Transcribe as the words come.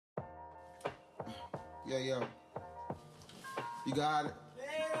Yeah, yo. You got it?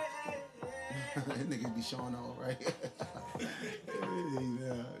 Niggas be showing off, right?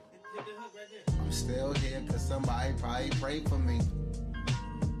 Yeah. I'm still here because somebody probably prayed for me.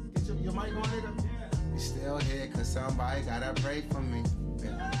 Get your mic on, nigga. You still here because somebody gotta pray for me.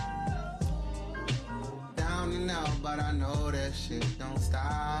 Yeah. Down and out, but I know that shit don't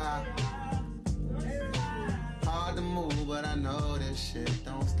stop. Hard to move, but I know this shit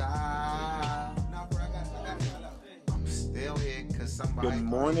don't stop. I'm still here because somebody. Good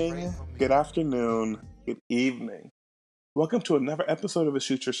morning, good afternoon, good evening. Welcome to another episode of the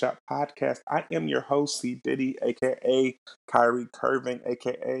Shoot Your Shot podcast. I am your host, C. Diddy, aka Kyrie Curvin,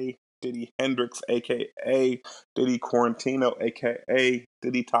 aka Diddy Hendrix, aka Diddy Quarantino, aka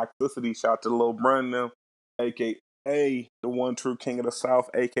Diddy Toxicity. Shout out to Lil Brun now, aka the one true king of the South,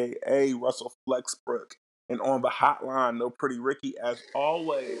 aka Russell Flexbrook. And on the hotline, no Pretty Ricky as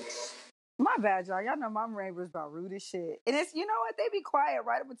always. My bad, y'all. Y'all know my neighbors about rude as shit. And it's, you know what? They be quiet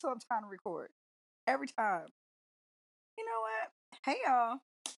right up until I'm trying to record. Every time. You know what? Hey, y'all.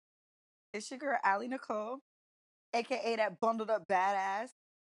 It's your girl, Allie Nicole, a.k.a. that bundled up badass,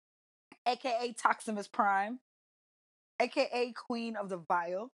 a.k.a. Toximus Prime, a.k.a. Queen of the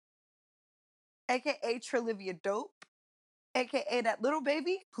Vile, a.k.a. Trilivia Dope, a.k.a. that little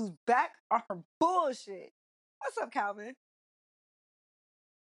baby who's back on her bullshit. What's up, Calvin?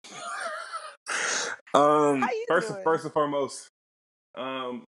 How you First doing? and foremost,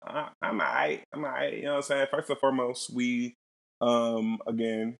 I'm alright. I'm alright. You know what I'm saying? First and foremost, we,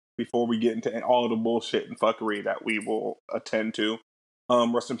 again, before we get into all the bullshit and fuckery that we will attend to,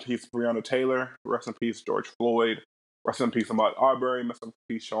 rest in peace, Breonna Taylor. Rest in peace, George Floyd. Rest in peace, Ahmaud Arbery. Rest in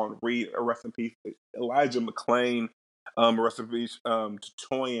peace, Sean Reed. Rest in peace, Elijah McClain. Rest in peace, to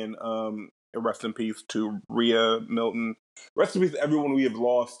Toyin. Rest in peace to Rhea Milton. Rest in peace to everyone we have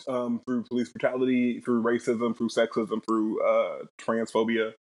lost through police brutality, through racism, through sexism, through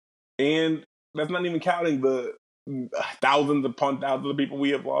transphobia. And that's not even counting the thousands upon thousands of people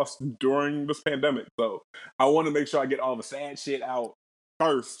we have lost during this pandemic. So I want to make sure I get all the sad shit out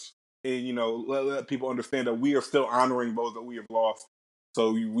first and, let people understand that we are still honoring those that we have lost.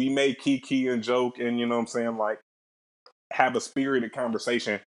 So we may kiki and joke and, you know what I'm saying, like, have a spirited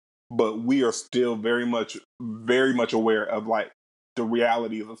conversation, but we are still very much aware of like the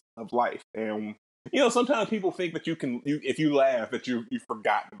realities of life. And sometimes people think that if you laugh that you've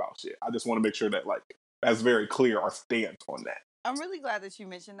forgotten about shit. I just want to make sure that like that's very clear our stance on that. I'm really glad that you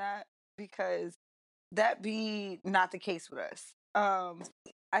mentioned that because that be not the case with us.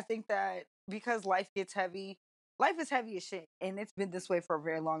 I think that because life is heavy as shit, and it's been this way for a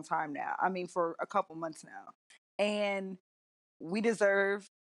very long time now. I mean, for a couple months now, and we deserve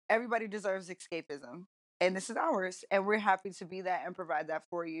everybody deserves escapism, and this is ours, and we're happy to be that and provide that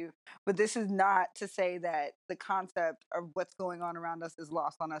for you. But this is not to say that the concept of what's going on around us is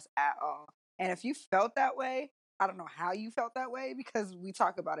lost on us at all. And if you felt that way, I don't know how you felt that way because we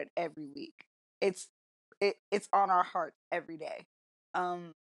talk about it every week. It's it's on our heart every day.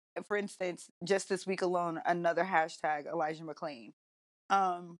 Um, for instance, just this week alone, another hashtag Elijah McClain.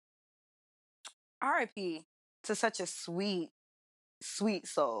 Um, RIP to such a sweet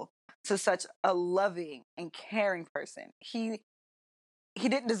soul, to such a loving and caring person. He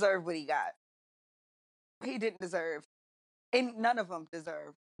didn't deserve what he got. He didn't deserve, and none of them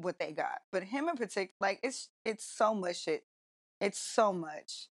deserve what they got. But him in particular, like it's so much shit. It's so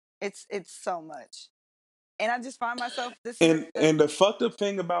much. It's so much. And I just find myself this is And the fucked up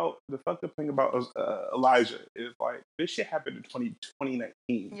thing about Elijah is like this shit happened in 2019.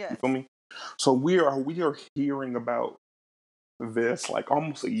 You yes. feel me? So we are hearing about this like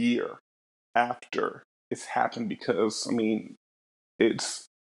almost a year after it's happened because I mean it's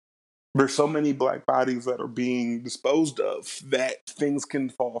there's so many black bodies that are being disposed of that things can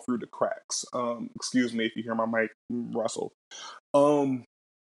fall through the cracks. Excuse me if you hear my mic rustle. Um,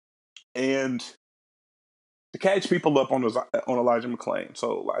 and to catch people up on Elijah McClain.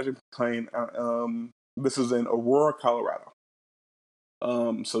 So Elijah McClain, this is in Aurora, Colorado.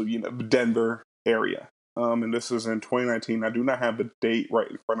 So Denver area. And this is in 2019. I do not have the date right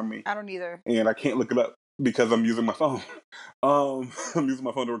in front of me, I don't either. and I can't look it up because I'm using my phone. I'm using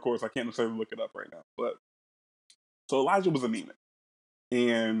my phone to record, so I can't necessarily look it up right now. But so Elijah was anemic,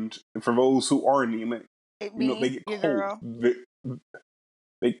 and for those who are anemic, It they me, get your cold. girl.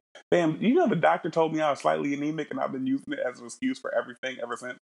 They, bam, the doctor told me I was slightly anemic, and I've been using it as an excuse for everything ever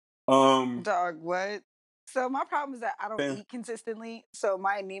since. Dog, what? So my problem is that I don't Bam, eat consistently. So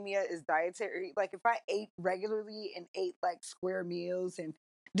my anemia is dietary. Like if I ate regularly and ate like square meals and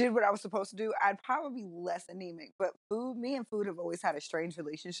did what I was supposed to do, I'd probably be less anemic. But me and food have always had a strange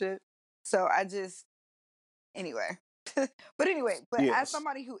relationship. So I just Anyway, but as Yes.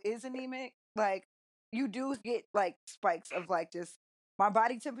 somebody who is anemic, like you do get like spikes of like just my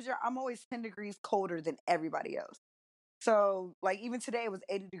body temperature. I'm always 10 degrees colder than everybody else. So like even today it was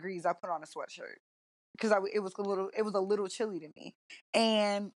 80 degrees. I put on a sweatshirt because it was a little chilly to me.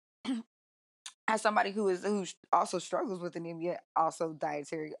 And as somebody who also struggles with anemia, also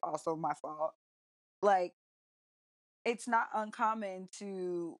dietary, also my fault. Like it's not uncommon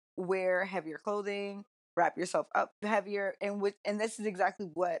to wear heavier clothing, wrap yourself up heavier, and this is exactly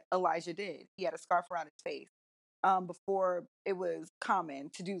what Elijah did. He had a scarf around his face before it was common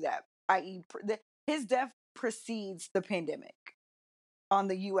to do that. I.e., his death precedes the pandemic on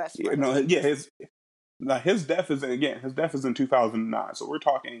the U.S. You front of know, things. yeah, his death is in 2009. So we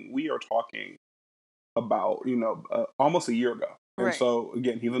are talking about almost a year ago. And Right, so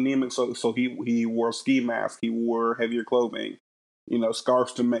again, he's anemic. So he wore a ski mask. He wore heavier clothing,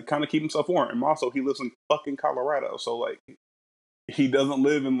 scarves to kind of keep himself warm. And also, he lives in fucking Colorado, so like he doesn't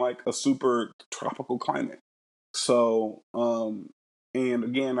live in like a super tropical climate. So and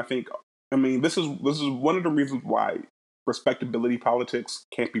again, I mean this is one of the reasons why respectability politics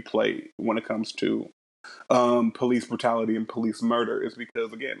can't be played when it comes to police brutality and police murder is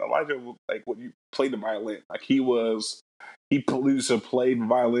because again Elijah was like what you played the violin like he used to play the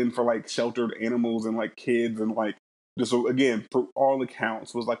violin for like sheltered animals and like kids and like just again for all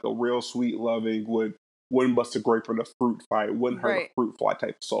accounts was like a real sweet loving wouldn't bust a grape in a fruit fight, wouldn't hurt a right, fruit fly type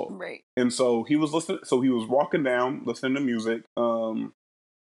of soul. right. And so he was walking down listening to music, vibing,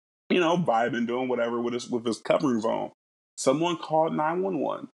 doing whatever with his coverings on. Someone called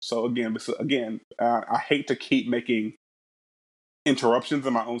 911. So I hate to keep making interruptions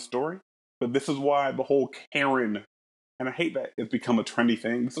in my own story, but this is why the whole Karen, and I hate that it's become a trendy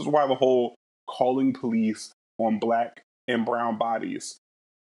thing. This is why the whole calling police on black and brown bodies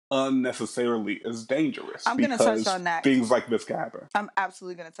unnecessarily is dangerous I'm gonna touch because on that. things like this can happen. I'm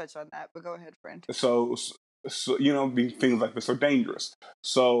absolutely gonna touch on that. But go ahead, friend. So these things like this are dangerous.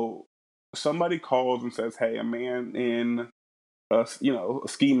 So somebody calls and says, "Hey, a man in a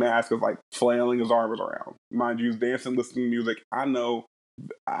ski mask is like flailing his arms around. Mind you, he's dancing, listening to music. I know.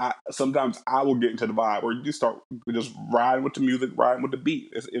 Sometimes I will get into the vibe where you start just riding with the music, riding with the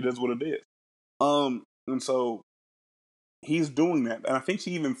beat. It is what it is. And so he's doing that, and I think she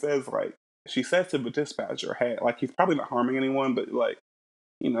even says like she says to the dispatcher, "Hey, like he's probably not harming anyone, but like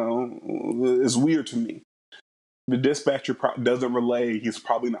it's weird to me." The dispatcher doesn't relay he's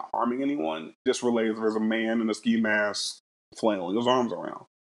probably not harming anyone. Just relays there's a man in a ski mask flailing his arms around.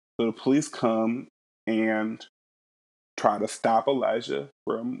 So the police come and try to stop Elijah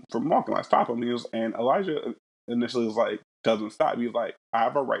from walking. Like stop him. And Elijah initially was like doesn't stop. He's like, I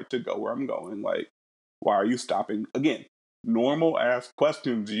have a right to go where I'm going. Like, why are you stopping? Again, normal ass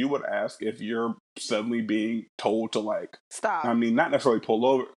questions you would ask if you're suddenly being told to like Stop. I mean, not necessarily pull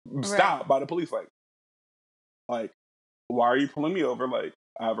over, stop Right. by the police. Like, why are you pulling me over? Like,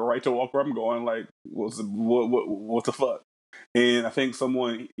 I have a right to walk where I'm going. Like, what the fuck? And I think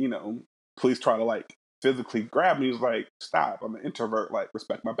someone, police try to like physically grab me. He's like, stop. I'm an introvert. Like,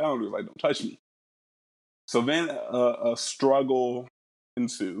 respect my boundaries. Like, don't touch me. So then a struggle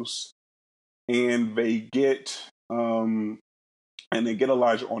ensues, and they get Elijah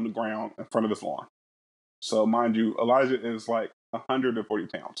on the ground in front of his lawn. So mind you, Elijah is like 140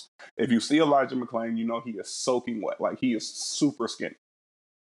 pounds. If you see Elijah McClain, you know he is soaking wet. Like he is super skinny.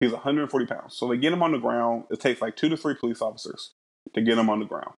 He's 140 pounds. So they get him on the ground. It takes like 2 to 3 police officers to get him on the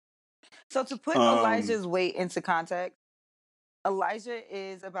ground. So to put Elijah's weight into context, Elijah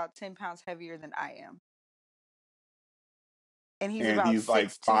is about 10 pounds heavier than I am. And he's about he's like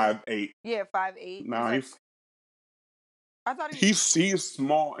 5'8". Yeah, 5'8". Nah, I thought he's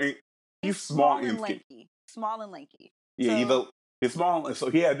small. He's small and skinny. lanky. Small and lanky. Yeah, so, he's small. So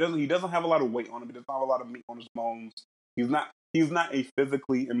yeah, he doesn't have a lot of weight on him. He doesn't have a lot of meat on his bones. He's not a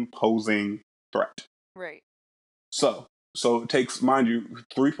physically imposing threat. Right. So it takes, mind you,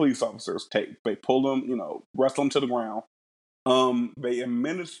 3 police officers they pull him, wrestle him to the ground. They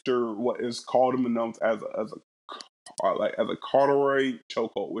administer what is called in the notes as a cautery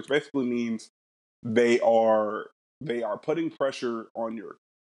chokehold, which basically means they are putting pressure on your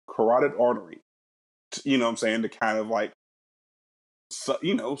carotid artery. What I'm saying, to kind of like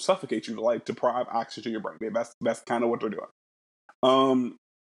suffocate you, to like deprive oxygen to your brain. That's kind of what they're doing.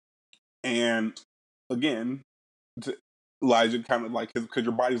 And again, Elijah kind of like because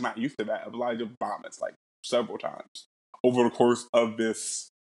your body's not used to that. Elijah vomits like several times over the course of this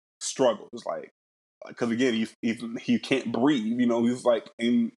struggle. It's like because again he can't breathe. He's like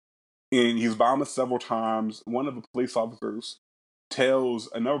and he's vomited several times. One of the police officers tells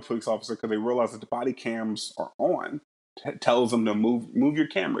another police officer, because they realize that the body cams are on, tells them to move your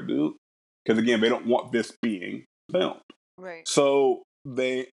camera, dude, because again, they don't want this being filmed. Right. So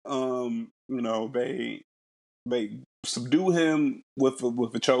they they subdue him with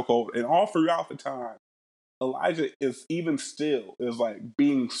the chokehold, and all throughout the time, Elijah is even still is like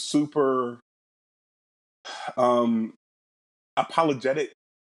being super apologetic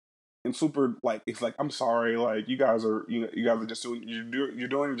and super like, it's like, I'm sorry, like you guys are just doing you're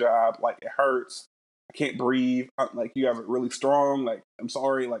doing your job, like it hurts, I can't breathe, like you guys are really strong, like I'm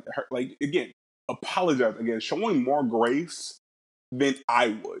sorry, like it hurt, like again, apologize again, showing more grace than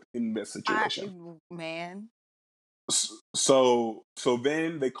I would in this situation. Man. So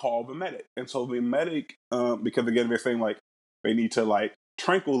then they call the medic, and so the medic, because again they're saying like they need to like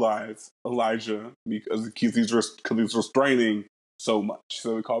tranquilize Elijah because he's restraining so much.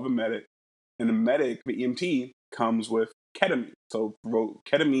 So they call the medic, and the medic, the EMT, comes with ketamine. So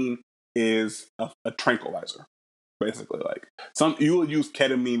ketamine is a tranquilizer, basically. Like you will use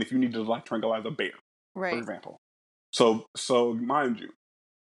ketamine if you need to like tranquilize a bear, right, for example. So mind you,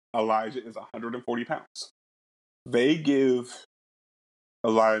 Elijah is 140 pounds. They give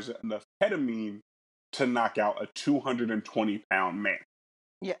Elijah enough ketamine to knock out a 220-pound man.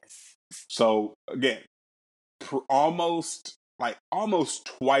 Yes. So again, almost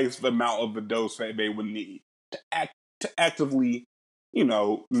twice the amount of the dose that they would need to actively,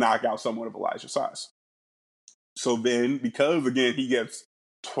 knock out someone of Elijah's size. So then, because again he gets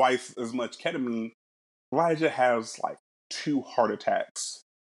twice as much ketamine, Elijah has like 2 heart attacks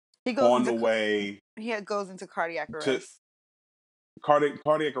on the way. He goes into cardiac arrest.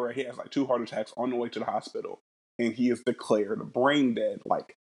 Cardiac arrest. He has like 2 heart attacks on the way to the hospital, and he is declared brain dead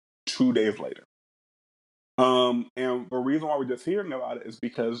like 2 days later. And the reason why we're just hearing about it is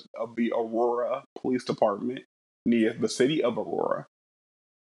because of the Aurora Police Department near the city of Aurora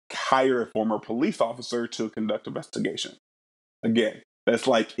hired a former police officer to conduct investigation. Again, that's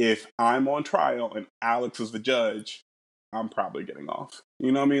like if I'm on trial and Alex is the judge, I'm probably getting off.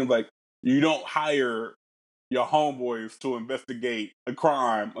 You know what I mean? Like, you don't hire your homeboys to investigate a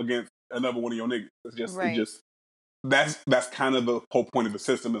crime against another one of your niggas. That's kind of the whole point of the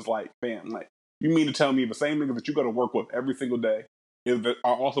system, is like, fam, like, you mean to tell me the same niggas that you got to work with every single day are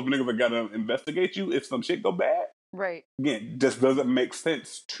also the niggas that got to investigate you if some shit go bad? Right. Again, just doesn't make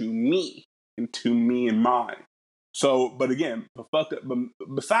sense to me and mine. So, but again,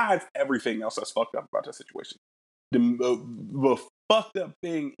 besides everything else that's fucked up about that situation, the fucked up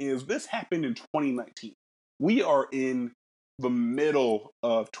thing is this happened in 2019. We are in the middle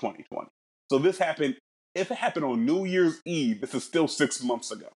of 2020. So if it happened on New Year's Eve, this is still 6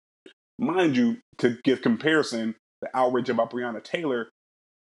 months ago. Mind you, to give comparison, the outrage about Breonna Taylor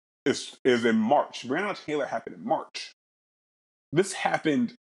is in March. Breonna Taylor happened in March. This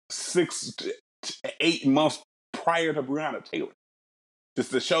happened 6 to 8 months prior to Breonna Taylor.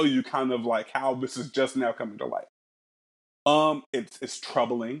 Just to show you kind of like how this is just now coming to light. It's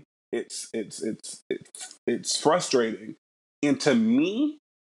troubling. It's frustrating. And to me,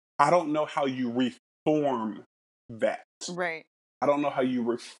 I don't know how you reform that. Right. I don't know how you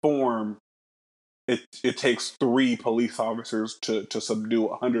reform it. It takes 3 police officers to subdue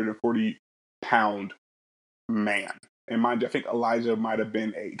a 140-pound man. And mind you, I think Elijah might have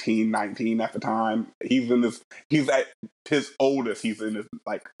been 18, 19 at the time. He's at his oldest, he's in his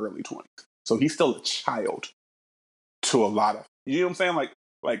like early 20s. So he's still a child to a lot of, you know what I'm saying? Like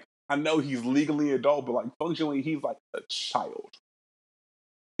I know he's legally adult, but like functionally he's like a child.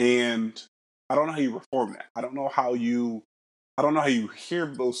 And I don't know how you reform that. I don't know how you hear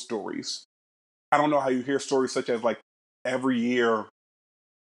those stories. I don't know how you hear stories such as like every year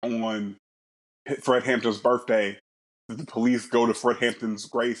on Fred Hampton's birthday, the police go to Fred Hampton's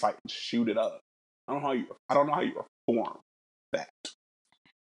grave site and shoot it up. I don't know how you reform that.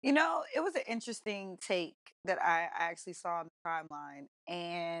 You know, it was an interesting take that I actually saw on the timeline,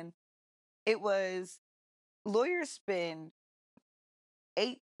 and it was lawyers spend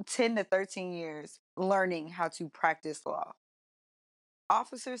 10 to 13 years learning how to practice law.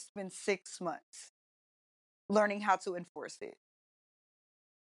 Officers spend 6 months learning how to enforce it.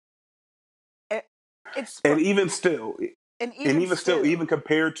 And even still, even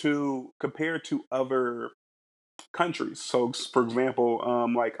compared to other countries. So, for example,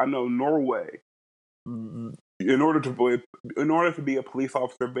 like I know Norway, in order to be a police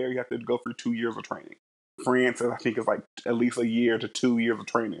officer there, you have to go through 2 years of training. France, I think, is like at least a year to 2 years of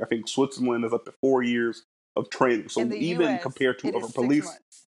training. I think Switzerland is up to 4 years of training. So even US, compared to other police,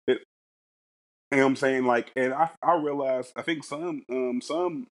 you know what I'm saying? Like, and I realized, I think some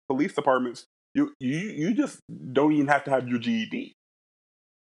police departments, you just don't even have to have your GED.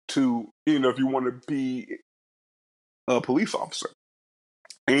 to, if you want to be a police officer.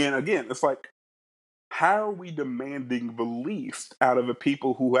 And again, it's like, how are we demanding the least out of the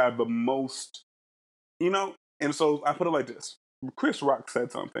people who have the most, And so I put it like this. Chris Rock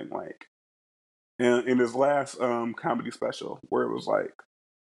said something like, in his last comedy special, where it was like,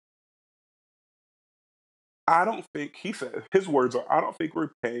 he said, his words are, I don't think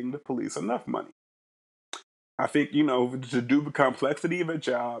we're paying the police enough money. I think, to do the complexity of a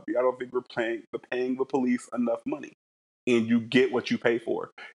job, I don't think we're paying the police enough money. And you get what you pay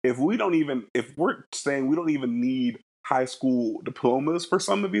for. If we're saying we don't even need high school diplomas for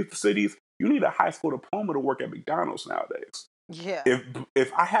some of these cities, you need a high school diploma to work at McDonald's nowadays. Yeah.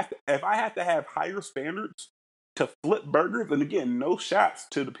 If I have to have higher standards to flip burgers, and again, no shots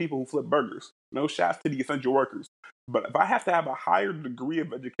to the people who flip burgers, no shots to the essential workers. But if I have to have a higher degree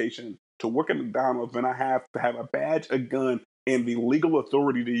of education to work at McDonald's, then I have to have a badge, a gun, and the legal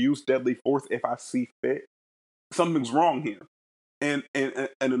authority to use deadly force if I see fit. Something's wrong here. And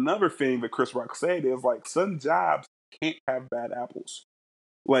another thing that Chris Rock said is like, some jobs can't have bad apples.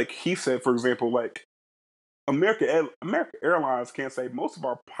 Like he said, for example, like American Airlines can't say most of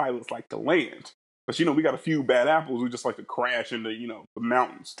our pilots like to land, but we got a few bad apples who just like to crash into the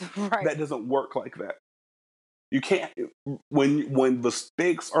mountains. Right. That doesn't work like that. You can't, when the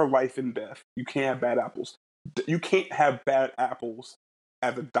stakes are life and death, you can't have bad apples. You can't have bad apples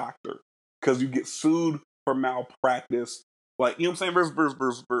as a doctor because you get sued for malpractice. Like, you know what I'm saying?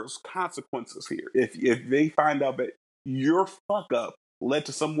 There's consequences here. If they find out that your fuck up led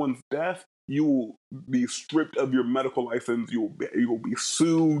to someone's death, you will be stripped of your medical license. You will be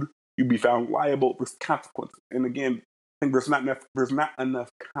sued. You'll be found liable. There's consequences. And again, I think there's not enough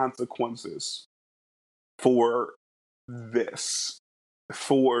consequences for this,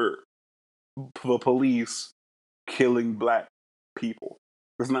 for the police killing black people.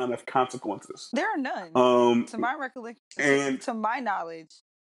 There's not enough consequences. There are none. To my recollection, and to my knowledge,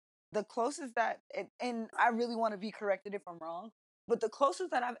 the closest that, and I really want to be corrected if I'm wrong, but the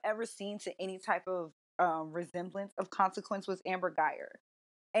closest that I've ever seen to any type of resemblance of consequence was Amber Geier.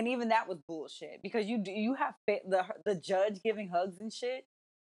 And even that was bullshit, because you have the judge giving hugs and shit.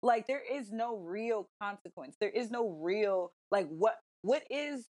 Like, there is no real consequence. There is no real, like, what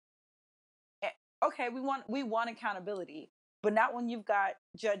is, okay, we want accountability, but not when you've got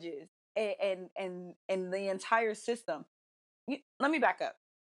judges and the entire system. Let me back up.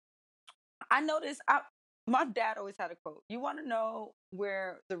 I noticed, my dad always had a quote: you want to know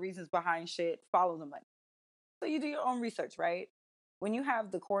where the reasons behind shit, follow the money. So you do your own research, right? When you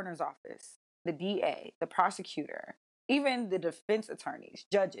have the coroner's office, the DA, the prosecutor, even the defense attorneys,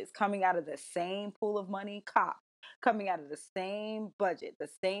 judges coming out of the same pool of money, cops coming out of the same budget, the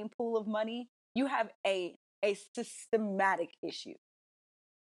same pool of money, you have a systematic issue.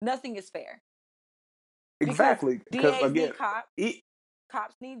 Nothing is fair. Exactly. Because DAs again, need cops,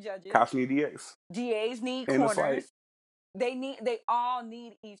 cops need judges, cops need DAs, DAs need coroners. They all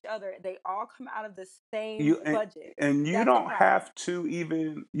need each other. They all come out of the same budget. And you don't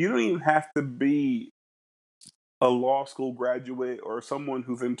even have to be a law school graduate or someone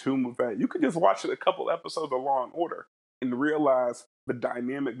who's in tune with that. You could just watch a couple episodes of Law and Order and realize the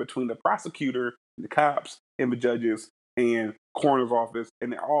dynamic between the prosecutor, the cops, and the judges and coroner's office,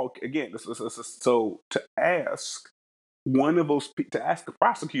 and they're all, again, so to ask the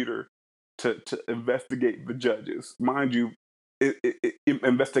prosecutor to investigate the judges, mind you,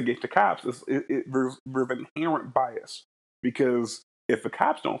 investigate the cops. There's an inherent bias, because if the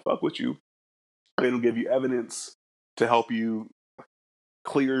cops don't fuck with you, they don't give you evidence to help you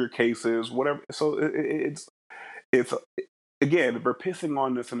clear your cases, whatever. So it's again, they're pissing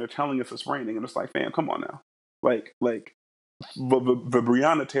on this and they're telling us it's raining, and it's like, fam, come on now, like the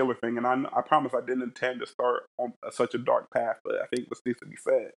Breonna Taylor thing. And I promise I didn't intend to start on such a dark path, but I think what needs to be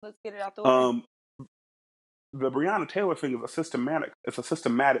said. Let's get it out the way. The Breonna Taylor thing is a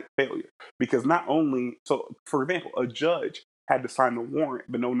systematic failure, because not only, so for example, a judge had to sign the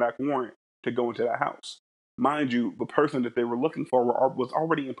warrant, the no-knock warrant, to go into that house. Mind you, the person that they were looking for was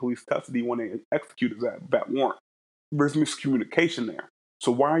already in police custody when they executed that warrant. There's miscommunication there.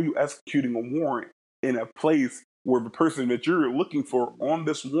 So why are you executing a warrant in a place where the person that you're looking for on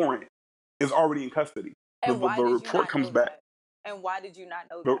this warrant is already in custody? And the report comes back. And why did you not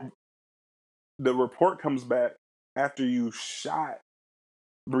know that? The report comes back after you shot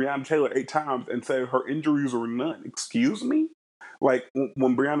Breonna Taylor 8 times and said her injuries were none. Excuse me? Like,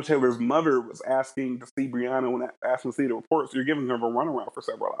 when Breonna Taylor's mother was asking to see Breonna, when asking to see the reports, you're giving her a runaround for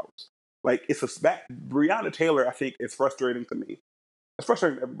several hours. Like, Breonna Taylor, I think, is frustrating to me. It's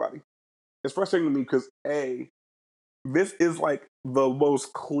frustrating to everybody. It's frustrating to me because, A, this is like the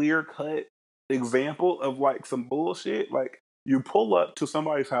most clear cut example of like some bullshit. Like you pull up to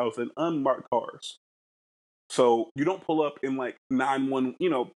somebody's house in unmarked cars. So you don't pull up in like 911,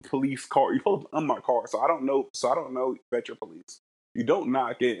 police car. You pull up in unmarked car. So I don't know. That you're police. You don't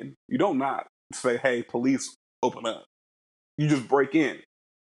knock in. You don't knock. Say, hey, police, open up. You just break in.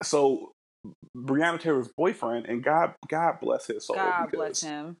 So Breonna Taylor's boyfriend, and God bless his soul, God bless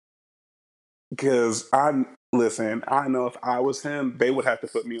him. Because I know if I was him, they would have to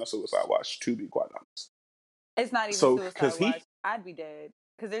put me on suicide watch. To be quite honest, it's not even suicide watch. I'd be dead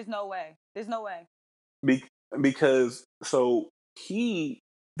because there's no way. There's no way. Because he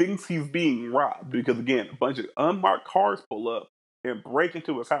thinks he's being robbed because again, a bunch of unmarked cars pull up and break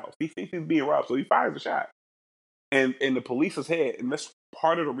into his house. He thinks he's being robbed, so he fires a shot. And the police's head, and that's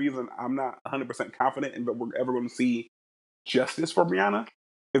part of the reason I'm not 100% confident that we're ever going to see justice for Breonna,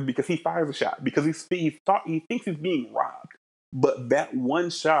 is because he fires a shot because he thinks he's being robbed. But that one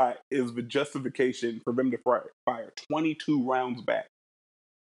shot is the justification for them to fire 22 rounds back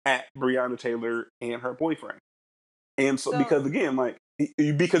at Breonna Taylor and her boyfriend. And so because again, like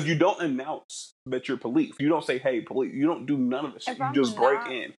because you don't announce that you're police, you don't say, "Hey, police." You don't do none of this shit. You just break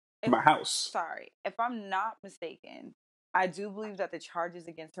in my house. Sorry, if I'm not mistaken, I do believe that the charges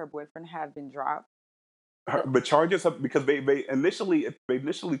against her boyfriend have been dropped. But charges because they initially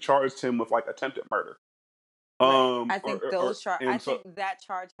charged him with like attempted murder. Right. I think think that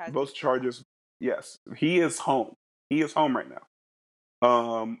charge has those charges. Yes, he is home. He is home right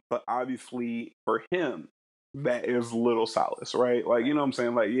now. But obviously for him, that is little solace, right? Like, you know what I'm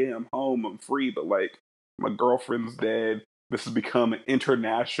saying? Like, yeah, I'm home, I'm free, but like my girlfriend's dead. This has become an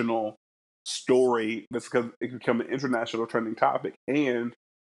international story. It's become an international trending topic. And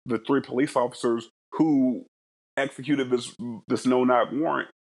the 3 police officers who executed this no-knock warrant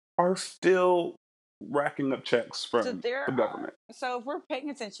are still racking up checks from the government. So if we're paying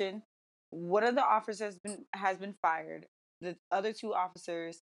attention, one of the officers has been fired. The other 2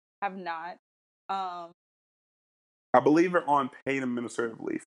 officers have not. I believe they're on paid administrative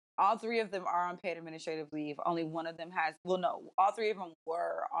leave. All 3 of them are on paid administrative leave. Only one of them has. Well, no, all 3 of them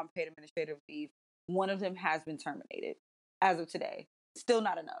were on paid administrative leave. One of them has been terminated as of today. Still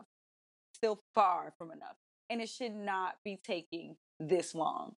not enough. Still far from enough. And it should not be taking this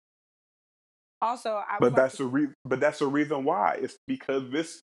long. Also, that's the reason why. It's because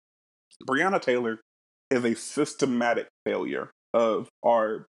this Breonna Taylor is a systematic failure of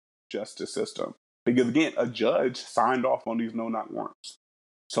our justice system. Because again, a judge signed off on these no-knock warrants.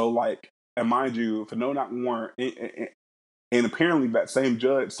 So, like, and mind you, if a no-knock warrant, and apparently that same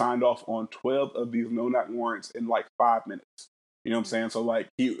judge signed off on 12 of these no-knock warrants in like 5 minutes. You know what I'm saying? So, like,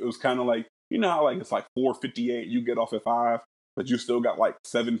 it was kind of like, you know how like it's like 4:58, you get off at 5, but you still got like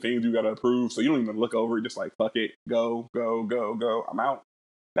 7 things you got to approve. So you don't even look over it, just like, fuck it, go, I'm out.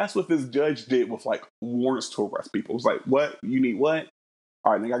 That's what this judge did with like warrants to arrest people. It was like, what? You need what?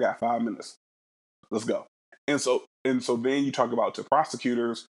 All right, nigga, I got 5 minutes. Let's go. And so then you talk about to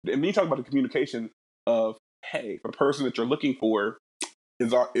prosecutors, and then you talk about the communication of, hey, the person that you're looking for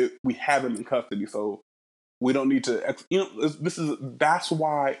we have him in custody, so we don't need to, that's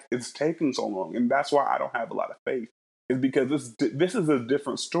why it's taking so long, and that's why I don't have a lot of faith, is because this is a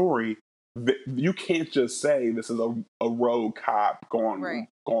different story. You can't just say this is a rogue cop gone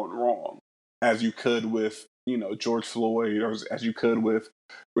wrong, as you could with George Floyd, or as you could with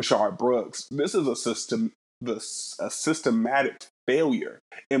Rayshard Brooks. This is a systematic failure,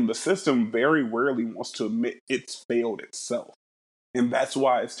 and the system very rarely wants to admit it's failed itself, and that's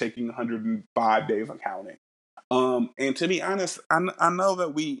why it's taking 105 days and counting. And to be honest, I know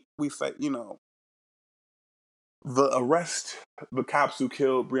that we say, the cops who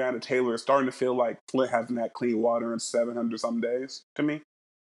killed Breonna Taylor is starting to feel like Flint hasn't had clean water in 700 some days to me.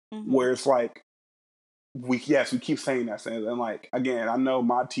 Mm-hmm. Where it's like, we keep saying that, and like, again, I know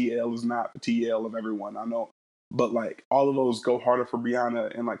my TL is not the TL of everyone, I know, but like all of those go harder for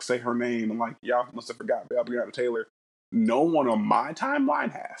Breonna and like say her name, and like, y'all must have forgot about Breonna Taylor. No one on my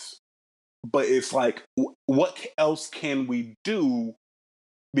timeline has. But it's like, what else can we do?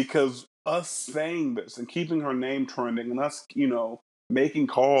 Because us saying this and keeping her name trending, and us, making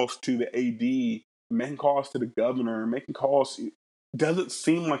calls to the AD, making calls to the governor, making calls, doesn't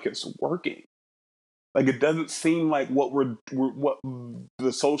seem like it's working. Like, it doesn't seem like what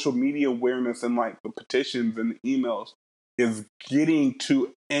the social media awareness and like the petitions and the emails is getting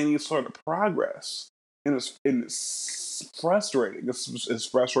to any sort of progress. And it's frustrating. It's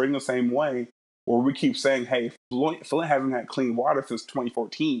frustrating the same way where we keep saying, hey, Flint hasn't had clean water since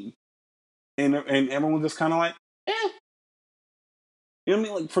 2014. And everyone's just kind of like, eh. You know what I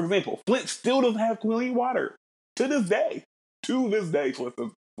mean? Like, for example, Flint still doesn't have clean water. to this day, Twister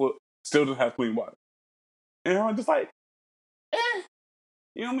still just has clean water. And I'm just like, eh.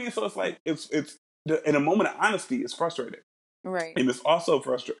 You know what I mean? So it's like in a moment of honesty, it's frustrating, Right. and it's also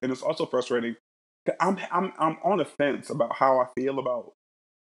frustrating. I'm on the fence about how I feel about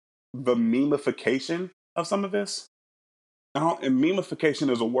the memification of some of this. And memification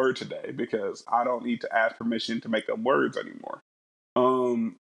is a word today because I don't need to ask permission to make up words anymore.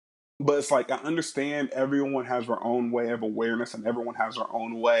 Um, but it's like I understand everyone has their own way of awareness and everyone has their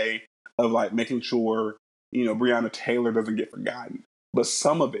own way of like making sure Breonna Taylor doesn't get forgotten. But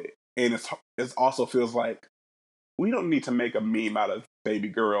some of it, and it also feels like we don't need to make a meme out of baby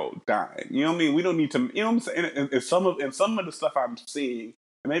girl dying. You know what I mean? We don't need to. You know what I'm saying? And some of the stuff I'm seeing,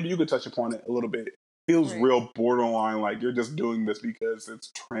 and maybe you could touch upon it a little bit, feels Right. real borderline. Like you're just doing this because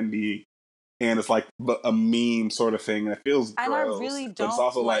it's trendy and it's like a meme sort of thing, and it feels And I gross. really But it's don't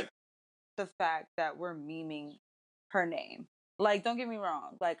also like like the fact that we're memeing her name. Like, don't get me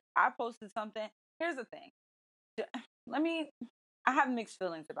wrong. Like, I posted something. Here's the thing. I have mixed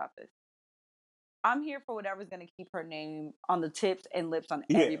feelings about this. I'm here for whatever's going to keep her name on the tips and lips on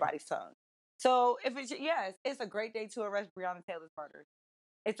yeah. everybody's tongue. So if it's a great day to arrest Breonna Taylor's murder.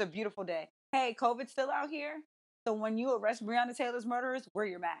 It's a beautiful day. Hey, COVID's still out here. So when you arrest Breonna Taylor's murderers, wear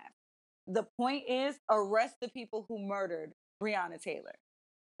your mask. The point is arrest the people who murdered Breonna Taylor.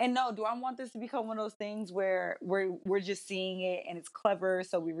 And no, do I want this to become one of those things where we're just seeing it and it's clever,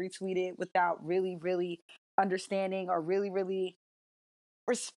 so we retweet it without really, really understanding or really, really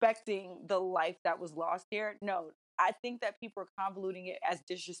respecting the life that was lost here? No, I think that people are convoluting it as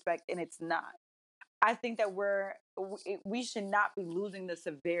disrespect, and it's not. I think that we should not be losing the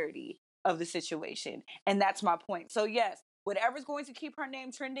severity of the situation, and that's my point. So yes, whatever's going to keep her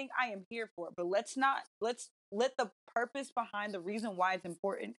name trending, I am here for it. But let's let the purpose behind the reason why it's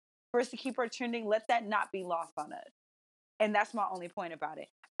important for us to keep her trending. Let that not be lost on us, and that's my only point about it.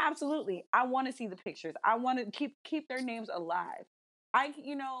 Absolutely, I want to see the pictures. I want to keep their names alive.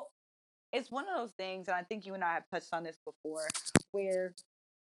 It's one of those things, and I think you and I have touched on this before, where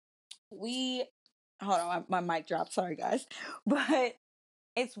we hold on, my mic dropped. Sorry, guys. But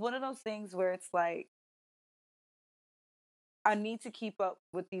it's one of those things where it's like, I need to keep up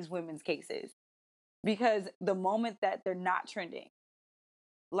with these women's cases because the moment that they're not trending,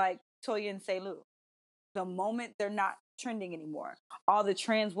 like Toya and Selu, the moment they're not trending anymore, all the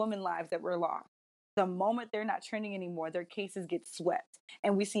trans women lives that were lost, the moment they're not trending anymore, their cases get swept.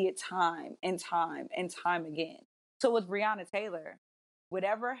 And we see it time and time and time again. So with Breonna Taylor,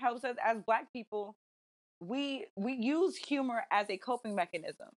 whatever helps us as Black people, we use humor as a coping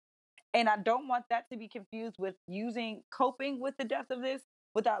mechanism. And I don't want that to be confused with using coping with the death of this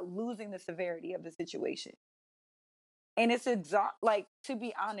without losing the severity of the situation. And it's like, to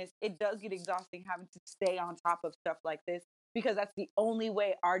be honest, it does get exhausting having to stay on top of stuff like this because that's the only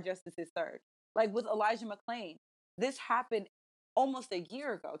way our justice is served. Like with Elijah McClain, this happened almost a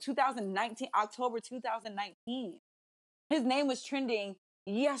year ago, 2019, October 2019. His name was trending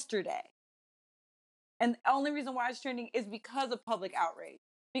yesterday. And the only reason why it's trending is because of public outrage.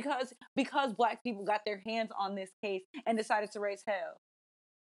 Because Black people got their hands on this case and decided to raise hell.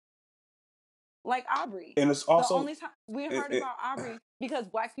 Like Aubrey. And it's The also only time we heard about Aubrey because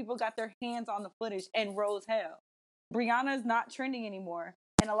Black people got their hands on the footage and rose hell. Breonna is not trending anymore.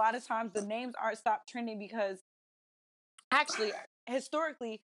 And a lot of times the names aren't stopped trending because actually,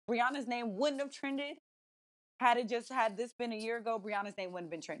 historically, Breonna's name wouldn't have trended had this been a year ago. Breonna's name wouldn't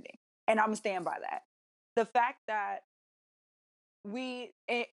have been trending. And I'm going to stand by that. The fact that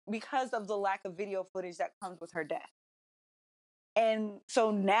because of the lack of video footage that comes with her death. And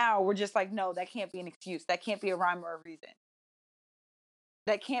so now we're just like, no, that can't be an excuse. That can't be a rhyme or a reason.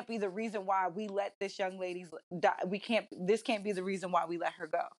 That can't be the reason why we let this young lady die. This can't be the reason why we let her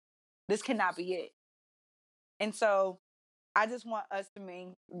go. This cannot be it. And so I just want us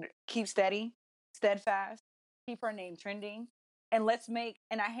to keep steadfast, keep her name trending. And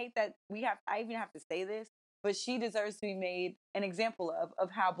and I hate that I even have to say this, but she deserves to be made an example of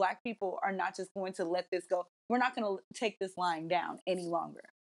how Black people are not just going to let this go. We're not going to take this lying down any longer.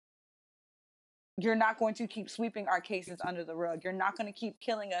 You're not going to keep sweeping our cases under the rug. You're not going to keep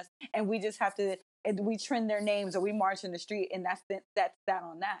killing us. And we just have to, we trend their names or we march in the street and that's that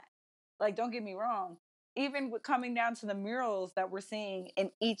on that. Like, don't get me wrong. Even with coming down to the murals that we're seeing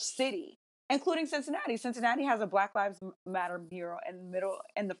in each city, including Cincinnati. Cincinnati has a Black Lives Matter mural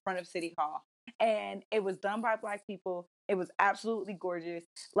in the front of City Hall. And it was done by Black people. It was absolutely gorgeous.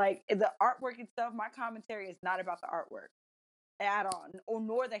 Like, the artwork itself, my commentary is not about the artwork at all, or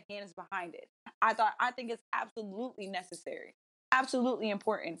nor the hands behind it. I think it's absolutely necessary, absolutely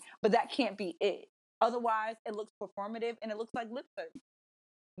important, but that can't be it. Otherwise, it looks performative and it looks like lip service.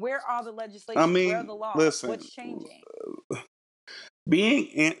 Where are the I legislation? Where are mean, the laws? listen, What's changing?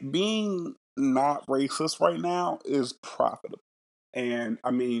 being not racist right now is profitable. And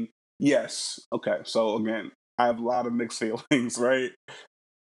I mean, yes, okay. So again, I have a lot of mixed feelings, right?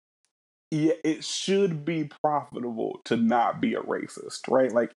 Yeah, it should be profitable to not be a racist,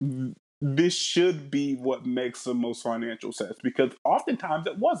 right? Like this should be what makes the most financial sense because oftentimes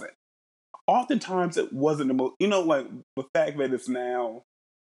it wasn't. Oftentimes it wasn't the most. You know, like the fact that it's now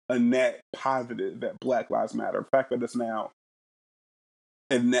a net positive that Black Lives Matter. The fact that it's now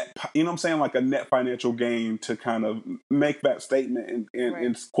a net, you know what I'm saying, like a net financial gain to kind of make that statement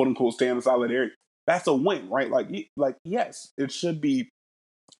and quote unquote stand in solidarity. That's a win, right? Like yes, it should be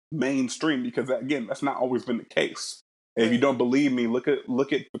mainstream because again, that's not always been the case. And if you don't believe me, look at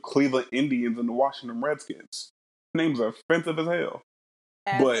the Cleveland Indians and the Washington Redskins. Names are offensive as hell,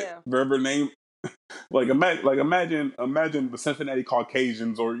 but their name imagine the Cincinnati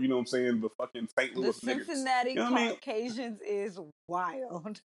Caucasians or you know what I'm saying the fucking St. Louis the niggas. Cincinnati You know what I mean? Caucasians is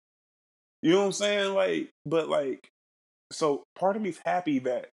wild. You know what I'm saying? So part of me's happy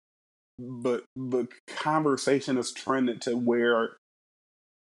that, but the conversation has trended to where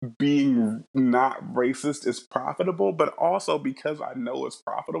being not racist is profitable, but also because I know it's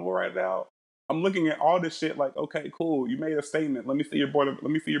profitable right now, I'm looking at all this shit like, okay, cool, you made a statement. Let me see your board of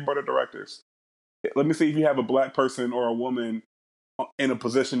directors. Let me see if you have a black person or a woman in a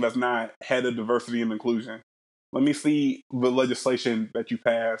position that's not head of diversity and inclusion. Let me see the legislation that you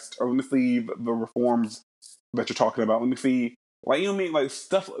passed, or let me see the reforms that you're talking about. Let me see, like you know what I mean, like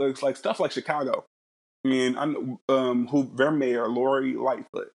stuff like Chicago. I mean, I know who their mayor, Lori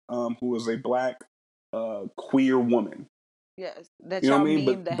Lightfoot, who is a black queer woman. Yes, that You know y'all what I mean?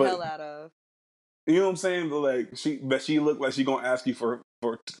 meme the But hell out of. you know what I'm saying? But like she looked like she gonna ask you for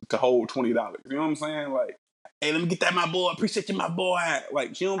to hold $20. You know what I'm saying? Like, hey, let me get that, my boy. Appreciate you, my boy.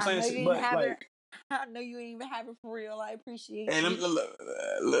 Like, you know what I'm saying? But like, I know you ain't even have it for real. I appreciate hey, you.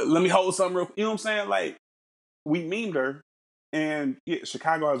 let me hold something real. You know what I'm saying? Like, we memed her, and yeah,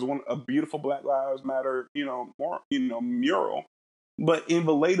 Chicago has a beautiful Black Lives Matter, mural. But in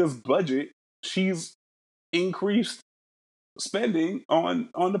Valeda's budget, she's increased spending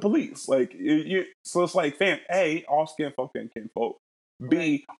on the police. Like, so it's like, fam, A, all skin folk and kin folk.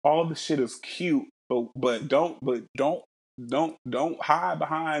 B, all the shit is cute, but don't hide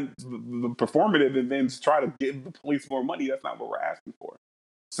behind the performative and then try to give the police more money. That's not what we're asking for.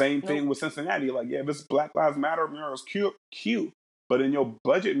 Same thing with Cincinnati. Like, yeah, this Black Lives Matter mural is cute. But in your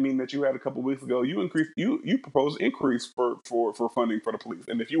budget meeting that you had a couple weeks ago, you proposed increase for funding for the police.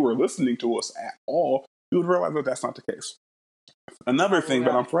 And if you were listening to us at all, you would realize that that's not the case. Another thing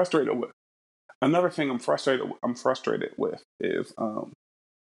that I'm frustrated with. I'm frustrated with is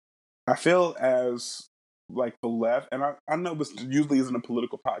I feel as like the left, and I know this usually isn't a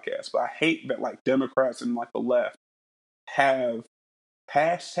political podcast, but I hate that like Democrats and like the left have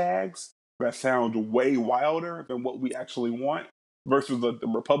hashtags that sound way wilder than what we actually want versus the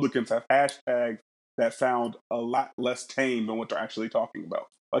Republicans have hashtags that sound a lot less tame than what they're actually talking about.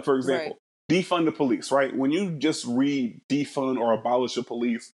 Like, for example, defund the police, right? When you just read defund or abolish the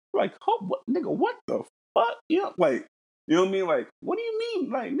police, you're like, oh, what the fuck? You know, like, you know what I mean? Like, what do you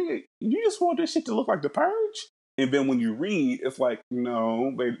mean? Like, nigga, you just want this shit to look like the purge? And then when you read, it's like,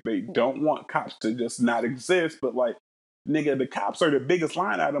 no, they don't want cops to just not exist, but like, nigga, the cops are the biggest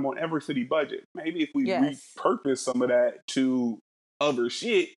line item on every city budget. Maybe if we repurpose some of that to other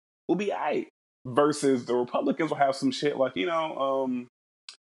shit, we'll be alright. Versus the Republicans will have some shit like,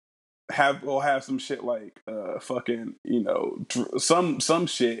 have some shit like fucking, some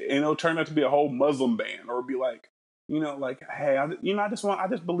shit, and it'll turn out to be a whole Muslim ban, or be like, like, hey, I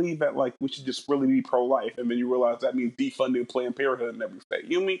just believe that like we should just really be pro life, and then you realize that means defunding Planned Parenthood in every state.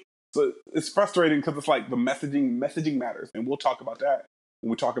 You know what I mean? So it's frustrating because it's like the messaging matters, and we'll talk about that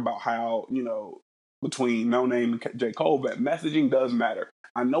when we talk about how between No Name and J. Cole, that messaging does matter.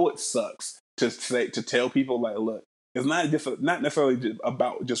 I know it sucks to tell people like, look, it's not necessarily just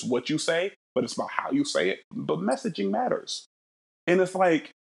about just what you say, but it's about how you say it. But messaging matters, and it's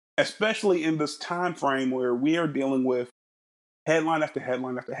like, especially in this time frame where we are dealing with headline after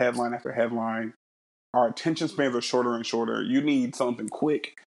headline after headline after headline. Our attention spans are shorter and shorter. You need something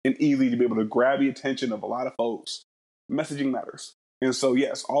quick and easy to be able to grab the attention of a lot of folks. Messaging matters. And so,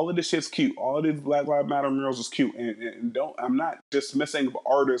 yes, all of this shit's cute. All of these Black Lives Matter murals is cute. And I'm not dismissing the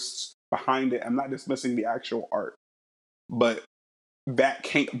artists behind it. I'm not dismissing the actual art. But that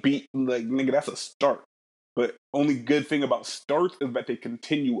can't beat, like, nigga, that's a start. But only good thing about starts is that they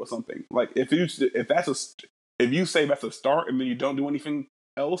continue with something. Like, if you say that's a start and then you don't do anything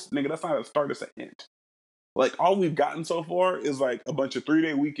else, nigga, that's not a start, it's an end. Like all we've gotten so far is like a bunch of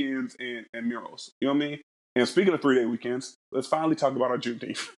 3-day weekends and murals. You know what I mean? And speaking of 3-day weekends, let's finally talk about our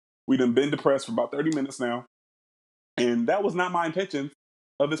Juneteenth. We done been depressed for about 30 minutes now, and that was not my intention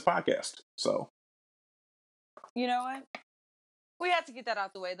of this podcast. So, you know what? We had to get that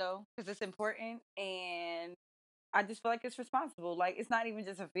out the way though, because it's important, and I just feel like it's responsible. Like it's not even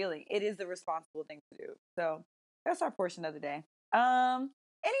just a feeling; it is the responsible thing to do. So that's our portion of the day.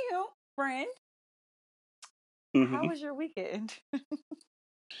 Anywho, friend, how was your weekend?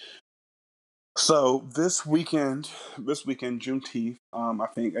 So this weekend, Juneteenth. I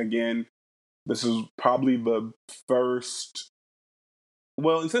think again, this is probably the first.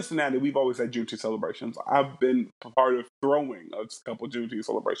 Well, in Cincinnati, we've always had Juneteenth celebrations. I've been part of throwing a couple Juneteenth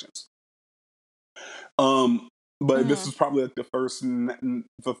celebrations. But this is probably like the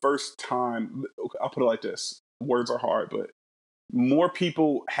first time. I'll put it like this: words are hard, but more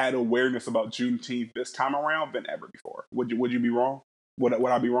people had awareness about Juneteenth this time around than ever before. Would you be wrong? Would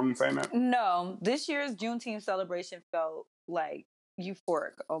I be wrong in saying that? No, this year's Juneteenth celebration felt like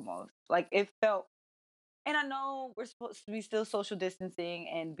euphoric almost. Like it felt, and I know we're supposed to be still social distancing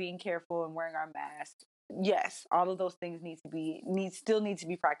and being careful and wearing our masks. Yes, all of those things still need to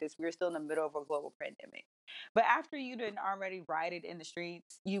be practiced. We're still in the middle of a global pandemic. But after you done already rioted in the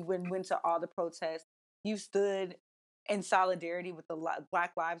streets, you went to all the protests, you stood in solidarity with the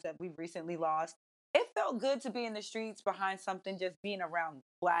Black lives that we've recently lost. It felt good to be in the streets behind something, just being around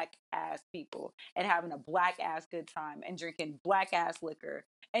Black ass people and having a Black ass good time and drinking Black ass liquor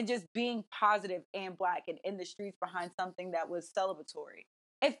and just being positive and Black and in the streets behind something that was celebratory.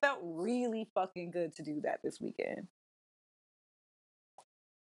 It felt really fucking good to do that this weekend.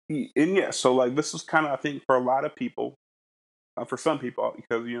 And yeah, so like this is kind of, I think, for a lot of people, for some people,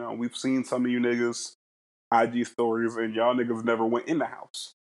 because we've seen some of you niggas IG stories and y'all niggas never went in the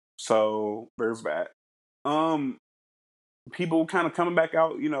house, so there's that. People kind of coming back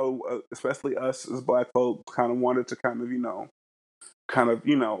out, especially us as Black folk, kind of wanted to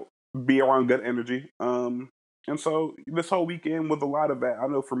be around good energy. And so this whole weekend was a lot of that. I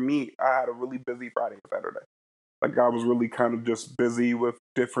know for me, I had a really busy Friday and Saturday. Like I was really kind of just busy with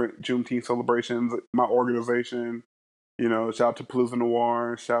different Juneteenth celebrations. My organization, shout out to Palooza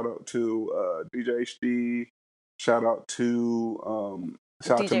Noir, shout out to DJ HD, shout out to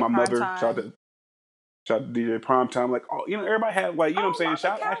DJ my mother, Primetime. shout out to DJ Primetime. Like, everybody had like, what I'm saying? Mama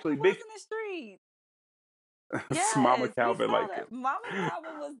Shout Calvin actually was big in the street. Mama Yes, we Calvin, saw like that. Mama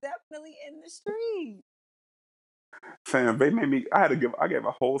Calvin was definitely in the street. Sam, they made me. I gave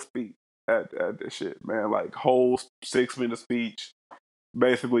a whole speech at this shit, man. Like whole 6-minute speech,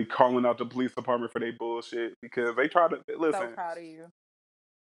 basically calling out the police department for their bullshit because they tried to So listen. proud of you.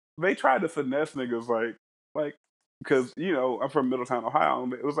 They tried to finesse niggas like because I'm from Middletown, Ohio.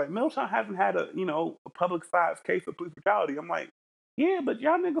 And it was like Middletown hasn't had a public sized case of police brutality. I'm like, yeah, but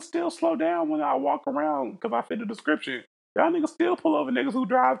y'all niggas still slow down when I walk around because I fit the description. Y'all niggas still pull over niggas who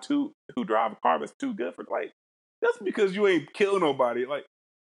drive a car that's too good for like. That's because you ain't kill nobody. Like,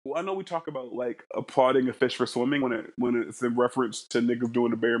 well, I know we talk about like applauding a fish for swimming when it's in reference to niggas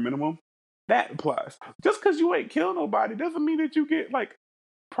doing the bare minimum. That applies. Just because you ain't kill nobody doesn't mean that you get like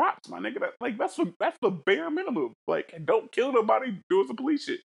props, my nigga. That's the bare minimum. Like, don't kill nobody. Do some police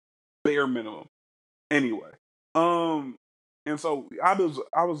shit. Bare minimum. Anyway, and so I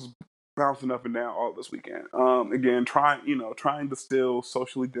was bouncing up and down all this weekend. Again, trying to still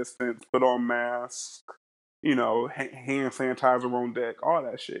socially distance, put on masks, hand sanitizer on deck, all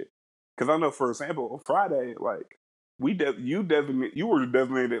that shit. Because I know, for example, Friday, like you were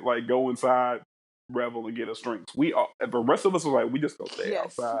designated like go inside, revel, and get us drinks. The rest of us was like we just go stay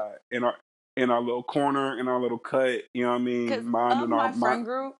Yes. outside in our little corner, in our little cut. You know what I mean? Because of my friend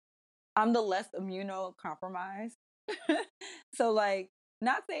group, I'm the less immunocompromised. So like,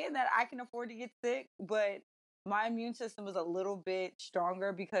 not saying that I can afford to get sick, but my immune system is a little bit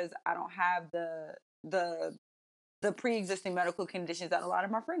stronger because I don't have the pre-existing medical conditions that a lot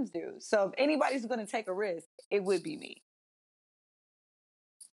of my friends do. So if anybody's going to take a risk, it would be me.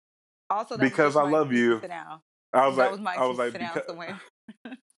 Also, that because was just I my love excuse you. to sit down. I was That was my I was excuse to like sit down because somewhere.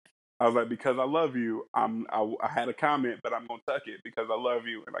 I was like, because I love you, I had a comment, but I'm gonna tuck it because I love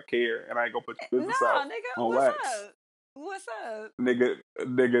you and I care, and I ain't gonna put your No, business out nigga, on what's wax. up? What's up?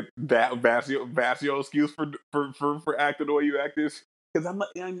 Nigga, that's your excuse for acting the way you act is because I'm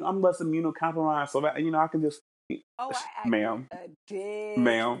less immunocompromised, so that I can just, Oh, I acted ma'am, a dick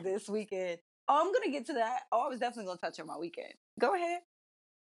ma'am. this weekend. Oh, I'm gonna get to that. Oh, I was definitely gonna touch on my weekend. Go ahead.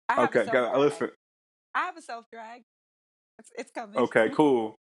 I have a Okay, self drag. listen. I have a self drag. It's coming. Okay,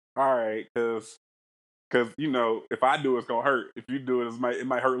 cool. All right, because if I do, it's gonna hurt. If you do it, it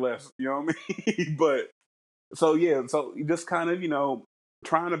might hurt less. You know what I mean? But So yeah, so just kind of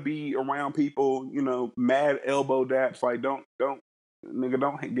trying to be around people, mad elbow daps. Like nigga,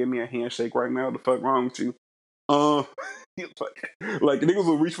 don't give me a handshake right now. The fuck wrong with you? Um, like niggas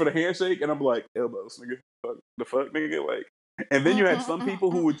will reach for the handshake, and I'm like elbows, nigga. The fuck, nigga. Like, and then you had some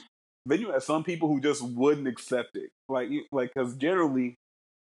people who would. Then you had some people who just wouldn't accept it, like because generally,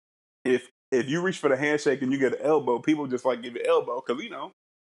 if you reach for the handshake and you get an elbow, people just like give you elbow because you know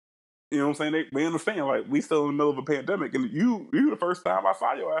what I'm saying? They understand, like, we still in the middle of a pandemic, and you the first time I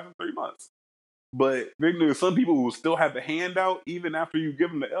saw your ass in 3 months. But there's some people who still have the hand out even after you give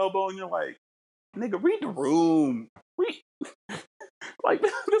them the elbow, and you're like, nigga, read the room. Read. Like,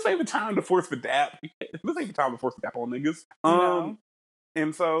 this ain't the time to force the dap. This ain't the time to force the dap on niggas. No.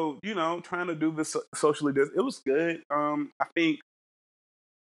 And so, trying to do this socially, it was good. I think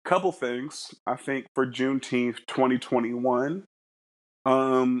couple things. I think for Juneteenth 2021,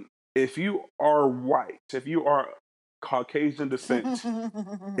 if you are white, if you are Caucasian descent,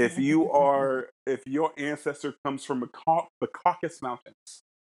 if your ancestor comes from the Caucasus Mountains,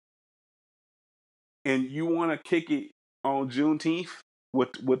 and you want to kick it on Juneteenth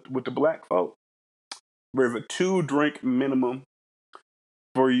with the black folk, there's a 2-drink minimum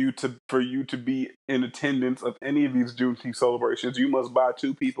for you to be in attendance of any of these Juneteenth celebrations. You must buy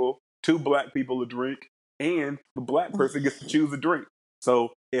two black people a drink, and the black person gets to choose a drink.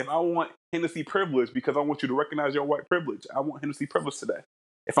 So if I want Hennessy privilege because I want you to recognize your white privilege, I want Hennessy privilege today.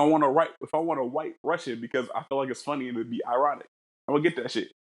 If I want a white Russian because I feel like it's funny and it'd be ironic, I'm gonna get that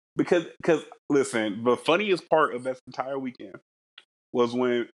shit. Because listen, the funniest part of that entire weekend was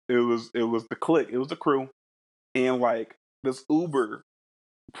when it was the clique, it was the crew, and like this Uber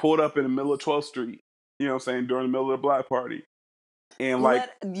pulled up in the middle of 12th Street, you know what I'm saying, during the middle of the black party. And like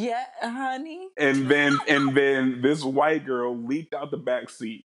yeah, honey. And then this white girl leaped out the back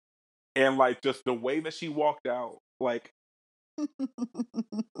seat, and like just the way that she walked out, like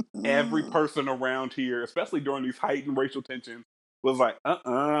every person around here, especially during these heightened racial tensions, was like,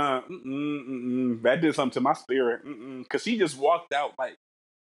 that did something to my spirit. Because she just walked out like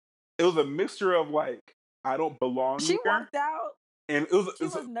it was a mixture of like I don't belong She here, walked out. and She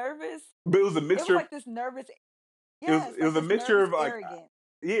was nervous. but it was a mixture. It was like this nervous. It was a mixture of like arrogant.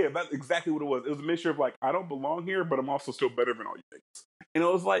 Yeah, that's exactly what it was. It was a mixture of like I don't belong here, but I'm also still better than all you niggas. And it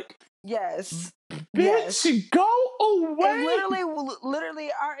was like, yes, bitch, go away. And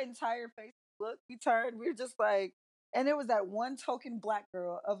literally, our entire face look, we turned. We were just like, and there was that one token black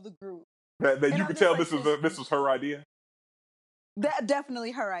girl of the group that you could tell like, this was her idea. That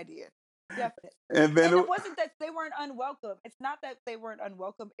definitely her idea. Definitely. And then it wasn't that they weren't unwelcome. It's not that they weren't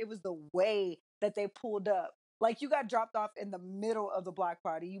unwelcome. It was the way that they pulled up. Like you got dropped off in the middle of the block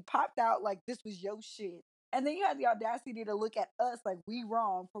party. You popped out like this was your shit. And then you had the audacity to look at us like we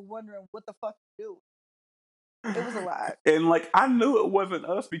wrong for wondering what the fuck you do. It was a lot. And like I knew it wasn't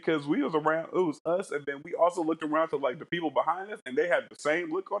us because we was around, it was us, and then we also looked around to like the people behind us and they had the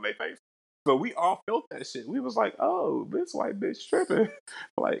same look on their face. So we all felt that shit. We was like, oh, this white bitch tripping.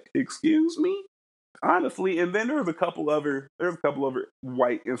 Like, excuse me? Honestly, and then there's a couple other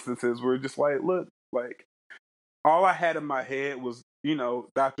white instances where just like, look, like all I had in my head was,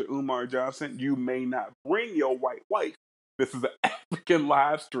 Dr. Umar Johnson, you may not bring your white wife. This is an African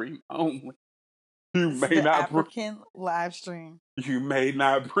live stream only. You may not African live stream. You may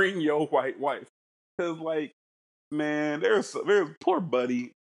not bring your white wife. Cause like, man, there's poor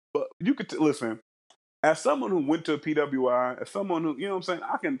buddy. But you could listen. As someone who went to a PWI, as someone who, you know what I'm saying,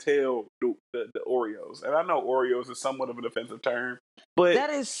 I can tell the Oreos. And I know Oreos is somewhat of an offensive term. But that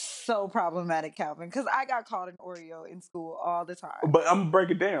is so problematic, Calvin, because I got called an Oreo in school all the time. But I'm going to break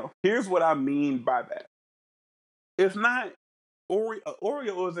it down. Here's what I mean by that. It's not,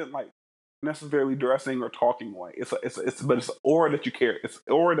 Oreo isn't like necessarily dressing or talking white. But it's an aura that you carry. It's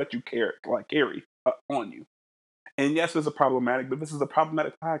aura that you carry on you. And yes, it's a problematic, but this is a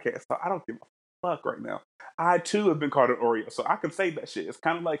problematic podcast, so I don't give a fuck right now. I too have been called an Oreo, so I can say that shit. It's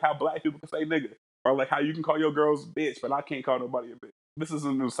kind of like how black people can say nigga, or like how you can call your girls bitch, but I can't call nobody a bitch. This is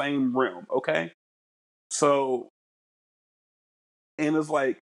in the same realm, okay? So, and it's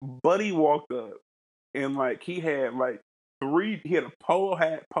like, Buddy walked up, and like he had like he had a polo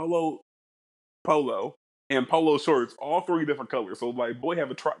hat, polo, and polo shorts, all 3 different colors. So like, boy, have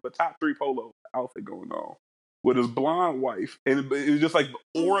the top 3 polo outfit going on with his blonde wife, and it was just like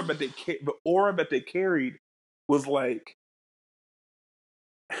the aura that they carried was like,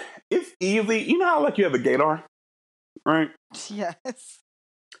 it's easy. You know how like you have a gaydar, right? Yes.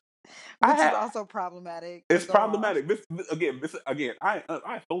 Which is also problematic. It's problematic. This again.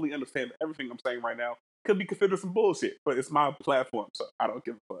 I fully understand that everything I'm saying right now could be considered some bullshit, but it's my platform, so I don't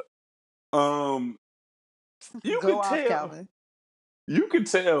give a fuck. You Go could off, tell. Calvin. You could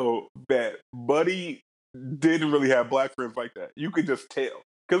tell that Buddy didn't really have black friends like that. You could just tell.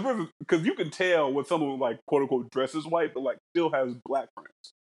 Because you can tell when someone like quote unquote dresses white, but like still has black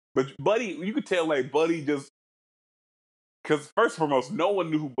friends. But Buddy, you could tell like Buddy just because first and foremost, no one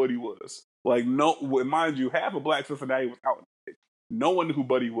knew who Buddy was. Like no, mind you, half of Black Cincinnati was out. No one knew who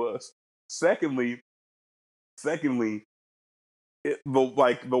Buddy was. Secondly, the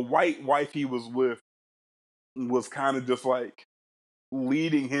white wife he was with was kind of just like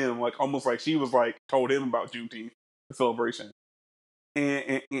leading him, like almost like she was like told him about Juneteenth celebration.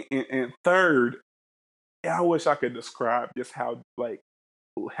 And third, I wish I could describe just how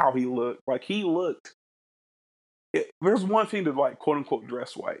he looked. Like he looked. There's one thing to like quote unquote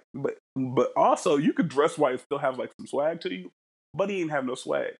dress white, but also you could dress white and still have like some swag to you. But he didn't have no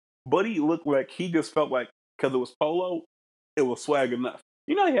swag. Buddy looked like he just felt like because it was polo, it was swag enough.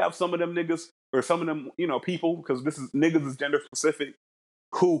 You know, you have some of them niggas or some of them, people, because this is niggas is gender specific,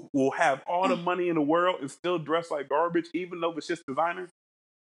 who will have all the money in the world and still dress like garbage, even though it's just designer.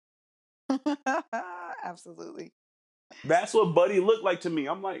 Absolutely. That's what Buddy looked like to me.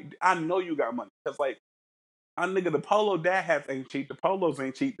 I'm like, I know you got money. Because, like, nigga, the polo dad hats ain't cheap. The polos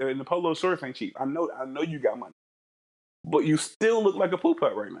ain't cheap. And the polo shorts ain't cheap. I know you got money. But you still look like a poop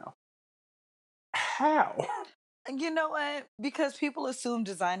hut right now. How? You know what? Because people assume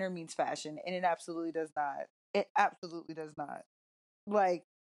designer means fashion, and it absolutely does not. It absolutely does not. Like,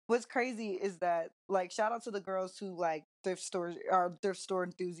 what's crazy is that, like, shout out to the girls who like thrift stores are thrift store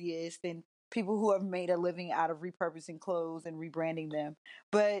enthusiasts and people who have made a living out of repurposing clothes and rebranding them.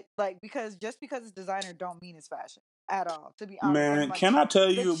 But like, because just because it's designer don't mean it's fashion at all. To be honest, some of Man, my can I tell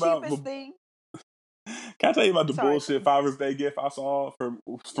the you about cheapest thing. Can I tell you about the Sorry. bullshit Father's Day gift I saw from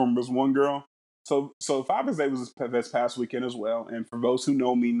this one girl? So Father's Day was this past weekend as well, and for those who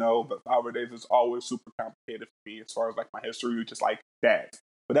know that Father's Day is always super complicated for me as far as like my history, just like dads.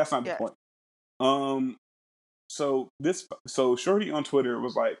 But that's not the Yes. point. So Shorty on Twitter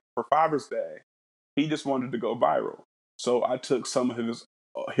was like, for Father's Day, he just wanted to go viral. So I took some of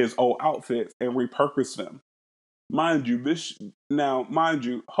his old outfits and repurposed them. Mind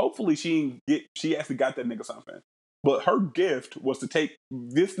you, hopefully she actually got that nigga something. But her gift was to take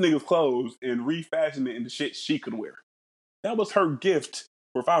this nigga's clothes and refashion it into shit she could wear. That was her gift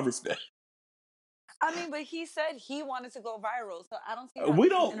for Father's Day. I mean, but he said he wanted to go viral, so I don't see how We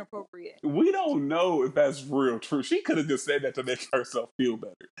this is don't inappropriate. we don't know if that's real true. She could have just said that to make herself feel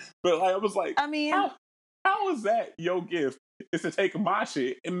better. But like I was like, I mean, how is that your gift? Is to take my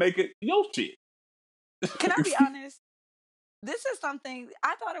shit and make it your shit. can I be honest? This is something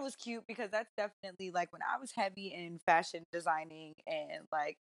I thought it was cute because that's definitely like when I was heavy in fashion designing and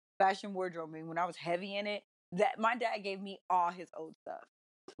like fashion wardrobing, when I was heavy in it, that my dad gave me all his old stuff.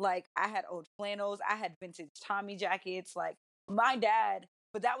 Like I had old flannels, I had vintage Tommy jackets, like my dad,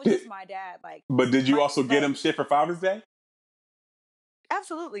 but that was just my dad. Like But did you my also get him shit for Father's Day?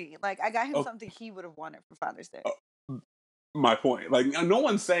 absolutely. Like I got him Oh. something he would have wanted for Father's Day. My point. Like, no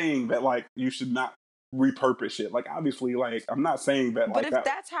one's saying that like you should not repurpose shit. Like, obviously, like I'm not saying that. But like if that.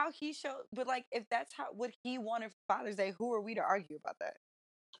 that's how he showed, but like if that's how what he wanted for Father's Day, who are we to argue about that?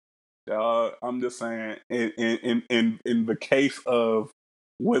 I'm just saying, in the case of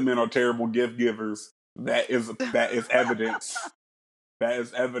women are terrible gift givers, that is evidence. That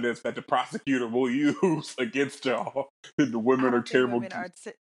is evidence that the prosecutor will use against y'all. The women are terrible.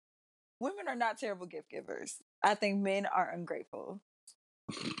 Women are not terrible gift givers. I think men are ungrateful.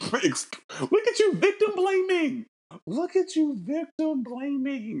 Look at you victim blaming. Look at you victim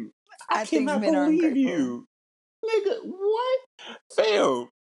blaming. I cannot believe you. Nigga, what? Fam.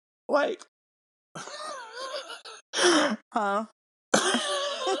 Like Huh?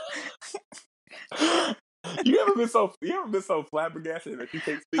 you ever been so flabbergasted that you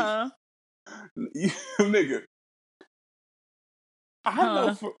can't speak? Huh? Nigga.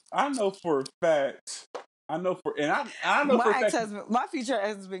 I know for a fact. I know for My a fact. ex-husband, my future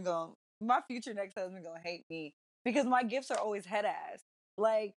next husband gonna hate me because my gifts are always head ass.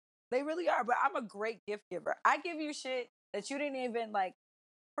 Like they really are, but I'm a great gift giver. I give you shit that you didn't even like.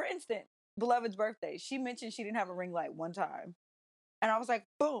 For instance, Beloved's birthday. She mentioned she didn't have a ring light one time. And I was like,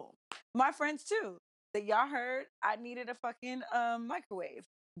 boom. My friends too. That y'all heard I needed a fucking microwave.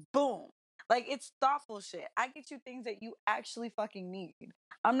 Boom. Like it's thoughtful shit. I get you things that you actually fucking need.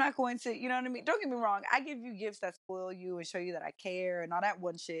 I'm not going to, you know what I mean? Don't get me wrong. I give you gifts that spoil you and show you that I care and all that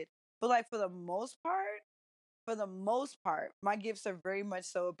one shit. But like for the most part, my gifts are very much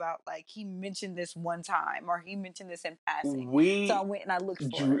so about like he mentioned this one time or he mentioned this in passing. So I went and I looked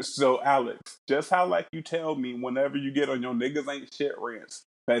for it. So Alex, just how like you tell me whenever you get on your niggas ain't shit rants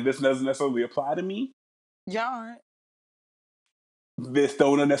that this doesn't necessarily apply to me. Y'all aren't. This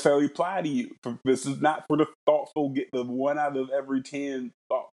don't necessarily apply to you. This is not for the thoughtful, the 1 out of every 10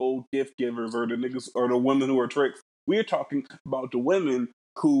 thoughtful gift givers or the niggas or the women who are tricks. We're talking about the women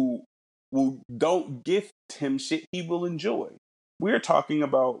who don't gift him shit he will enjoy. We're talking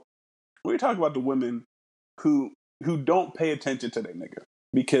about the women who don't pay attention to their nigga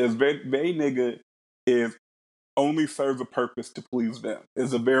because they nigga is only serves a purpose to please them.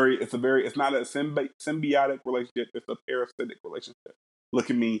 It's not a symbiotic relationship, it's a parasitic relationship. Look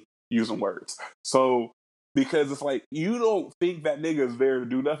at me using words. So because it's like you don't think that nigga is there to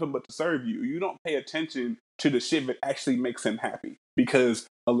do nothing but to serve you. You don't pay attention to the shit that actually makes him happy. Because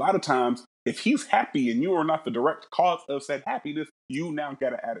a lot of times, if he's happy and you are not the direct cause of said happiness, you now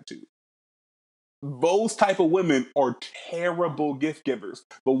got an attitude. Those type of women are terrible gift givers.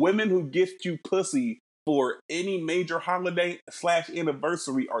 But women who gift you pussy for any major holiday /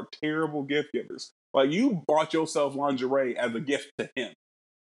 anniversary are terrible gift givers. Like you bought yourself lingerie as a gift to him.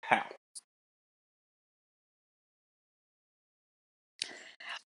 How?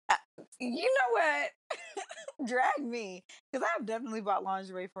 You know what? Drag me, because I've definitely bought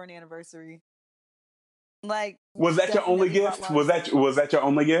lingerie for an anniversary. Like, was that your only definitely bought gift? Was that your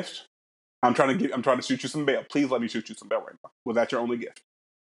only gift? I'm trying to shoot you some bail. Please let me shoot you some bail right now. Was that your only gift?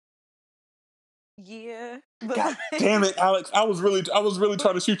 Yeah, but God damn it, Alex! I was really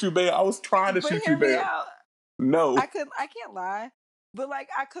trying to shoot you bail. I was trying to shoot you hear me bail. out. No, I can't lie, but like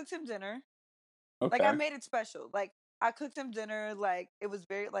I cooked him dinner. okay. Like I made it special. Like I cooked him dinner. Like it was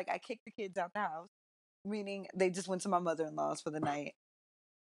very like I kicked the kids out the house, meaning they just went to my mother-in-law's for the night.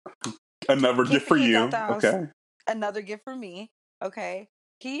 Another Kicked gift the for kids you. out the house. Okay. Another gift for me. Okay.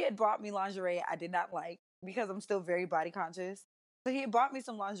 He had bought me lingerie I did not like because I'm still very body conscious. So he had bought me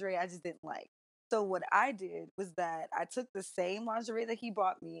some lingerie I just didn't like. So what I did was that I took the same lingerie that he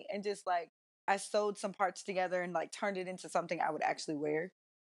bought me and just like I sewed some parts together and like turned it into something I would actually wear.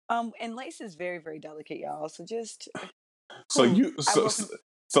 And lace is very, very delicate, y'all. So just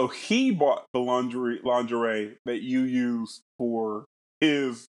So he bought the lingerie that you used for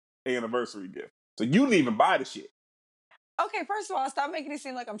his anniversary gift. So you didn't even buy the shit. Okay, first of all, stop making it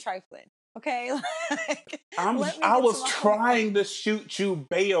seem like I'm trifling. Okay, like, I was trying to shoot you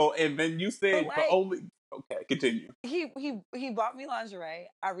bail, and then you said like, but only. Okay, continue. He bought me lingerie.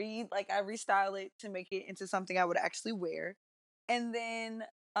 I restyle it to make it into something I would actually wear, and then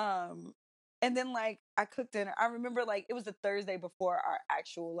like I cooked dinner. I remember like it was the Thursday before our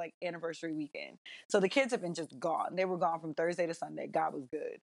actual like anniversary weekend, so the kids have been just gone. They were gone from Thursday to Sunday. God was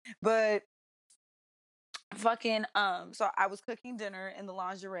good, but fucking so I was cooking dinner in the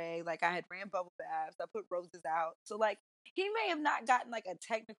lingerie, like I had ran bubble baths, I put roses out, so like he may have not gotten like a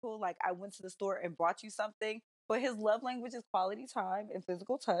technical like I went to the store and bought you something, but his love language is quality time and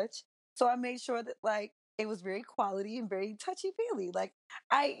physical touch, so I made sure that like it was very quality and very touchy feely, like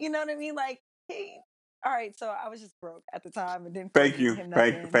I you know what I mean, like he all right, so I was just broke at the time and didn't feel like giving him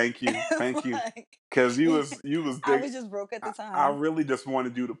nothing. Thank you. Because you was I was just broke at the time. I really just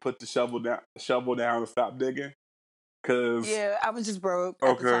wanted you to put the shovel down and stop digging. Cause yeah, I was just broke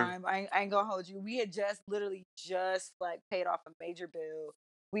at the time. I ain't gonna hold you. We had literally just like paid off a major bill.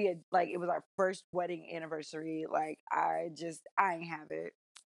 We had like it was our first wedding anniversary. Like I ain't have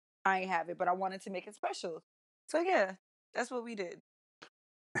it. But I wanted to make it special. So yeah, that's what we did.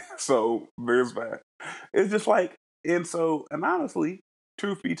 So there's that. It's just like and honestly,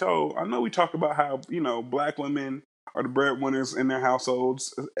 truth be told, I know we talk about how, black women are the breadwinners in their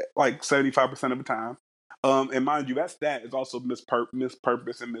households like 75% of the time. And mind you, that stat is also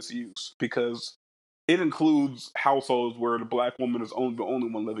mispurpose and misuse because it includes households where the black woman is the only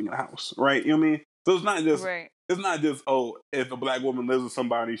one living in the house, right? You know what I mean? So it's not just if a black woman lives with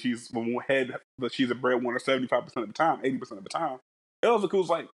somebody, she's a breadwinner 75% of the time, 80% of the time. It also includes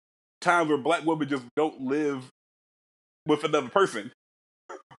like times where black women just don't live with another person.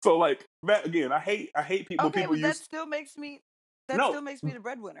 So like that again, I hate people. Okay, people but use that still makes me the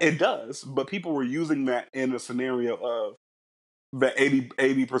breadwinner. It does, but people were using that in a scenario of that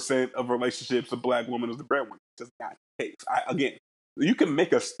 80% of relationships, a black woman is the breadwinner. Just not the case. Again, you can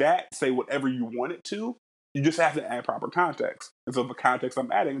make a stat say whatever you want it to. You just have to add proper context. And so the context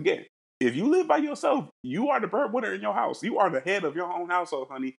I'm adding again, if you live by yourself, you are the breadwinner in your house. You are the head of your own household,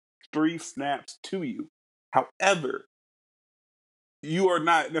 honey. 3 snaps to you. However, you are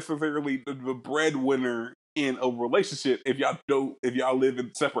not necessarily the breadwinner in a relationship if y'all live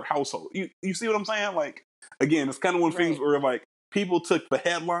in separate households. You see what I'm saying? Like again, it's kind of one of things where like people took the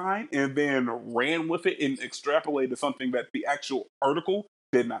headline and then ran with it and extrapolated something that the actual article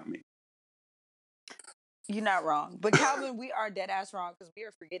did not mean. You're not wrong. But Calvin, we are dead ass wrong because we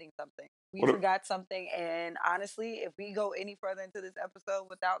are forgetting something. We What? forgot something. And honestly, if we go any further into this episode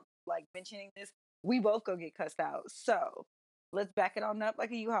without like mentioning this, we both go get cussed out. So let's back it on up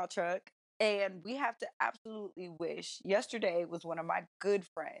like a U-Haul truck. And we have to absolutely wish yesterday was one of my good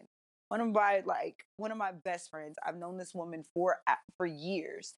friends. One of my best friends. I've known this woman for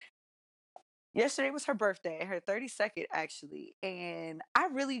years. Yesterday was her birthday, her 32nd actually, and I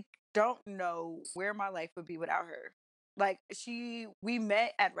really don't know where my life would be without her. Like we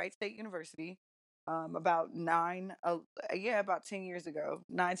met at Wright State University, about about 10 years ago,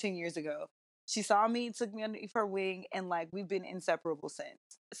 9, 10 years ago. She saw me, took me underneath her wing, and like we've been inseparable since.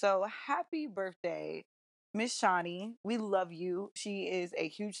 So happy birthday, Miss Shawnee. We love you. She is a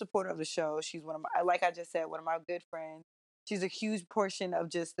huge supporter of the show. She's one of my, like I just said, one of my good friends. She's a huge portion of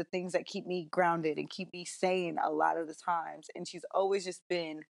just the things that keep me grounded and keep me sane a lot of the times. And she's always just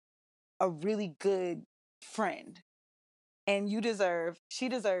been a really good friend. And she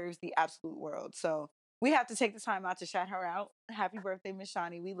deserves the absolute world. So we have to take the time out to shout her out. Happy birthday, Miss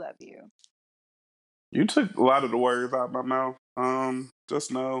Shawnee. We love you. You took a lot of the words out of my mouth.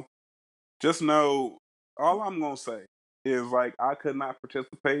 Just know, all I'm gonna say is like I could not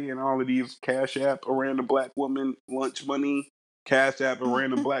participate in all of these Cash App a random black woman lunch money, Cash App a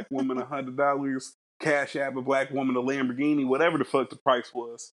random black woman $100, Cash App a black woman a Lamborghini, whatever the fuck the price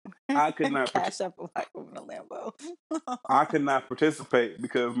was. I could not Cash up a black woman a Lambo. I could not participate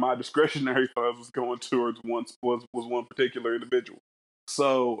because my discretionary funds was going towards one particular individual.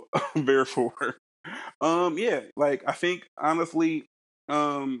 So therefore, yeah, like I think honestly,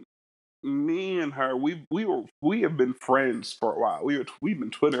 um, me and her, we have been friends for a while. We've been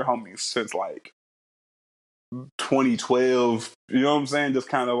Twitter homies since like 2012. You know what I'm saying? Just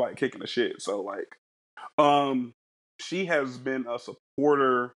kind of like kicking the shit. So like, she has been a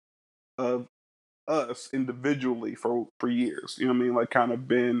supporter of us individually for years. You know what I mean? Like kind of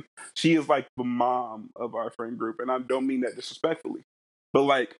been she is like the mom of our friend group, and I don't mean that disrespectfully. But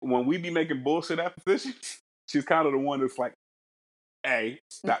like when we be making bullshit acquisitions, she's kind of the one that's like, "Hey,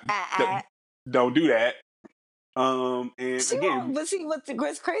 stop! Don't do that." And She again, won't. But see,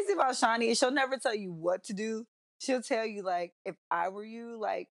 what's crazy about Shawnee is she'll never tell you what to do. She'll tell you like, if I were you,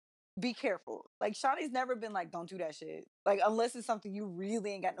 like, be careful. Like Shawnee's never been like, don't do that shit. Like unless it's something you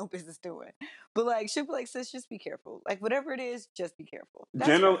really ain't got no business doing. But like she'll be like, sis, just be careful. Like whatever it is, just be careful.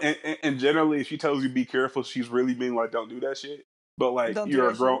 That's her. and generally, if she tells you be careful, she's really being like, "Don't do that shit." But like, Don't do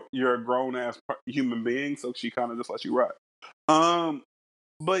that shit. you're a grown ass human being, so she kind of just lets you ride. Um,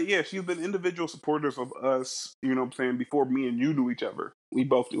 But yeah, she's been individual supporters of us, you know what I'm saying, before me and you knew each other. We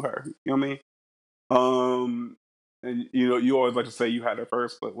both knew her. You know what I mean? And you know, you always like to say you had her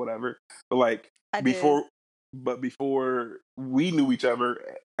first, but whatever. But like I did. before before we knew each other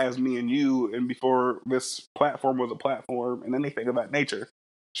as me and you, and before this platform was a platform and anything of that nature,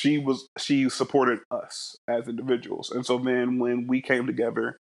 she supported us as individuals. And so then when we came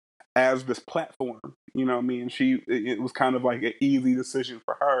together as this platform, you know what I mean? It was kind of like an easy decision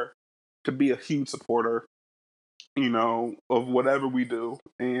for her to be a huge supporter, you know, of whatever we do.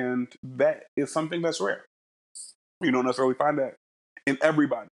 And that is something that's rare. You don't necessarily find that in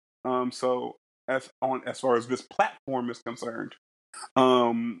everybody. So as far as this platform is concerned,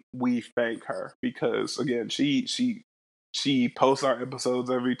 we thank her because again, she posts our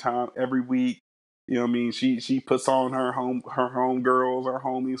episodes every week. You know what I mean? She puts on her home girls, her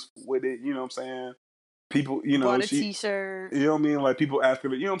homies with it, you know what I'm saying? People, you know, Bought a t-shirt. you know what I mean? Like people ask her,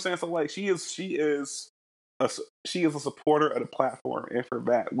 you know what I'm saying? So like a she is a supporter of the platform, and for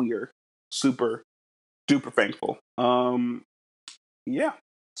that we are super duper thankful. Yeah.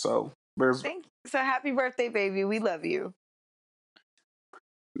 So there's Thank you. So happy birthday, baby. We love you.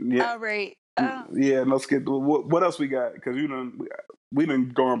 yeah. All right. Yeah, let's get what else we got because we done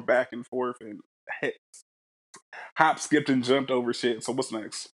gone back and forth and hop, skipped, and jumped over shit. So what's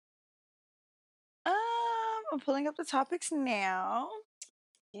next? I'm pulling up the topics now.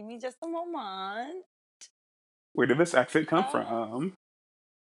 Give me just a moment. Where did this accent come from?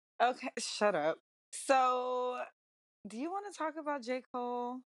 Okay, shut up. So, do you want to talk about J.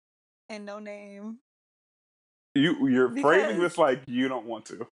 Cole and No Name? You're phrasing Because this like you don't want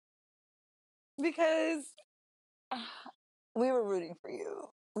to. because we were rooting for you.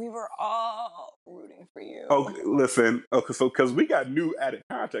 We were all rooting for you. Oh, listen. Okay, so because we got new added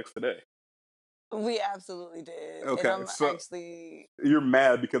context today. We absolutely did. Okay, And I'm so actually you're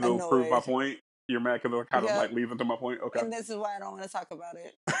mad because it'll prove my annoyed. point. You're mad because it kind of Yep. like leads into my point. Okay. And this is why I don't want to talk about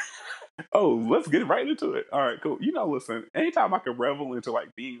it. Oh, let's get right into it. All right, cool. You know, listen. Anytime I can revel into like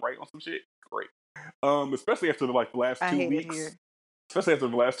being right on some shit, great. Especially after the last I 2 hate it weeks. here. especially after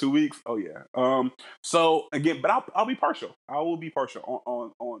the last 2 weeks. Oh yeah. So again, but I'll be partial. I will be partial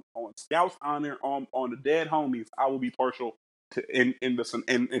on Scout's honor on the dead homies. I will be partial to in this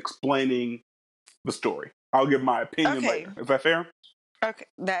in explaining the story. I'll give my opinion Okay. later. Is that fair? Okay,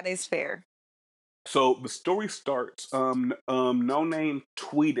 that is fair. So the story starts. No Name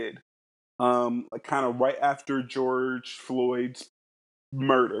tweeted like kind of right after George Floyd's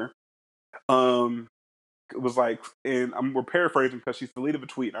murder. It was like, and we're paraphrasing because she's deleted the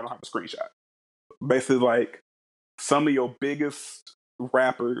tweet and I don't have a screenshot. Basically, like, some of your biggest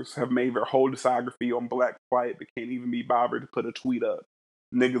rappers have made their whole discography on Black Flight but can't even be bothered to put a tweet up.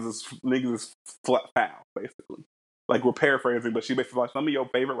 Niggas is flat foul, basically. Like, we're paraphrasing, but she basically like some of your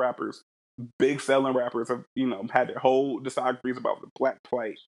favorite rappers, big selling rappers, have had their whole discographies about the Black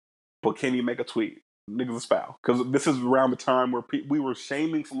Flight, but can't even make a tweet. Niggas is foul because this is around the time where we were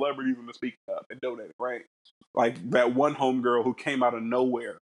shaming celebrities into speaking up and donating, right? Like that one homegirl who came out of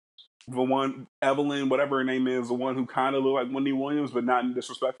nowhere, the one Evelyn, whatever her name is, the one who kind of looked like Wendy Williams, but not in a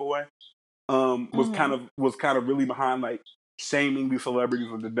disrespectful way. Was kind of really behind like shaming these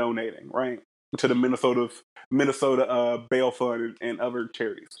celebrities into donating, right, to the Minnesota bail fund and other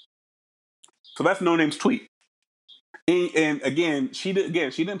charities. So that's No Name's tweet. And again, she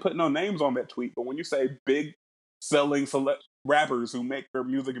didn't put no names on that tweet. But when you say big selling rappers who make their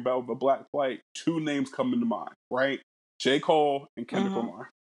music about the Black Flight, two names come into mind, right? J. Cole and Kendrick Lamar,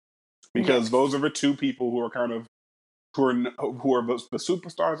 because those are the two people who are the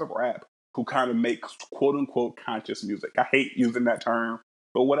superstars of rap who kind of make quote unquote conscious music. I hate using that term,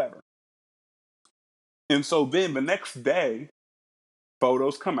 but whatever. And so then the next day,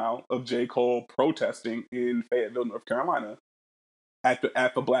 photos come out of J. Cole protesting in Fayetteville, North Carolina, at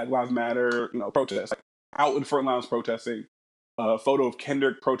the Black Lives Matter, protest, like out in front lines protesting. A photo of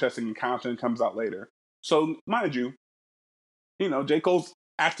Kendrick protesting in Compton comes out later. So mind you, J. Cole's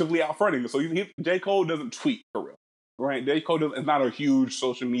actively out fronting. So J. Cole doesn't tweet for real, right? J. Cole is not a huge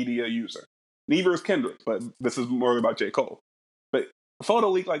social media user. Neither is Kendrick, but this is more about J. Cole. But a photo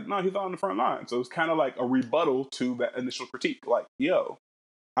leak, like, no, he's on the front line. So it's kind of like a rebuttal to that initial critique. Like, yo,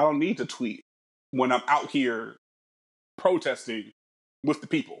 I don't need to tweet when I'm out here protesting with the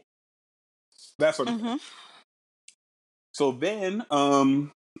people. That sort of thing. So then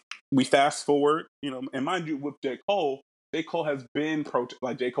we fast forward, and mind you, with J. Cole has been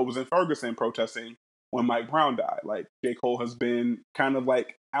like J. Cole was in Ferguson protesting when Mike Brown died. Like J. Cole has been kind of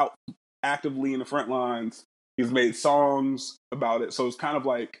like out actively in the front lines. He's made songs about it. So it's kind of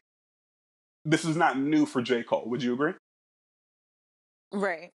like this is not new for J. Cole. Would you agree?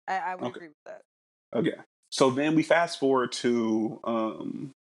 Right. I would agree with that. Okay. So then we fast forward to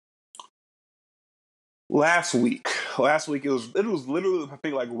last week it was literally, I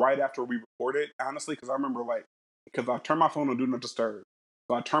think, like right after we recorded, honestly, because I remember because I turned my phone on Do Not Disturb.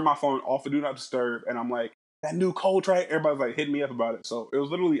 So I turned my phone off of Do Not Disturb, and I'm like, that new Cole track, everybody's like hitting me up about it. So it was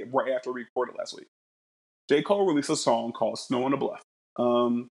literally right after we recorded last week. J. Cole released a song called Snow on the Bluff.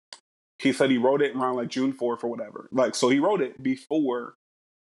 He said he wrote it around like June 4th or whatever. Like, so he wrote it before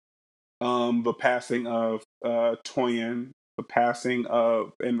the passing of Toyin, the passing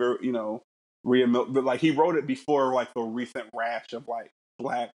of, and Rhea Milk, like he wrote it before like the recent rash of like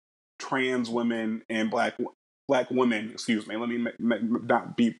black trans women and black women. Excuse me. Let me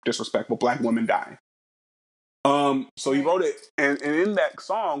not be disrespectful. Black women dying. So he wrote it, and in that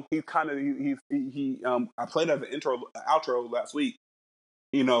song, he kind of I played it as an outro last week.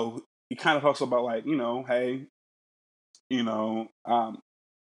 He kind of talks about like hey,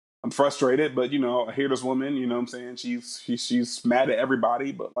 I'm frustrated, but I hear this woman, what I'm saying? She's mad at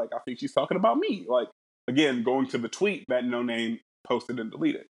everybody, but like I think she's talking about me. Like again, going to the tweet that No Name posted and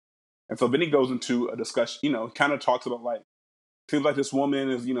deleted. And so then he goes into a discussion, kind of talks about like seems like this woman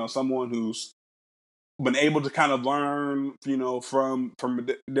is, someone who's been able to kind of learn, from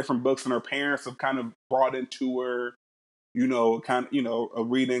different books, and her parents have kind of brought into her, a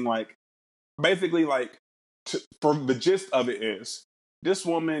reading, like basically like for the gist of it is this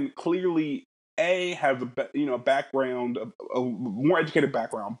woman clearly has a background, a more educated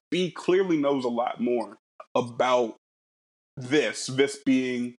background. B clearly knows a lot more about this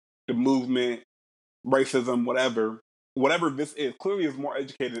being the movement, racism, whatever this is. Clearly is more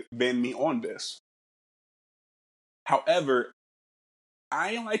educated than me on this. However,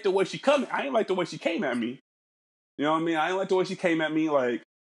 I ain't like the way she came at me. You know what I mean? I ain't like the way she came at me. The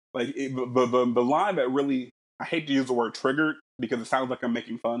line that really, I hate to use the word triggered because it sounds like I'm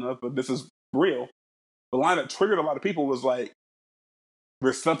making fun of, but this is real. The line that triggered a lot of people was like,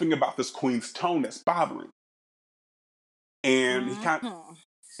 there's something about this queen's tone that's bothering. And he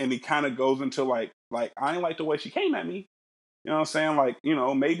kind of goes into like I ain't like the way she came at me, You know what I'm saying? Like, you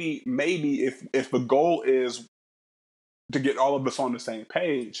know, maybe if the goal is to get all of us on the same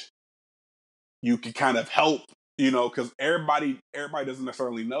page, you can kind of help, you know, because everybody doesn't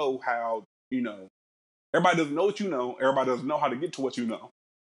necessarily know how, you know, everybody doesn't know what you know, everybody doesn't know how to get to what you know.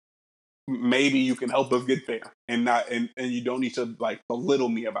 Maybe you can help us get there, and not and you don't need to like belittle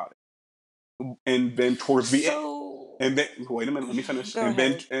me about it. And then towards the end, and then wait a minute, let me finish. Go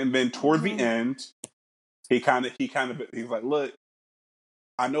ahead. And then towards the end, he's like, look,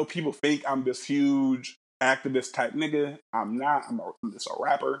 I know people think I'm this huge activist type nigga. I'm not. I'm just a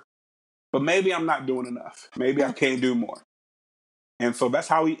rapper. But maybe I'm not doing enough. Maybe I can't do more. And so that's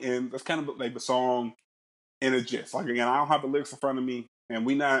how he ends. That's kind of like the song in a gist. Like, again, I don't have the lyrics in front of me, and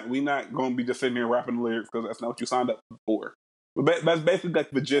we not going to be just sitting here rapping the lyrics because that's not what you signed up for. But that's basically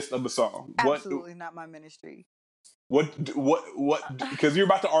like the gist of the song. Absolutely not my ministry. What? Because you're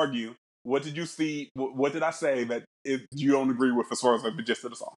about to argue. What did you see? What did I say that you don't agree with as far as like the gist of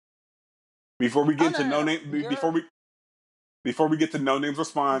the song? Before we get to no name, before we get to No Name's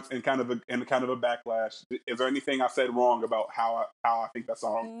response and kind of a backlash, is there anything I said wrong about how I think that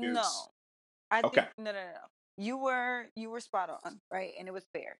song is? No, I okay. think no. You were spot on, right? And it was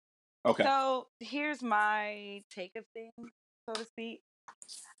fair. Okay. So here's my take of things, so to speak.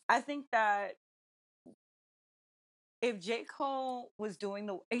 I think that if J. Cole was doing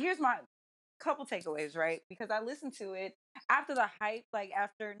here's my couple takeaways, right? Because I listened to it after the hype, like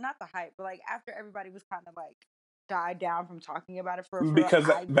after not the hype, but like after everybody was kind of like died down from talking about it for because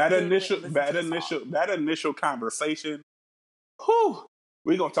that initial conversation, whew,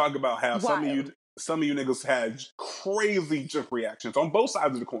 we're gonna talk about how some of you niggas had crazy jerk reactions on both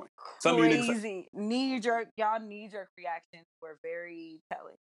sides of the coin. Crazy knee jerk reactions were very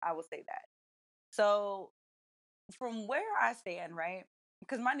telling. I will say that. So from where I stand, right?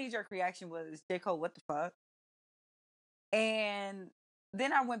 Because my knee jerk reaction was J. Cole, what the fuck? And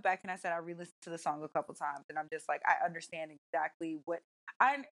then I went back and I said I re-listened to the song a couple times, and I'm just like, I understand exactly what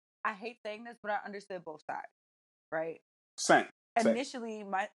I hate saying this, but I understood both sides, right? Same. Initially,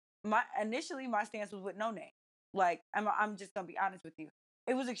 my stance was with No Name. Like, I'm just gonna be honest with you.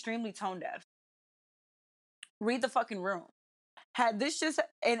 It was extremely tone deaf. Read the fucking room. Had this just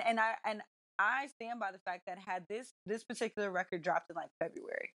and I stand by the fact that had this particular record dropped in like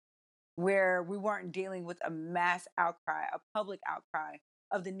February, where we weren't dealing with a mass outcry, a public outcry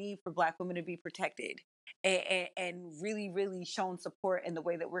of the need for Black women to be protected and really, really shown support in the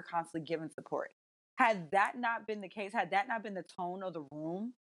way that we're constantly giving support. Had that not been the case, had that not been the tone of the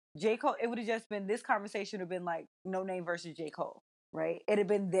room, J. Cole, it would have just been, this conversation would have been like No Name versus J. Cole, right? It had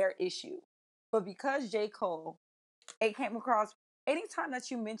been their issue. But because J. Cole, it came across, anytime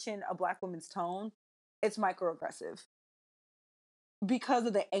that you mention a Black woman's tone, it's microaggressive. Because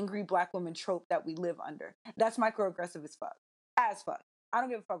of the angry Black woman trope that we live under. That's microaggressive as fuck. As fuck. I don't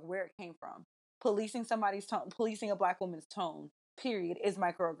give a fuck where it came from. Policing somebody's tone, policing a Black woman's tone, period, is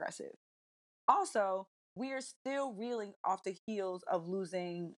microaggressive. Also, we are still reeling off the heels of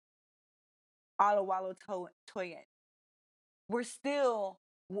losing Adewale Toyin. We're still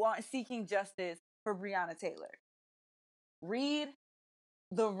seeking justice for Breonna Taylor. Read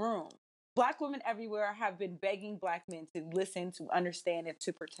the room. Black women everywhere have been begging Black men to listen, to understand, and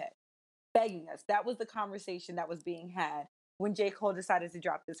to protect. Begging us. That was the conversation that was being had when J. Cole decided to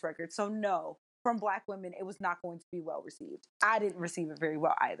drop this record. So no, from Black women, it was not going to be well received. I didn't receive it very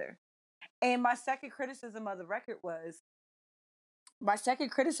well either. And my second criticism of the record was,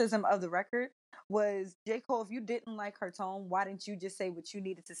 J. Cole, if you didn't like her tone, why didn't you just say what you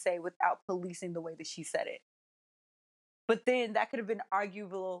needed to say without policing the way that she said it? But then that could have been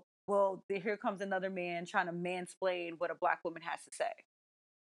arguable. Well, here comes another man trying to mansplain what a Black woman has to say.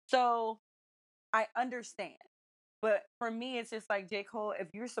 So I understand. But for me, it's just like, J. Cole, if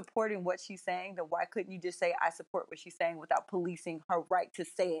you're supporting what she's saying, then why couldn't you just say, I support what she's saying without policing her right to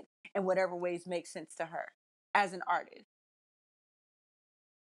say it in whatever ways make sense to her as an artist?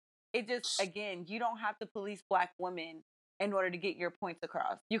 It just, again, you don't have to police Black women in order to get your points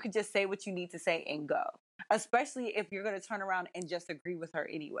across. You could just say what you need to say and go, especially if you're going to turn around and just agree with her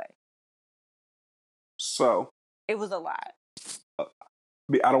anyway. So it was a lot. I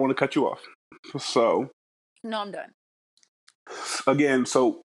don't want to cut you off. So no, I'm done. Again,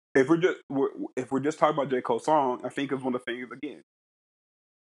 so if we're just talking about J. Cole's song, I think it's one of the things, again,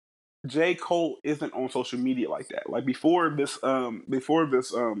 J. Cole isn't on social media like that. Like before this, this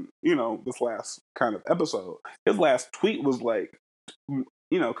last kind of episode, his last tweet was like,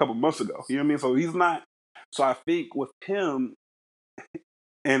 a couple months ago. You know what I mean? So he's not. So I think with him,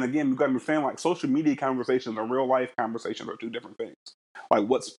 and again, you got to understand, like, social media conversations and real life conversations are two different things. Like,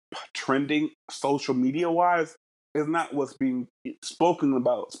 what's trending social media wise what's being spoken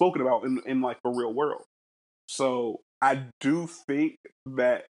about in like the real world. So I do think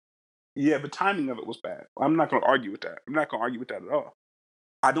that the timing of it was bad. I'm not going to argue with that. I'm not going to argue with that at all.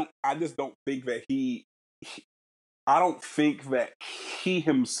 I just don't think that I don't think that he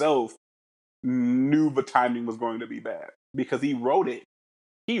himself knew the timing was going to be bad because he wrote it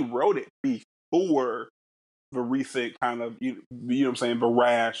before the recent kind of you know what I'm saying, the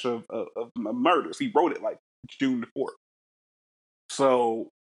rash of murders. He wrote it like June the 4th. So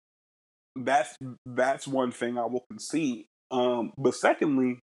that's one thing I will concede. But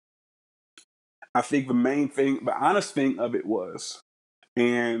secondly, I think the honest thing of it was,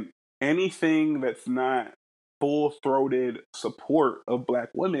 and anything that's not full-throated support of Black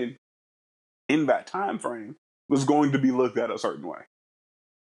women in that time frame was going to be looked at a certain way.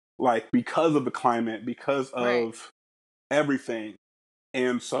 Like, because of the climate, because of everything.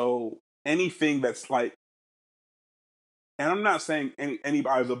 And so anything that's like, and I'm not saying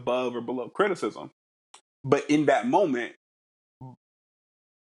anybody's above or below criticism, but in that moment,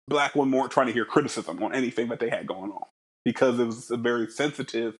 Black women weren't trying to hear criticism on anything that they had going on because it was a very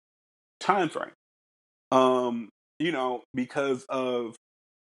sensitive time frame. Because of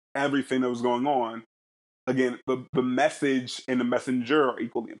everything that was going on. Again, the message and the messenger are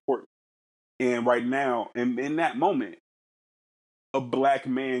equally important. And right now, and in that moment, a Black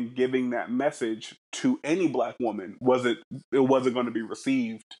man giving that message to any Black woman wasn't going to be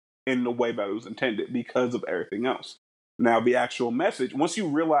received in the way that it was intended because of everything else. Now, the actual message, once you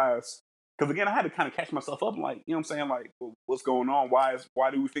realize, because again, I had to kind of catch myself up, like, you know what I'm saying, like, well, what's going on? Why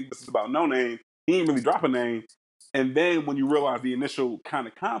do we think this is about No Name? He didn't really drop a name. And then when you realize the initial kind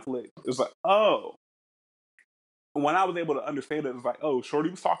of conflict, it's like, oh. When I was able to understand it, it's like, oh, Shorty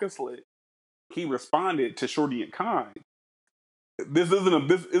was talking slick. He responded to Shorty in kind. This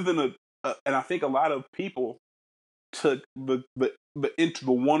isn't a, and I think a lot of people took the into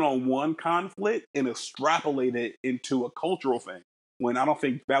the one-on-one conflict and extrapolated it into a cultural thing when I don't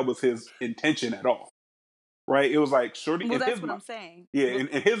think that was his intention at all. Right? It was like Shorty. Well, in that's his what mind, I'm saying. Yeah,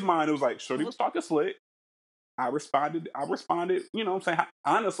 in his mind, it was like Shorty was talking slick. I responded. You know what I'm saying?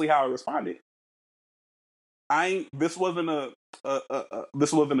 Honestly, how I responded. This wasn't a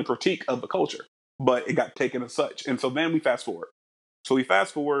critique of the culture, but it got taken as such. And so then we fast forward.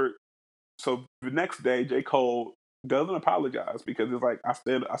 So the next day, J. Cole doesn't apologize because it's like I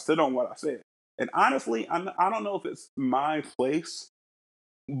stood on what I said. And honestly, I don't know if it's my place,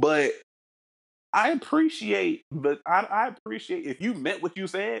 but I appreciate if you meant what you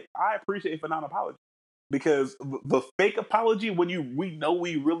said. I appreciate for not apology, because the fake apology when we know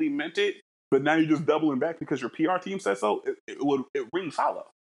we really meant it, but now you're just doubling back because your PR team said so. It rings hollow.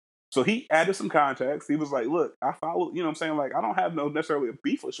 So he added some context. He was like, "Look, I follow. You know what I'm saying? Like, I don't have no necessarily a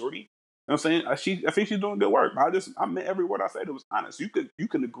beef with Shorty. You know what I'm saying? I think she's doing good work. I meant every word I said. It was honest. You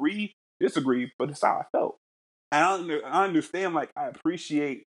can agree, disagree, but it's how I felt. And I understand. Like, I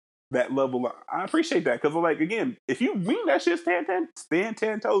appreciate that level. I appreciate that because, like, again, if you mean that shit, stand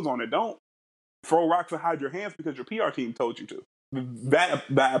 10 toes on it. Don't throw rocks and hide your hands because your PR team told you to. That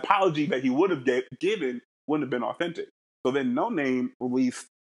apology that he would have given wouldn't have been authentic. So then No Name released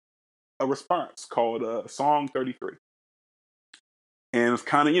a response called Song 33. And it's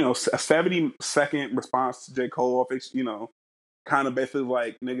kind of, a 70-second response to J. Cole. Kind of basically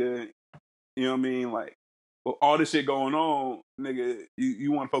like, nigga, you know what I mean? Like, well, all this shit going on, nigga,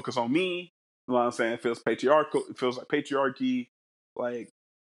 you want to focus on me? You know what I'm saying? It feels patriarchal. It feels like patriarchy. Like,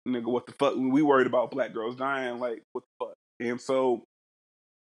 nigga, what the fuck? We worried about Black girls dying. Like, what the fuck? And so,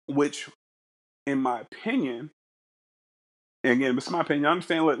 which, in my opinion, and again, this is my opinion, I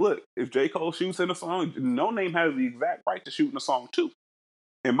understand, like, look, if J. Cole shoots in a song, No Name has the exact right to shoot in a song too,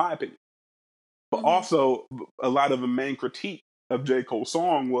 in my opinion. But also, a lot of the main critique of J. Cole's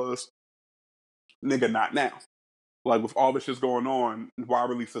song was, nigga, not now. Like, with all this shit going on, why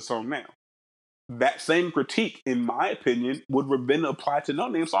release the song now? That same critique, in my opinion, would have been applied to No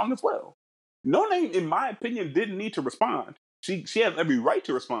Name's song as well. No Name, in my opinion, didn't need to respond. She has every right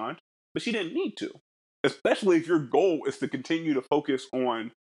to respond, but she didn't need to. Especially if your goal is to continue to focus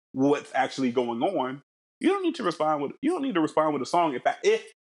on what's actually going on. You don't need to respond with a song if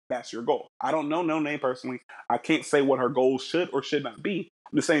that's your goal. I don't know No Name personally. I can't say what her goals should or should not be.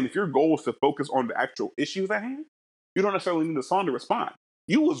 I'm just saying, if your goal is to focus on the actual issues at hand, you don't necessarily need a song to respond.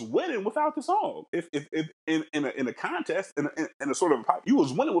 You was winning without the song. If in a contest, in a sort of you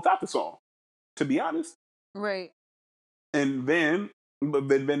was winning without the song, to be honest. Right. And then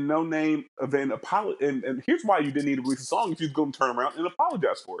No Name then apologize. And here's why you didn't need to release a song if you're going to turn around and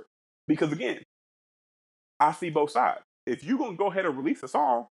apologize for it. Because again, I see both sides. If you're going to go ahead and release a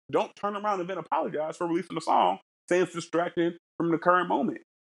song, don't turn around and then apologize for releasing the song saying it's distracting from the current moment.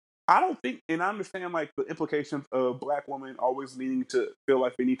 I don't think, and I understand like the implications of Black women always needing to feel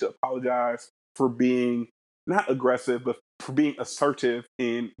like they need to apologize for being not aggressive, but for being assertive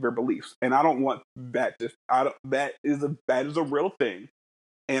in their beliefs. And I don't want that. That is a real thing,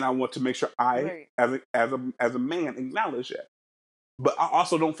 and I want to make sure Right. as a man, acknowledge that. But I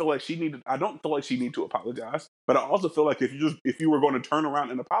also don't feel like she needed. I don't feel like she need to apologize. But I also feel like if you were going to turn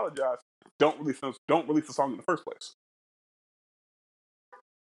around and apologize, don't release the song in the first place.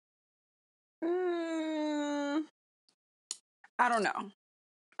 I don't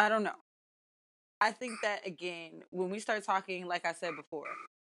know. I think that again, when we start talking, like I said before,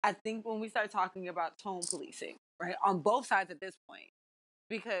 I think when we start talking about tone policing, right, on both sides at this point,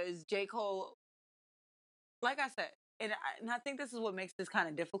 because J. Cole, like I said, and I think this is what makes this kind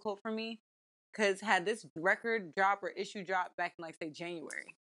of difficult for me, because had this record drop or issue drop back in, like, say,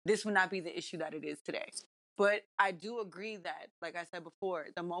 January, this would not be the issue that it is today. But I do agree that, like I said before,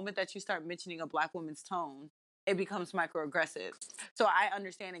 the moment that you start mentioning a Black woman's tone, it becomes microaggressive. So I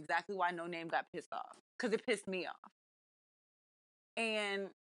understand exactly why No Name got pissed off, because it pissed me off. And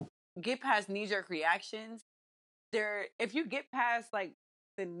get past knee jerk reactions. If you get past like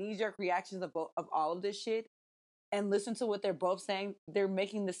the knee jerk reactions of all of this shit and listen to what they're both saying, they're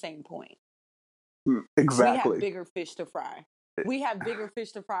making the same point. Exactly. We have bigger fish to fry. We have bigger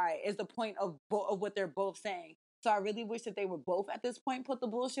fish to fry is the point of what they're both saying. So I really wish that they would both at this point put the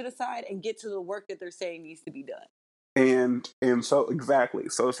bullshit aside and get to the work that they're saying needs to be done. And so exactly.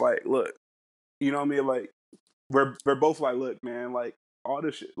 So it's like, look, you know what I mean? Like we're both like, look, man, like all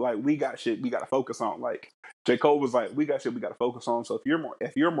this shit, like we got shit we gotta focus on. Like J. Cole was like, we got shit we gotta focus on. So if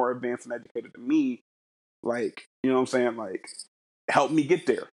you're more advanced and educated than me, like, you know what I'm saying? Like, help me get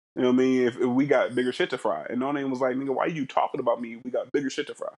there. You know what I mean? If we got bigger shit to fry. And No Name was like, nigga, why are you talking about me? We got bigger shit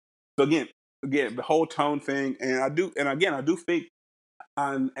to fry. So again, the whole tone thing, and I do think,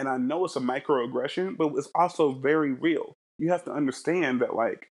 and I know it's a microaggression, but it's also very real. You have to understand that,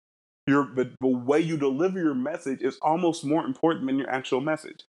 like, the way you deliver your message is almost more important than your actual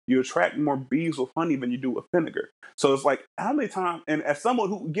message. You attract more bees with honey than you do with vinegar. So it's like, how many times, and as someone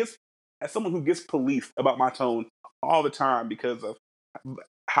who gets policed about my tone all the time because of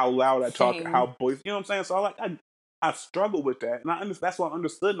how loud I talk, how voice, you know what I'm saying? So I struggle with that, and that's why I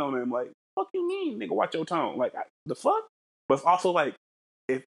understood No Name. Like, fuck you mean, nigga? Watch your tone. Like, the fuck. But it's also like,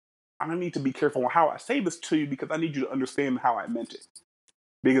 if I need to be careful on how I say this to you because I need you to understand how I meant it.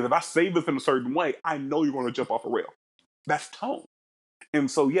 Because if I say this in a certain way, I know you're going to jump off a rail. That's tone. And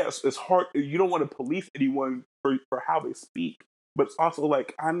so, yes, it's hard. You don't want to police anyone for how they speak. But it's also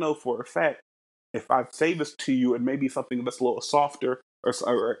like, I know for a fact, if I say this to you and maybe something that's a little softer or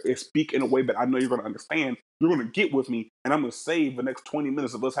speak in a way that I know you're going to understand, you're going to get with me. And I'm going to save the next 20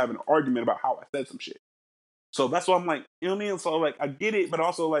 minutes of us having an argument about how I said some shit. So that's why I'm like, you know what I mean? So, like, I get it, but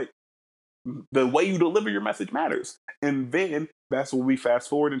also, like, the way you deliver your message matters. And then that's when we fast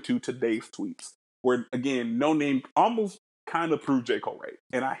forward into today's tweets, where again, No Name almost kind of proved J. Cole right.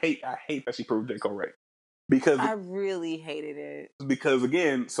 And I hate that she proved J. Cole right. Because I really hated it. Because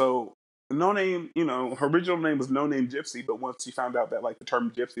again, so No Name, you know, her original name was No Name Gypsy, but once she found out that like the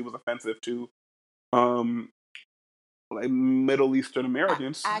term gypsy was offensive to like Middle Eastern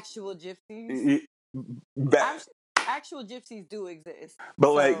Americans. Actual gypsies? Actual gypsies do exist. But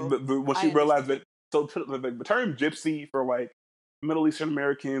so like, when she realized that, so the term gypsy for like Middle Eastern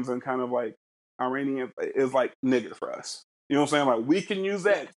Americans and kind of like Iranian is like nigga for us. You know what I'm saying? Like, we can use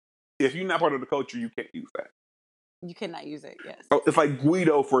that. If you're not part of the culture, you can't use that. You cannot use it, yes. It's like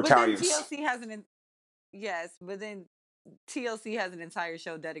Guido for Italians. Then TLC has but then TLC has an entire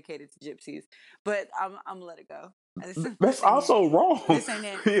show dedicated to gypsies. But I'm gonna let it go. That's also wrong. This ain't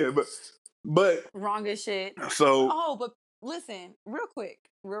it. Yeah, but wrong as shit. So but listen, real quick,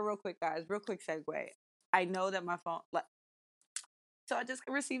 guys, real quick segue. I know that my phone, so I just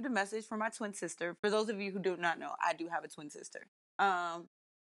received a message from my twin sister. For those of you who do not know, I do have a twin sister.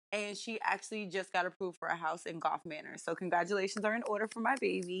 And she actually just got approved for a house in Goff Manor. So congratulations are in order for my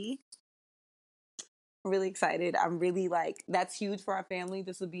baby. I'm really excited. I'm really that's huge for our family.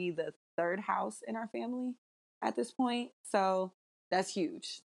 This will be the third house in our family at this point. So that's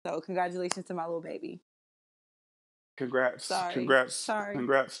huge. So congratulations to my little baby. Congrats. Sorry.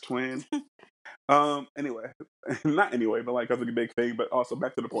 Congrats, twin. Anyway, not anyway, but like that's a big thing. But also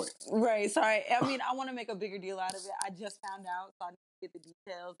back to the point. Right. Sorry. I mean, I want to make a bigger deal out of it. I just found out, so I need to get the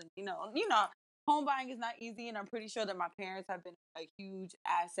details. And you know, home buying is not easy, and I'm pretty sure that my parents have been a huge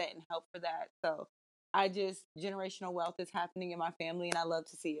asset and help for that. So, generational wealth is happening in my family, and I love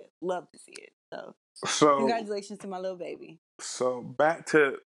to see it. So congratulations to my little baby. So back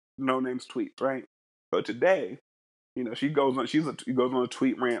to No Name's tweet, right? So today You know, she goes on a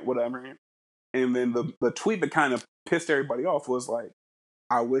tweet rant, whatever. And then the tweet that kind of pissed everybody off was like,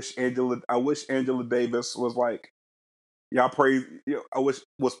 I wish Angela Davis was like, y'all praise, I wish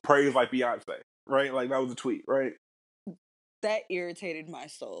was praised like Beyonce, right? Like that was a tweet, right? That irritated my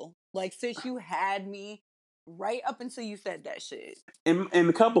soul. Like, sis, you had me right up until you said that shit. And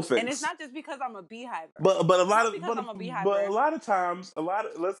a couple things. And it's not just because I'm a beehiver. But a lot of I'm a beehiver. But a lot of times,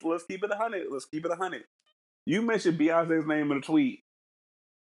 let's keep it 100. Let's keep it 100. You mentioned Beyonce's name in a tweet.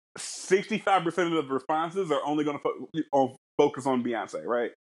 65% of the responses are only going to focus on Beyonce,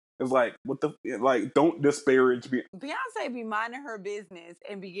 right? It's like, don't disparage Beyonce be minding her business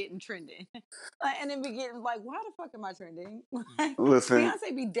and be getting trending. And then be getting like, why the fuck am I trending? Like, listen,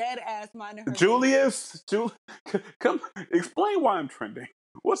 Beyonce be dead ass minding her business. Come explain why I'm trending.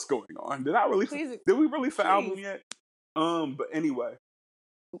 What's going on? Did we release the album yet? But anyway.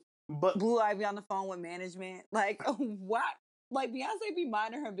 But Blue Ivy on the phone with management. Like, what? Like, Beyonce be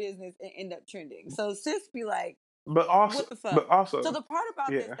minding her business and end up trending. So sis be like, but also, what the fuck? But also, so the part about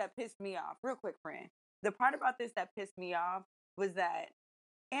this that pissed me off, real quick, friend. The part about this that pissed me off was that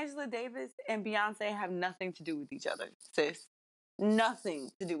Angela Davis and Beyonce have nothing to do with each other, sis. Nothing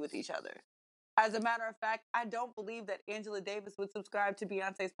to do with each other. As a matter of fact, I don't believe that Angela Davis would subscribe to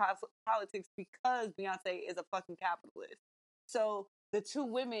Beyonce's politics because Beyonce is a fucking capitalist. So the two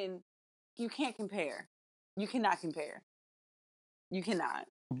women, you can't compare. You cannot compare. You cannot.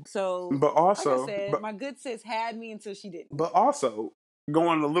 So, but also, like I said, my good sis had me until she didn't. But also,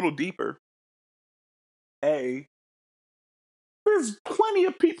 going a little deeper, there's plenty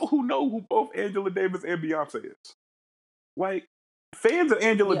of people who know who both Angela Davis and Beyonce is. Like, fans of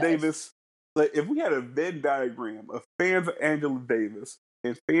Angela Davis, like, if we had a Venn diagram of fans of Angela Davis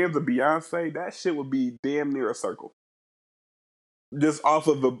and fans of Beyonce, that shit would be damn near a circle. Just off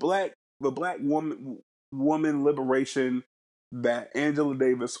of the black woman liberation that Angela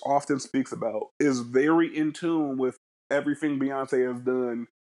Davis often speaks about is very in tune with everything Beyonce has done,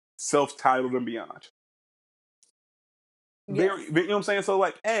 self-titled and beyond. Very, you know what I'm saying? So,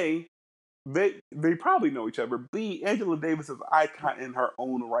 like, A, they probably know each other. B, Angela Davis is an icon in her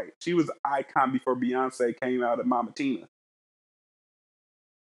own right. She was an icon before Beyonce came out at Mama Tina.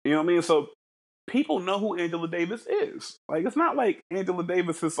 You know what I mean? So people know who Angela Davis is. Like, it's not like Angela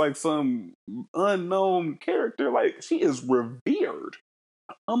Davis is like some unknown character. Like, she is revered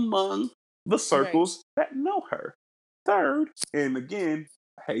among the circles that know her. Third, and again,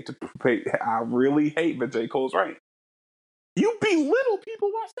 I really hate that J. Cole's right. You belittle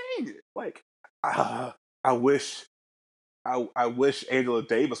people while saying it. Like, I wish Angela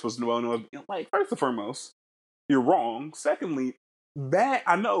Davis was known. Like, first and foremost, you're wrong. Secondly, that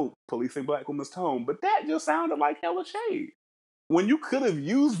I know policing black women's tone, but that just sounded like hella shade. When you could have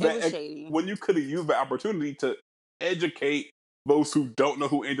used the opportunity to educate those who don't know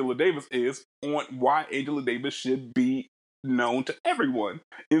who Angela Davis is on why Angela Davis should be known to everyone.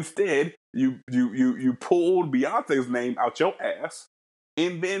 Instead, you pulled Beyonce's name out your ass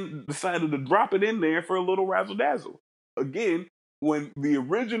and then decided to drop it in there for a little razzle dazzle. Again, when the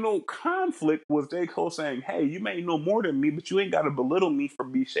original conflict was J. Cole saying, hey, you may know more than me, but you ain't got to belittle me for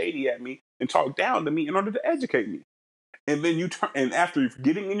be shady at me and talk down to me in order to educate me. And then and after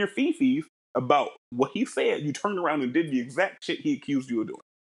getting in your fifis about what he said, you turned around and did the exact shit he accused you of doing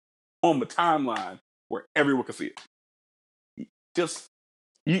on the timeline where everyone could see it. Just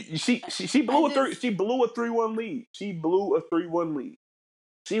she blew a 3-1 lead. She blew a 3-1 lead.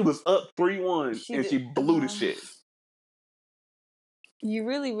 She was up 3-1 and she blew the shit. You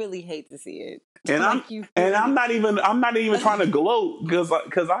really, really hate to see it. And I'm not even trying to gloat because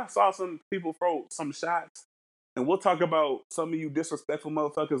I saw some people throw some shots, and we'll talk about some of you disrespectful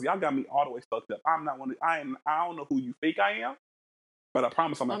motherfuckers. Y'all got me all the way fucked up. I'm not one. I don't know who you think I am, but I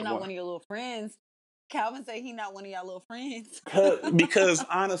promise I'm not one of your little friends. Calvin say he not one of y'all little friends. Because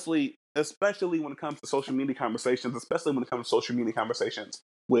honestly, especially when it comes to social media conversations,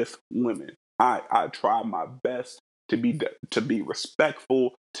 with women, I try my best to be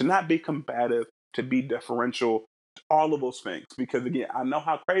respectful, to not be combative, to be deferential, all of those things. Because again, I know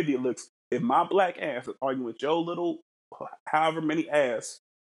how crazy it looks if my black ass is arguing with your little, however many ass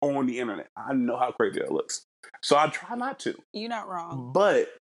on the internet. I know how crazy that looks. So I try not to. You're not wrong. But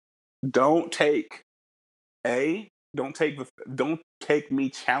don't take me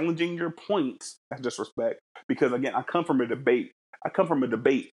challenging your points as disrespect, because again, I come from a debate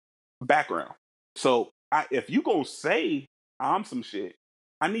background. So if you go say I'm some shit,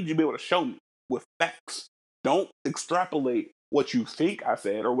 I need you to be able to show me with facts. Don't extrapolate what you think I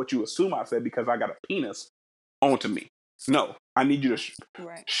said or what you assume I said because I got a penis onto me. No, I need you to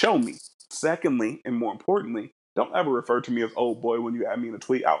show me. Secondly, and more importantly, Don't ever refer to me as old boy when you add me in a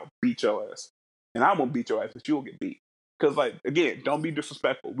tweet. I'll beat your ass. And I won't beat your ass, but you'll get beat. Because, like, again, don't be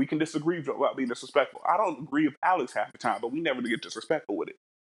disrespectful. We can disagree about being disrespectful. I don't agree with Alex half the time, but we never get disrespectful with it.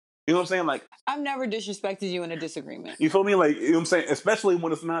 You know what I'm saying? Like, I've never disrespected you in a disagreement. you feel me? Like, you know what I'm saying? Especially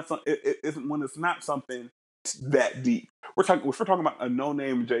when it's not when it's not something that deep. If we're talking about a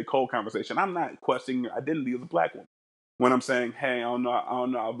no-name J. Cole conversation, I'm not questioning your identity as a black woman. When I'm saying, hey, I don't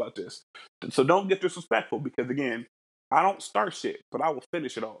know about this. So don't get disrespectful, because again, I don't start shit, but I will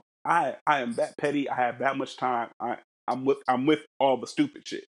finish it all. I am that petty. I have that much time. I'm with all the stupid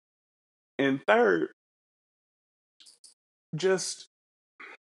shit. And third, just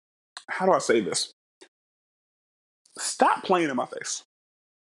how do I say this? Stop playing in my face.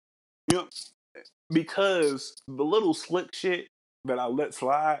 You know, because the little slick shit that I let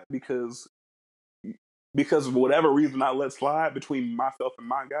slide because of whatever reason I let slide between myself and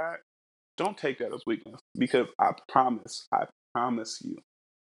my God, don't take that as weakness, because I promise you,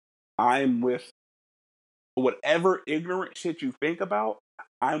 I'm with whatever ignorant shit you think about,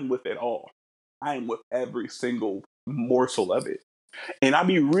 I'm with it all. I am with every single morsel of it. And I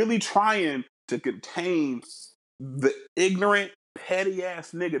be really trying to contain the ignorant, petty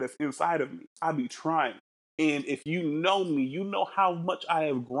ass nigga that's inside of me. I be trying. And if you know me, you know how much I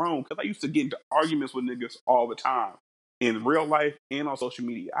have grown. Because I used to get into arguments with niggas all the time in real life and on social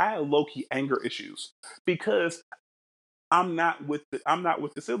media. I had low key anger issues because I'm not with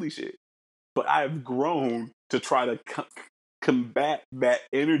the silly shit. But I've grown to try to combat that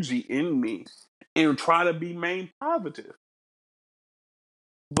energy in me and try to be main positive.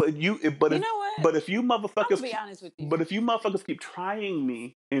 But you know what? but if you motherfuckers, I'm gonna be honest with you. But if you motherfuckers keep trying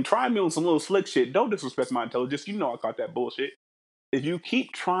me on some little slick shit, don't disrespect my intelligence. You know I caught that bullshit. If you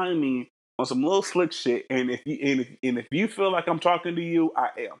keep trying me on some little slick shit, and if you feel like I'm talking to you, I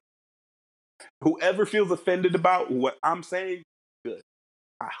am. Whoever feels offended about what I'm saying, good.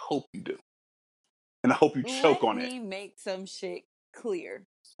 I hope you do, and I hope you choke on it. Let me make some shit clear,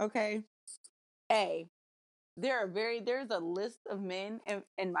 okay? There's a list of men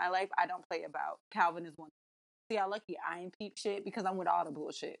in my life I don't play about. Calvin is one. See how lucky I ain't peep shit, because I'm with all the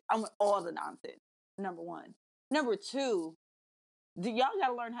bullshit. I'm with all the nonsense. Number one. Number two, y'all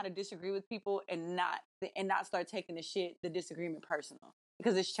gotta learn how to disagree with people and not start taking the disagreement personal,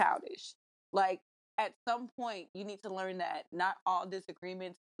 because it's childish. Like, at some point you need to learn that not all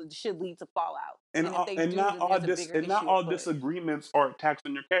disagreements should lead to fallout. And if they do, not then there's a bigger issue not all afoot. disagreements are attacks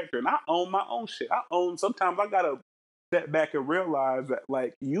on your character. And I own my own shit. Sometimes I gotta step back and realize that,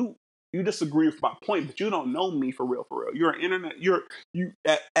 like, you disagree with my point, but you don't know me for real, for real. You're an internet. You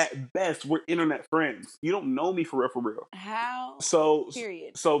at best we're internet friends. You don't know me for real, for real.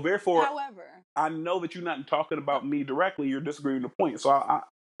 Period. So therefore, However, I know that you're not talking about me directly. You're disagreeing with the point. So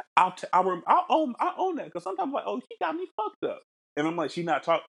I'll own that, because sometimes I'm like, oh, she got me fucked up, and I'm like, she not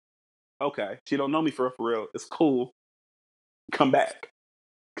talking. Okay, she don't know me for real. It's cool. Come back.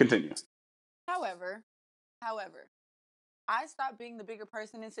 Continue. However, I stopped being the bigger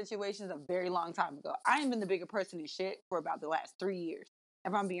person in situations a very long time ago. I ain't been the bigger person in shit for about the last 3 years,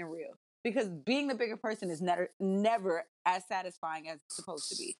 if I'm being real. Because being the bigger person is never as satisfying as it's supposed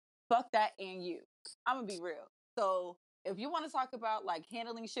to be. Fuck that and you. I'm gonna be real. So if you want to talk about, like,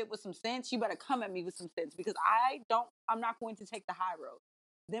 handling shit with some sense, you better come at me with some sense, because I'm not going to take the high road.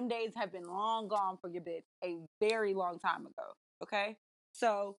 Them days have been long gone for your bitch a very long time ago. Okay?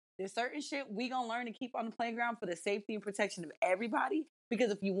 So there's certain shit we gonna learn to keep on the playground for the safety and protection of everybody. Because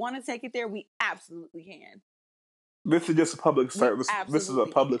if you want to take it there, we absolutely can. This is just a public service. This is a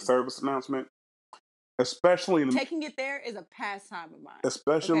public service announcement. Especially taking it there is a pastime of mine.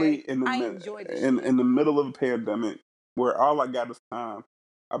 Especially in the middle of a pandemic, where all I got is time.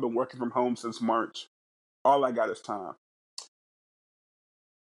 I've been working from home since March. All I got is time.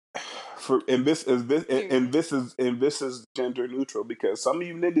 This is gender neutral, because some of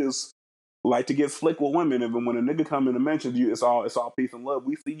you niggas like to get slick with women, and when a nigga come in and mentions you, it's all peace and love.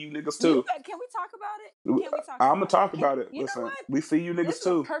 We see you niggas too. Can we talk about it? I'm gonna talk about it. Listen, we see you niggas this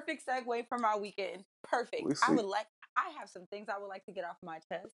too. This is a perfect segue from our weekend. Perfect. I have some things I would like to get off my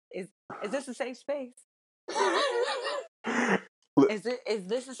chest. Is this a safe space? Is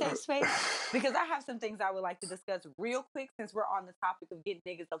this a safe space? Because I have some things I would like to discuss real quick, since we're on the topic of getting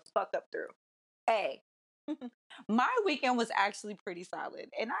niggas the fuck up through. My weekend was actually pretty solid,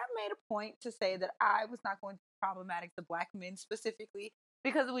 and I made a point to say that I was not going to be problematic to Black men specifically,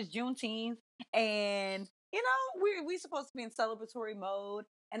 because it was Juneteenth, and we supposed to be in celebratory mode,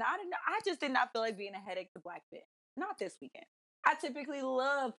 and I just did not feel like being a headache to Black men. Not this weekend. I typically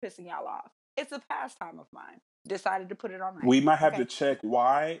love pissing y'all off. It's a pastime of mine. decided to put it on ice. We might have Okay. to check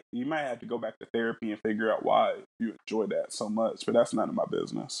why. You might have to go back to therapy and figure out why you enjoy that so much, but that's none of my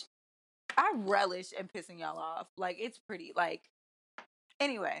business. I relish in pissing y'all off. Like, it's pretty. Like,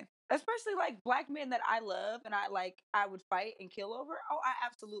 anyway, especially like black men that I love and I would fight and kill over. Oh, I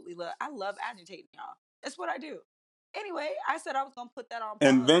absolutely love agitating y'all. That's what I do. Anyway, I said I was gonna put that on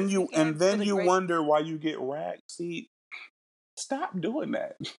And pause then this you weekend for the great. wonder why you get racked. See, stop doing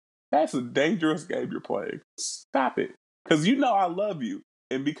that. That's a dangerous game you're playing. Stop it. Because you know I love you.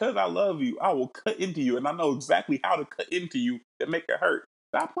 And because I love you, I will cut into you. And I know exactly how to cut into you to make it hurt.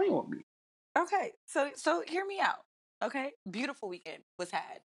 Stop playing with me. Okay, so hear me out. Okay, beautiful weekend was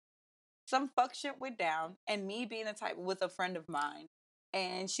had. Some fuck shit went down, and me being the type with a friend of mine,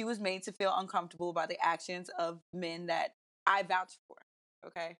 and she was made to feel uncomfortable by the actions of men that I vouch for.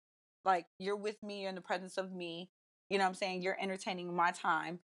 Okay, like you're with me, you're in the presence of me. You know what I'm saying? You're entertaining my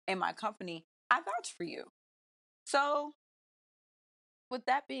time and my company. I vouch for you. So, with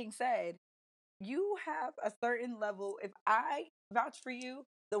that being said, you have a certain level. If I vouch for you,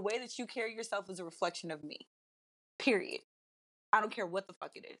 the way that you carry yourself is a reflection of me. Period. I don't care what the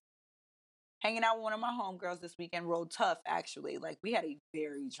fuck it is. Hanging out with one of my homegirls this weekend, rolled tough actually. Like we had a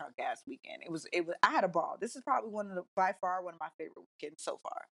very drunk ass weekend. It was I had a ball. This is probably by far one of my favorite weekends so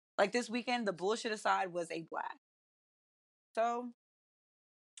far. Like this weekend, the bullshit aside was a blast. So,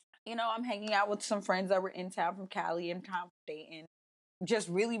 I'm hanging out with some friends that were in town from Cali and town from Dayton. Just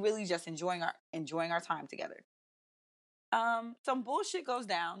really, really just enjoying our time together. Some bullshit goes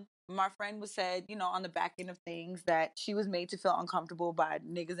down. My friend was said, on the back end of things that she was made to feel uncomfortable by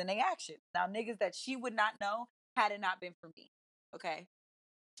niggas and their actions. Now, niggas that she would not know had it not been for me. Okay.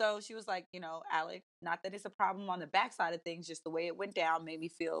 So she was like, Alex, not that it's a problem on the backside of things, just the way it went down made me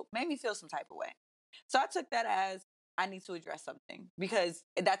feel some type of way. So I took that as I need to address something because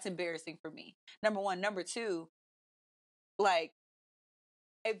that's embarrassing for me. Number one. Number two, like,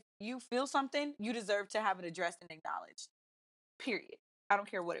 if you feel something, you deserve to have it addressed and acknowledged. Period. I don't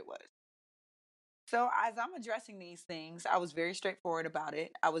care what it was. So as I'm addressing these things, I was very straightforward about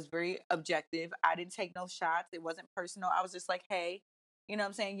it. I was very objective. I didn't take no shots. It wasn't personal. I was just like, hey, you know what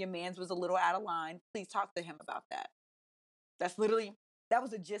I'm saying? Your man's was a little out of line. Please talk to him about that. That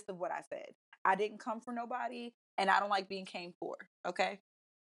was the gist of what I said. I didn't come for nobody and I don't like being came for. Okay.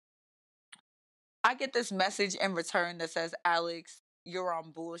 I get this message in return that says, Alex, you're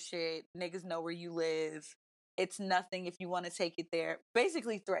on bullshit. Niggas know where you live. It's nothing if you want to take it there.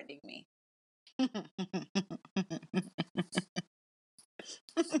 Basically threatening me.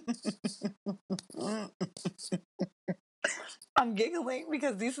 I'm giggling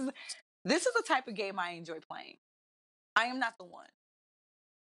because this is the type of game I enjoy playing. I am not the one.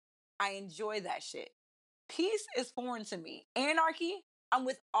 I enjoy that shit. Peace is foreign to me. Anarchy, I'm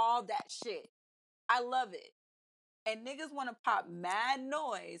with all that shit. I love it. And niggas want to pop mad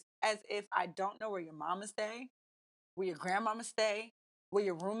noise as if I don't know where your mama stay, where your grandmama stay, where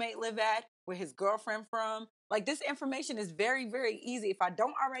your roommate live at, where his girlfriend from. Like this information is very, very easy. If I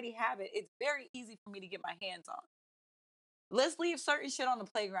don't already have it, it's very easy for me to get my hands on. Let's leave certain shit on the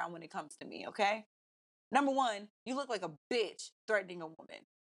playground when it comes to me, okay? Number one, you look like a bitch threatening a woman.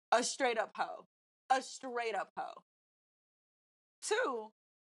 A straight up hoe. A straight up hoe. Two,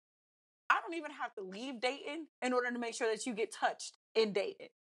 I don't even have to leave Dayton in order to make sure that you get touched in Dayton.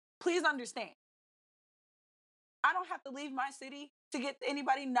 Please understand. I don't have to leave my city to get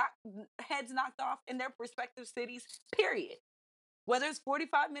anybody heads knocked off in their respective cities, period. Whether it's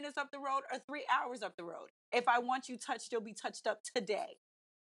 45 minutes up the road or 3 hours up the road. If I want you touched, you'll be touched up today.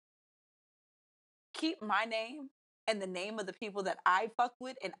 Keep my name and the name of the people that I fuck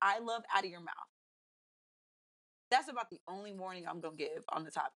with and I love out of your mouth. That's about the only warning I'm going to give on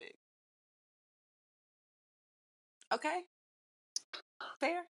the topic. Okay?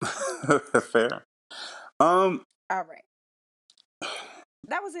 Fair? Fair. All right.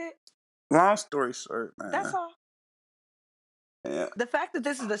 That was it. Long story short, man. That's all. Yeah. The fact that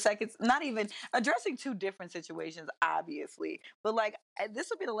this is the second, not even addressing two different situations, obviously, but like this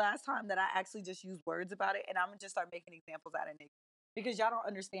will be the last time that I actually just use words about it, and I'm gonna just start making examples out of niggas because y'all don't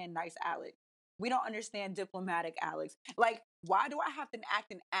understand nice Alex. We don't understand diplomatic Alex. Like, why do I have to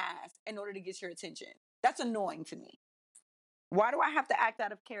act an ass in order to get your attention? That's annoying to me. Why do I have to act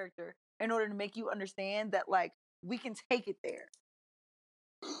out of character in order to make you understand that like we can take it there?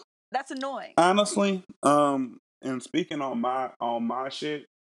 That's annoying. Honestly, and speaking on my shit,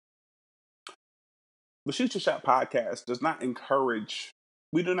 the Shoot Your Shot podcast does not encourage.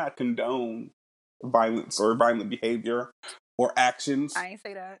 We do not condone violence or violent behavior or actions. I ain't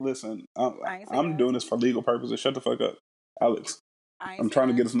say that. Listen, I ain't say I'm that. doing this for legal purposes. Shut the fuck up, Alex. I ain't I'm say trying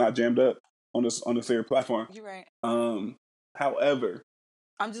to that. get us not jammed up. on this here platform. You're right. However,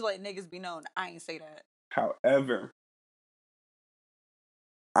 I'm just like niggas be known. I ain't say that. However,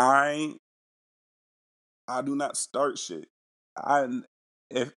 I do not start shit.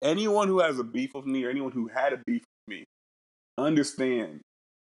 If anyone who has a beef with me or anyone who had a beef with me, understand,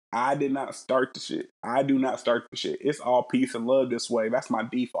 I did not start the shit. I do not start the shit. It's all peace and love this way. That's my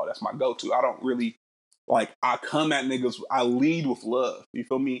default. That's my go-to. I don't really, like, I come at niggas, I lead with love. You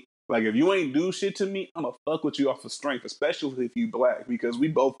feel me? Like, if you ain't do shit to me, I'm gonna fuck with you off of strength, especially if you black, because we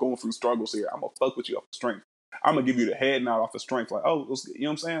both going through struggles here. I'm gonna fuck with you off of strength. I'm gonna give you the head nod off of strength. Like, oh, you know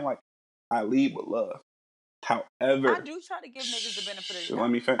what I'm saying? Like, I lead with love. However, I do try to give niggas the benefit of the doubt. let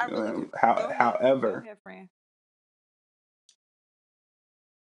me finish. I really do. However, go ahead, friend.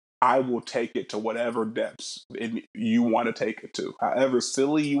 I will take it to whatever depths you want to take it to. However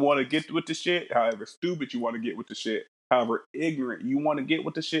silly you want to get with the shit, however stupid you want to get with the shit, however ignorant you want to get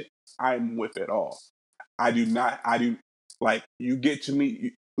with the shit, I'm with it all. I do, like, you get to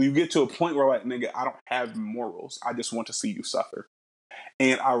me, you get to a point where, like, nigga, I don't have morals. I just want to see you suffer.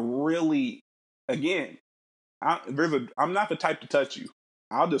 And I really, again, I'm not the type to touch you.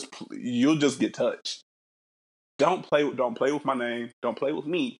 You'll just get touched. Don't play with my name. Don't play with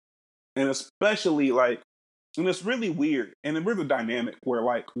me. And especially, like, and it's really weird. And there's a dynamic where,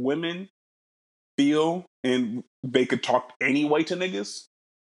 like, women feel and they could talk anyway to niggas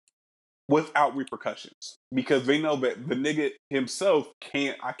without repercussions. Because they know that the nigga himself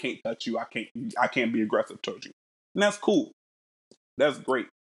I can't touch you. I can't be aggressive towards you. And that's cool. That's great.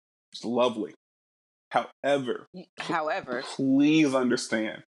 It's lovely. However, please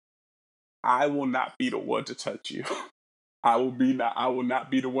understand, I will not be the one to touch you. I will not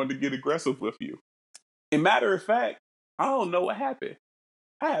be the one to get aggressive with you. And matter of fact, I don't know what happened.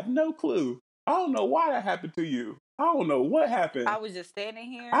 I have no clue. I don't know why that happened to you. I don't know what happened. I was just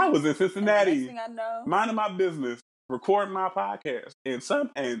standing here. I was in Cincinnati, next thing I know, minding my business, recording my podcast,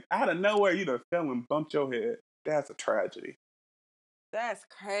 and out of nowhere, you done fell and bumped your head. That's a tragedy. That's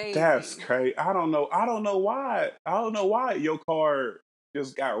crazy. That's crazy. I don't know why. I don't know why your car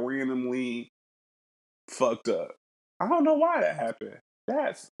just got randomly fucked up. I don't know why that happened.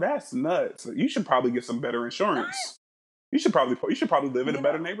 That's nuts. You should probably get some better insurance. You should probably live in a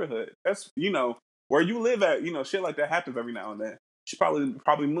better neighborhood. That's, where you live at, shit like that happens every now and then. You should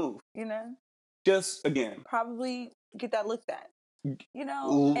probably move. Just, again, probably get that looked at. And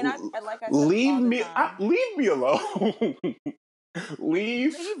I like I said, leave me alone.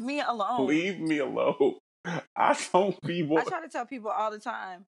 Leave me alone. Leave me alone. I don't be. I try to tell people all the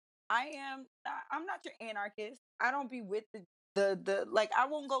time, I'm not your anarchist. I don't be with the like, I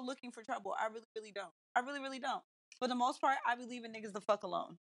won't go looking for trouble. I really, really don't. I really, really don't. For the most part, I be leaving niggas the fuck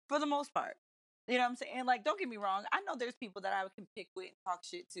alone. For the most part. You know what I'm saying? Like, don't get me wrong. I know there's people that I can pick with and talk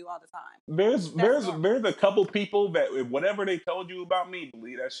shit to all the time. There's a couple people that whatever they told you about me,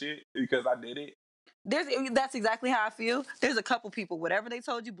 believe that shit because I did it. That's exactly how I feel. There's a couple people, whatever they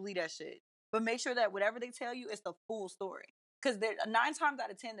told you, believe that shit. But make sure that whatever they tell you is the full story. Because 9 times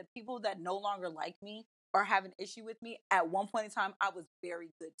out of 10, the people that no longer like me or have an issue with me, at one point in time, I was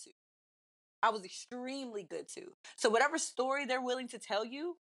very good to. I was extremely good to. So whatever story they're willing to tell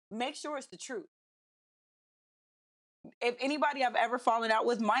you, make sure it's the truth. If anybody I've ever fallen out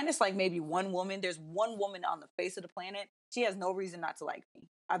with, minus like maybe one woman, there's one woman on the face of the planet, she has no reason not to like me.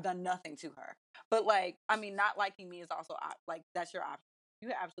 I've done nothing to her. But like, I mean, not liking me is also like, that's your option.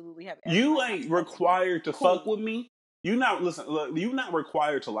 You absolutely have. You ain't required to fuck with me. You're not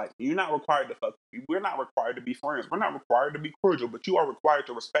required to like me. You're not required to fuck with me. We're not required to be friends. We're not required to be cordial, but you are required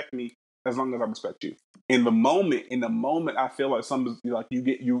to respect me as long as I respect you. In the moment I feel like something like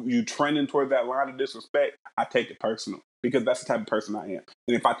you trending toward that line of disrespect, I take it personal because that's the type of person I am.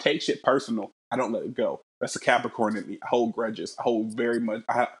 And if I take shit personal, I don't let it go. That's a Capricorn in me. I hold grudges. I hold very much.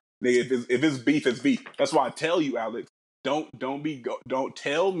 If it's beef, it's beef. That's why I tell you, Alex. Don't tell me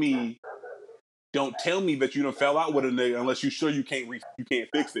that you done fell out with a nigga unless you're sure you can't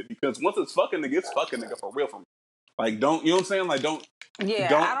fix it. Because once it's fucking nigga, it's fucking nigga for real for me. Like, don't, you know what I'm saying? Like, don't.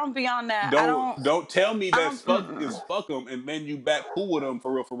 Yeah, I don't be on that. Don't tell me that fuck them and then you back cool with them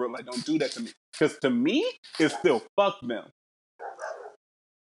for real. Like, don't do that to me. Because to me, it's still fuck them.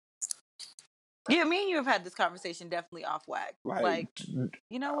 Yeah, me and you have had this conversation definitely off whack. Like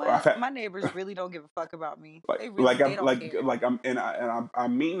you know what? My neighbors really don't give a fuck about me. They don't care. I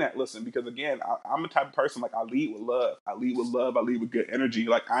mean that. Listen, because again, I'm the type of person, like, I lead with love. I lead with good energy.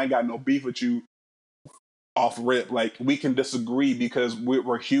 Like, I ain't got no beef with you off rip. Like, we can disagree because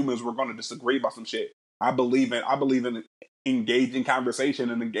we're humans. We're going to disagree about some shit. I believe in engaging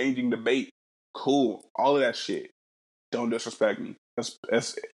conversation and engaging debate. Cool, all of that shit. Don't disrespect me.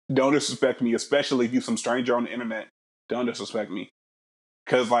 don't disrespect me, especially if you some stranger on the internet. Don't disrespect me,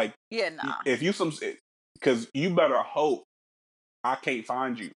 cause like Yeah, nah. if you some, cause you better hope I can't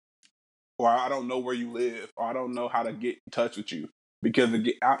find you, or I don't know where you live, or I don't know how to get in touch with you. Because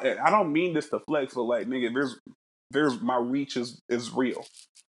again, I don't mean this to flex, but like nigga, there's my reach is real.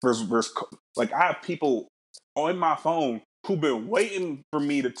 There's like I have people on my phone who've been waiting for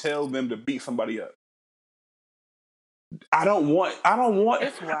me to tell them to beat somebody up. I don't want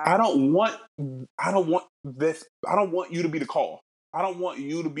It's wild. I don't want this. I don't want you to be the call. I don't want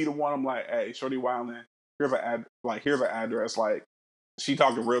you to be the one. I'm like, hey, shorty wildin'. Here's an address. Like she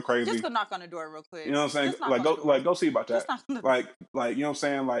talking real crazy. Just go knock on the door real quick. You know what I'm saying? Just knock on the door. Go see about that. Just knock on the door. Like you know what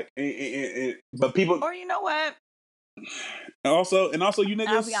I'm saying? Like, but people. Or you know what? And also you niggas.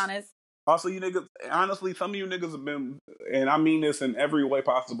 I'll be honest. Also, you niggas. Honestly, some of you niggas have been, and I mean this in every way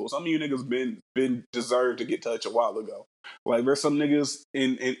possible. Some of you niggas been deserved to get touched a while ago. Like there's some niggas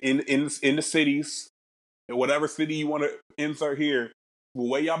in the cities, in whatever city you want to insert here. The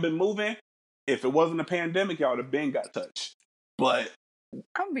way y'all been moving, if it wasn't a pandemic, y'all would have been got touched. But I'm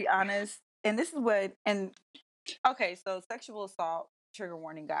gonna be honest, and this is what okay, so sexual assault trigger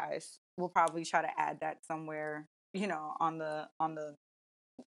warning, guys. We'll probably try to add that somewhere, you know,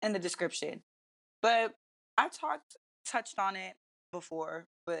 in the description. But I touched on it before,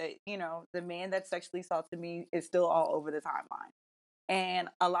 but you know, the man that sexually assaulted me is still all over the timeline. And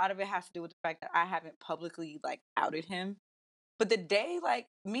a lot of it has to do with the fact that I haven't publicly like outed him. But the day like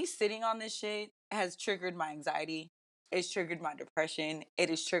me sitting on this shit has triggered my anxiety. It's triggered my depression. It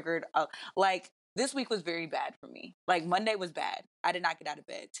has triggered like this week was very bad for me. Like Monday was bad. I did not get out of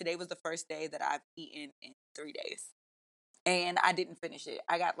bed. Today was the first day that I've eaten in 3 days. And I didn't finish it.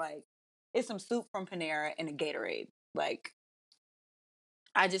 I got like it's some soup from Panera and a Gatorade. Like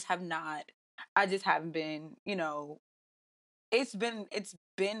I just haven't been, you know, it's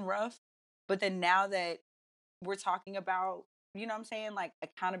been rough. But then now that we're talking about, you know what I'm saying, like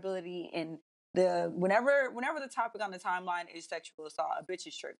accountability and whenever the topic on the timeline is sexual assault, a bitch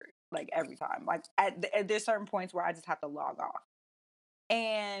is triggered like every time. Like there's certain points where I just have to log off.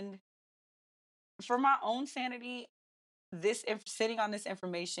 And for my own sanity, sitting on this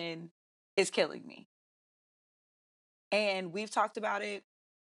information is killing me. And we've talked about it.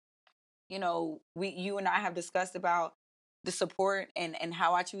 You know, you and I have discussed about the support and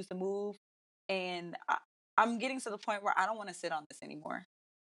how I choose to move. And I'm getting to the point where I don't want to sit on this anymore.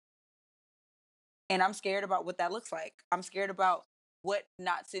 And I'm scared about what that looks like. I'm scared about what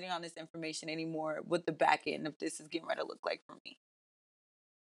not sitting on this information anymore, what the back end of this is getting ready to look like for me.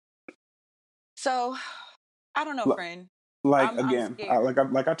 So, I don't know, friend. Like I'm again,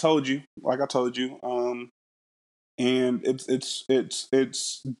 scared. like I told you, and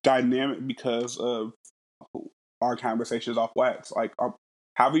it's dynamic because of our conversations off wax. Like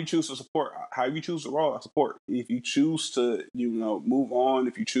however you choose to support, however you choose to roll, I support. If you choose to, you know, move on,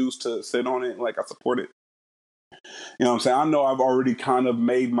 if you choose to sit on it, like I support it. You know what I'm saying? I know I've already kind of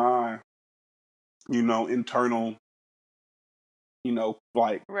made my, you know, internal, you know,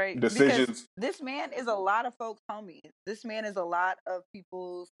 like right. decisions. Because this man is a lot of folks' homies. This man is a lot of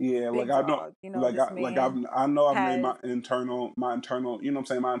people's Yeah, big like I know, dog. You know, this man I know I've made has my internal, you know what I'm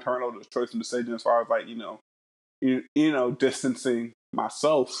saying, my internal choice and decision as far as like, you know, distancing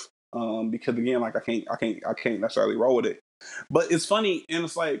myself. Because again, like I can't necessarily roll with it. But it's funny, and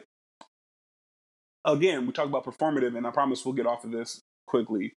it's like, again, we talk about performative, and I promise we'll get off of this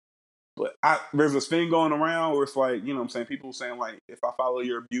quickly. But there's this thing going around where it's like, you know what I'm saying, people saying like, if I follow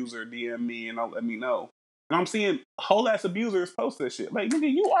your abuser, DM me and let me know. And I'm seeing whole ass abusers post that shit. Like,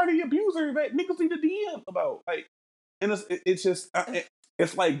 nigga, you are the abuser that niggas need to DM about. Like, and it's just,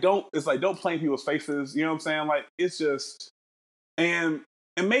 it's like don't play in people's faces. You know what I'm saying? Like, it's just, and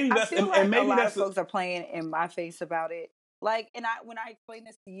maybe I that's, feel like and maybe a lot that's, of folks are playing in my face about it. Like, and when I explained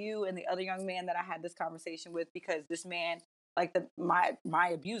this to you and the other young man that I had this conversation with, because this man, like my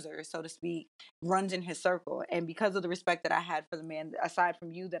abuser, so to speak, runs in his circle, and because of the respect that I had for the man, aside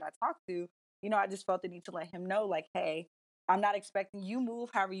from you that I talked to, you know, I just felt the need to let him know, like, hey, I'm not expecting you move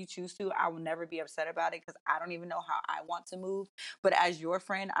however you choose to. I will never be upset about it because I don't even know how I want to move. But as your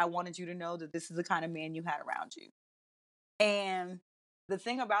friend, I wanted you to know that this is the kind of man you had around you. And the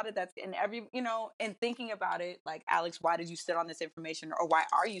thing about it that's in every, you know, and thinking about it, like, Alex, why did you sit on this information, or why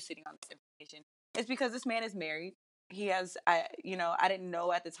are you sitting on this information? It's because this man is married. He has, you know, I didn't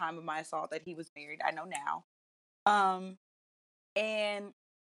know at the time of my assault that he was married. I know now. And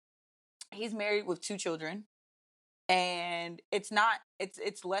he's married with 2 children. And it's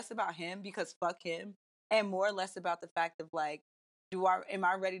less about him because fuck him, and more or less about the fact of like, am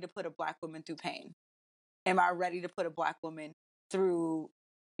I ready to put a Black woman through pain? Am I ready to put a Black woman through,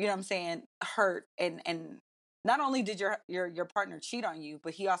 you know what I'm saying, hurt and not only did your partner cheat on you,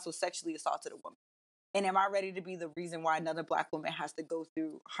 but he also sexually assaulted a woman. And am I ready to be the reason why another Black woman has to go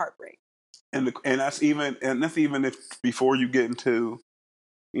through heartbreak? And that's even if before you get into,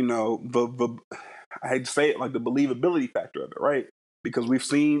 you know, the I hate to say it, like the believability factor of it, right? Because we've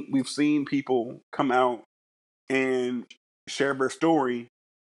seen people come out and share their story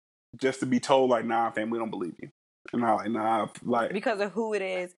just to be told like, nah, fam, we don't believe you. And I'm like, nah, like, Because of who it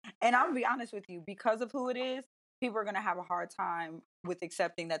is. And I'm gonna be honest with you, because of who it is, people are gonna have a hard time with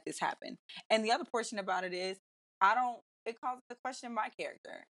accepting that this happened. And the other portion about it is, it causes to question my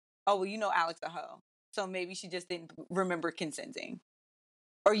character. Oh, well, you know Alex a hoe. So maybe she just didn't remember consenting.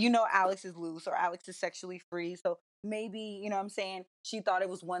 Or you know Alex is loose, or Alex is sexually free. So maybe, you know what I'm saying, she thought it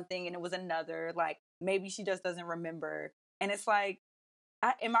was one thing and it was another. Like maybe she just doesn't remember. And it's like,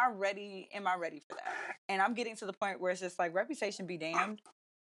 am I ready? Am I ready for that? And I'm getting to the point where it's just like, reputation be damned.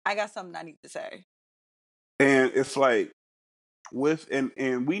 I got something I need to say. and it's like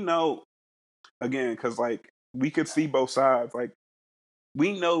and we know, again, because like we could see both sides. Like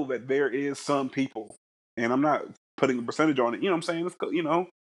we know that there is some people, and I'm not putting a percentage on it. You know what I'm saying? You know,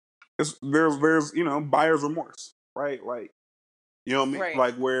 there's you know, buyer's remorse, right? Like, you know what I mean? Right.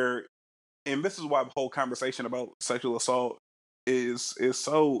 Like where, and this is why the whole conversation about sexual assault is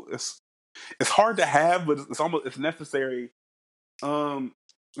so it's hard to have, but it's necessary.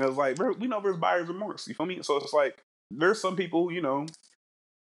 It's like we know there's buyer's remorse. You feel me? So it's like there's some people, you know,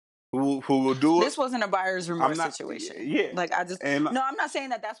 who will do it. This wasn't a buyer's I'm remorse not, situation. yeah, Like I just and no, I'm not saying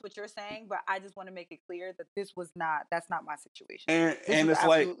that that's what you're saying, but I just want to make it clear that that's not my situation. This and was it's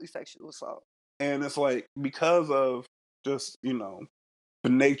like, absolutely sexual assault. and it's like because of just, you know, the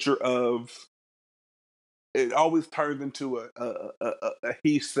nature of it, always turns into a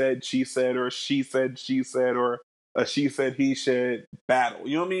he said she said, or she said, or a she said he said battle.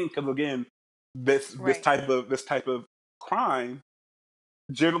 You know what I mean? Because again, Right. this type of crime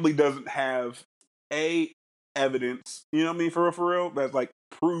generally doesn't have a evidence. You know what I mean? For real, that like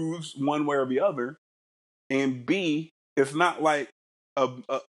proves one way or the other, and B, it's not like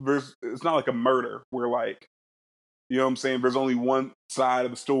it's not like a murder where like, you know what I'm saying, there's only one side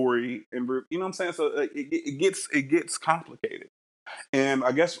of the story, and you know what I'm saying, so it gets complicated. And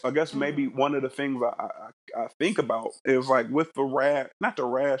I guess maybe Mm-hmm. one of the things I think about is like with the not the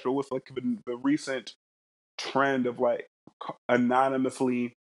rash, but with like the recent trend of like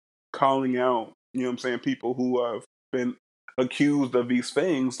anonymously calling out, you know what I'm saying, people who have been accused of these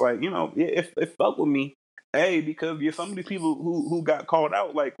things. Like, you know, it fuck with me, because some of these people who got called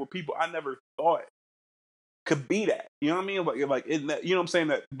out like were people I never thought could be that. You know what I mean? Like you know what I'm saying,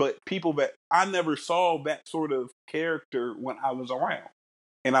 that, but people that I never saw that sort of character when I was around.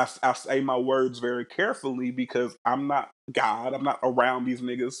 And I say my words very carefully because I'm not God. I'm not around these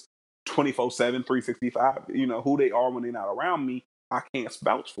niggas 24/7, 365. You know, who they are when they're not around me, I can't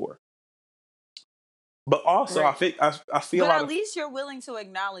vouch for. But also, I Right. think I see a But lot at of, least you're willing to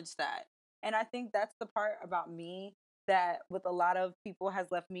acknowledge that. And I think that's the part about me that with a lot of people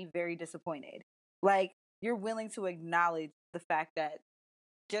has left me very disappointed. Like you're willing to acknowledge the fact that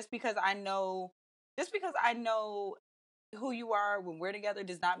just because I know just because I know who you are when we're together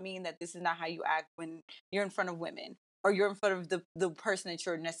does not mean that this is not how you act when you're in front of women or you're in front of the person that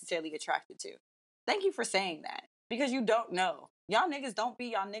you're necessarily attracted to. Thank you for saying that because you don't know. Y'all niggas don't be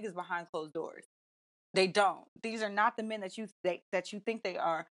y'all niggas behind closed doors. They don't. These are not the men that that you think they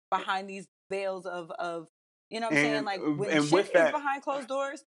are behind these veils of you know what I'm saying? and Like when the and shit with is that, behind closed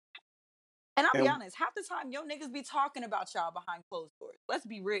doors, and I'll be and honest, half the time yo niggas be talking about y'all behind closed doors. Let's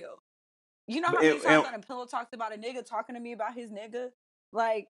be real. You know how many times and, on a pillow talked about a nigga talking to me about his nigga?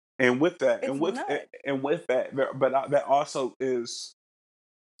 Like, and with that, it's nuts. and with that, that also is,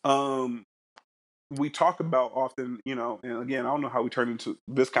 um, we talk about often, you know, and again, I don't know how we turn into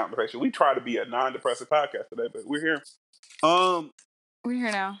this conversation. We try to be a non-depressive podcast today, but we're here. Um, We're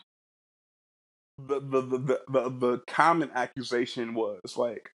here now. the common accusation was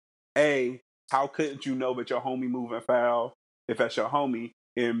like, A, how couldn't you know that your homie moving foul if that's your homie?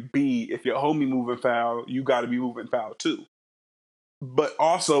 And B, if your homie moving foul, you got to be moving foul too. But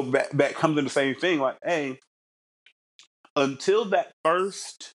also that comes in the same thing. Like, A, until that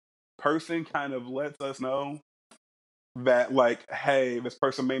first person kind of lets us know that, like, hey, this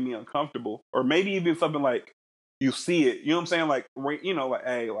person made me uncomfortable, or maybe even something like you see it, you know what I'm saying? Like, you know, like,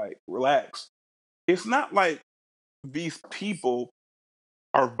 hey, like, relax. It's not like these people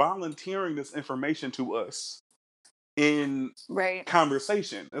are volunteering this information to us in Right.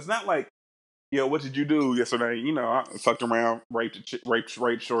 conversation. It's not like, yo, what did you do yesterday? You know, I fucked around, raped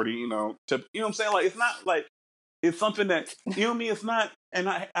shorty. You know, you know what I'm saying? Like, it's not like It's something that, you know what I mean? It's not, and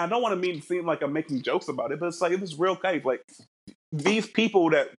I don't want to seem like I'm making jokes about it, but it's like, it's real case. Like, these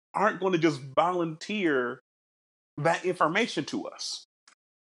people that aren't going to just volunteer that information to us.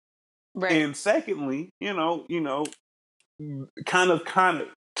 Right. And secondly, kind of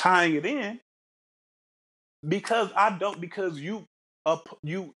tying it in, because you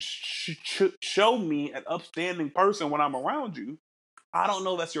show me an upstanding person when I'm around you. I don't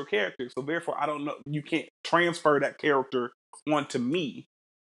know that's your character, so therefore I don't know, you can't transfer that character onto me,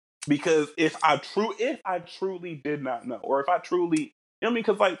 because if I truly did not know, or if I truly, you know what I mean,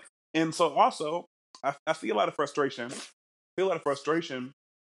 because like, and so also I see a lot of frustration.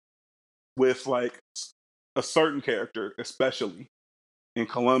 With like a certain character, especially in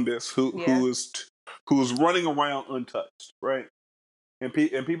Columbus, Yeah. who's running around untouched, right? And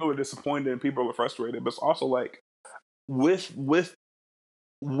people are disappointed and people are frustrated, but it's also like, with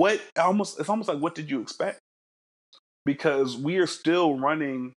what, it's almost like, what did you expect? Because we are still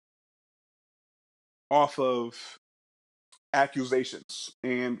running off of accusations,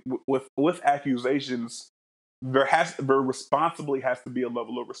 and with accusations, there responsibly has to be a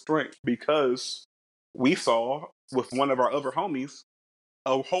level of restraint, because we saw with one of our other homies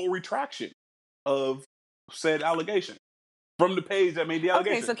a whole retraction of said allegation from the page that made the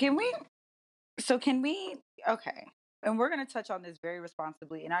Okay, allegation. can we okay. And we're going to touch on this very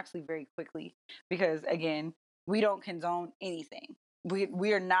responsibly and actually very quickly, because again, we don't condone anything.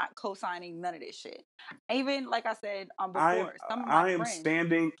 We are not co-signing none of this shit. Even like I said before, some of my I am friends,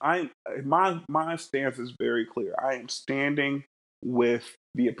 standing. My stance is very clear. I am standing with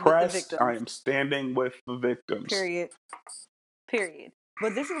the with the oppressed. I victims, am standing with the victims. period.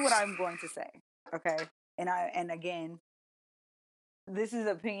 But this is what I'm going to say, okay? And again, this is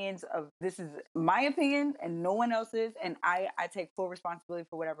my opinion and no one else's, and I take full responsibility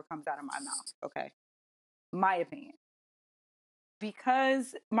for whatever comes out of my mouth, okay? My opinion.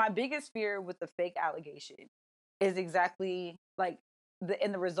 Because my biggest fear with the fake allegation is exactly like the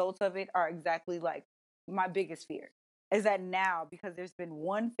results of it are exactly like my biggest fear is that now, because there's been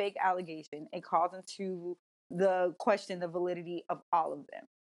one fake allegation, it calls into the question the validity of all of them.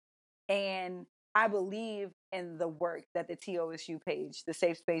 And I believe in the work that the TOSU page, the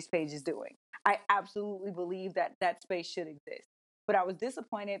Safe Space page, is doing. I absolutely believe that that space should exist. But I was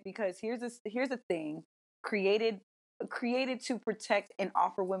disappointed because here's a thing created to protect and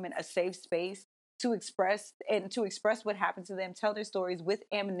offer women a safe space to express what happened to them, tell their stories with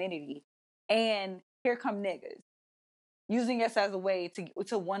anonymity. And here come niggas using us as a way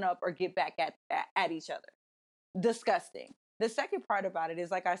to one up or get back at each other. Disgusting. The second part about it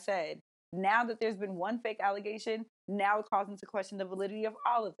is, like I said, now that there's been one fake allegation, now it calls into question the validity of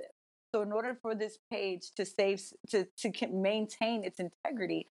all of them. So in order for this page to maintain its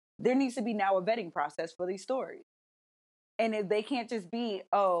integrity, there needs to be now a vetting process for these stories. And if they can't just be,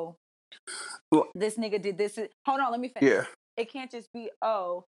 oh, this nigga did this. Hold on, let me finish. Yeah. It can't just be,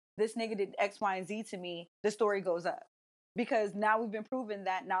 oh, this nigga did X, Y, and Z to me. The story goes up. Because now we've been proven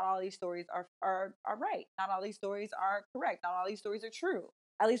that not all these stories are right. Not all these stories are correct. Not all these stories are true.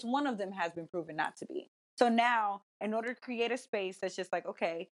 At least one of them has been proven not to be. So now, in order to create a space that's just like,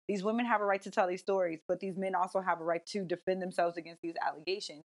 okay, these women have a right to tell these stories, but these men also have a right to defend themselves against these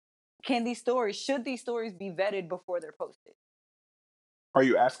allegations. Should these stories be vetted before they're posted? Are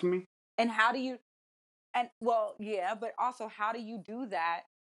you asking me? And but also, how do you do that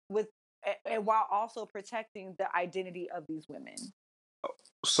while also protecting the identity of these women?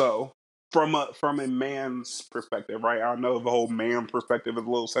 So, from a man's perspective, right? I know the whole man perspective is a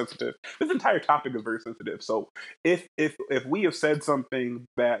little sensitive. This entire topic is very sensitive. So, if we have said something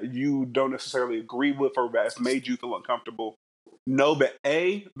that you don't necessarily agree with, or that's made you feel uncomfortable, know that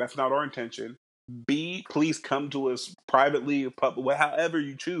A, that's not our intention. B, please come to us privately, however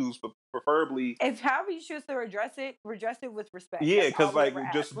you choose, but preferably. If however you choose to address it with respect. Yeah, because like,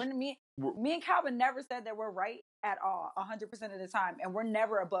 just me and Calvin never said that we're right at all 100% of the time, and we're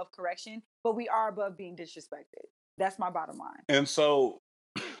never above correction, but we are above being disrespected. That's my bottom line. And so,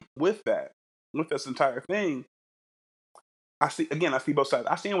 with this entire thing, I see both sides.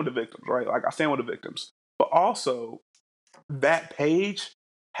 I stand with the victims, right? Like, I stand with the victims, but also that page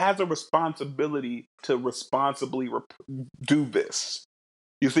has a responsibility to responsibly do this.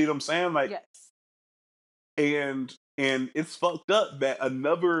 You see what I'm saying? Like, yes. And it's fucked up that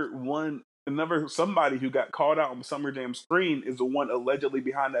another somebody who got called out on Summer Jam's screen is the one allegedly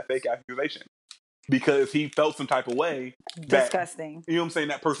behind that fake accusation, because he felt some type of way. Disgusting. You know what I'm saying?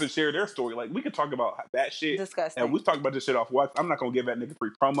 That person shared their story. Like, we could talk about that shit. Disgusting. And we talk about this shit off what. I'm not gonna give that nigga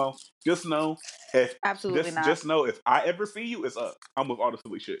free promo. Just know if I ever see you, it's up. I'm with all the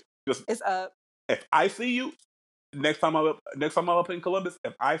silly shit. It's up. If I see you, next time I'm up in Columbus,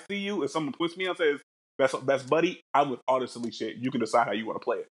 if I see you, if someone puts me and says that's buddy, I would honestly shit. You can decide how you want to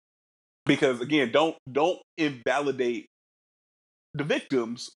play it. Because again, don't invalidate the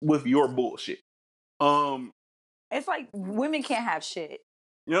victims with your bullshit. It's like women can't have shit.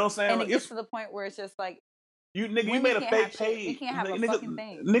 You know what I'm saying? And like, it gets to the point where it's just like you made a fake page. They can't have a fucking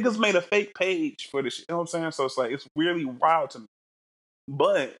thing. Niggas made a fake page for this shit. You know what I'm saying? So it's like it's really wild to me.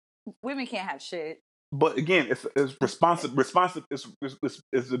 But women can't have shit. But again, it's responsive. Is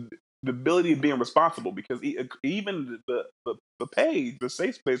the ability of being responsible, because even the page, the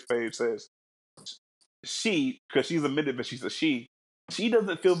safe space page says because she's admitted that she's a she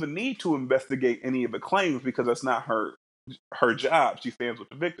doesn't feel the need to investigate any of the claims because that's not her job. She stands with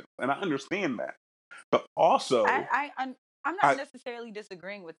the victim, and I understand that. But also, I'm not necessarily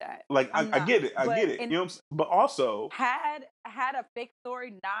disagreeing with that. Like I get it. You know what I'm saying? But also, had a fake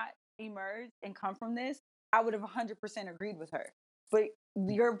story not emerged and come from this, I would have 100% agreed with her. But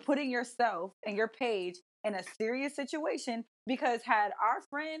you're putting yourself and your page in a serious situation, because had our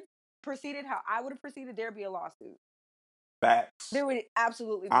friend proceeded how I would have proceeded, there'd be a lawsuit. Facts. There would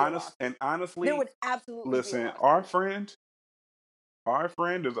absolutely be a lawsuit. And honestly, there would absolutely listen, be a lawsuit. our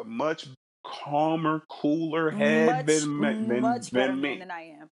friend is a much calmer, cooler head than better me. than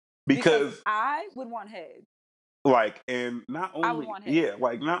I am. Because I would want head. Like, and not only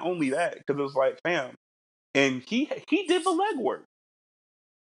not only that, because it's like, fam, and he did the legwork.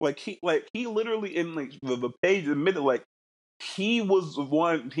 Like he literally in like the page admitted, like he was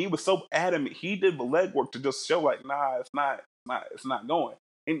so adamant. He did the legwork to just show like, nah, it's not going.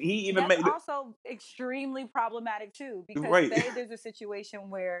 And he even That's also extremely problematic too, because say there's a situation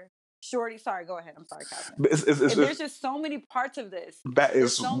where Shorty, sorry, go ahead. I'm sorry, Captain. There's just so many parts of this.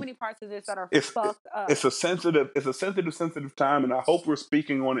 There's so many parts of this that are fucked up. It's a sensitive time, and I hope we're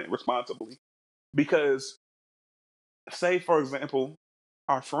speaking on it responsibly. Because, say for example,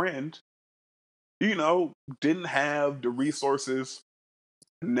 our friend, didn't have the resources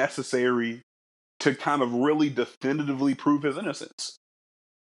necessary to kind of really definitively prove his innocence.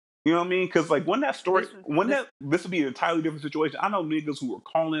 You know what I mean? Because like when that story, this would be an entirely different situation. I know niggas who were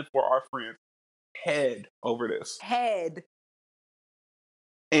calling for our friend head over this.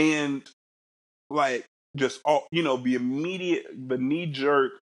 And like just all the immediate, the knee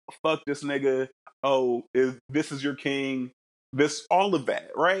jerk, fuck this nigga. Oh, this is your king. This all of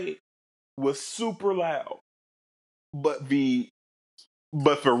that, right? Was super loud. But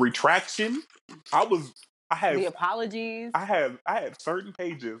for retraction, I had the apologies. I had certain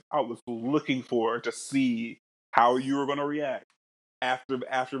pages I was looking for to see how you were going to react after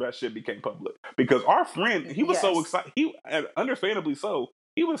that shit became public. Because our friend, he was so excited. He, understandably so,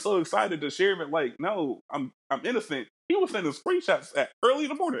 he was so excited to share it. Like, no, I'm innocent. He was sending screenshots at early in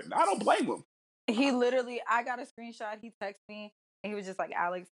the morning. I don't blame him. He literally, I got a screenshot. He texted me and he was just like,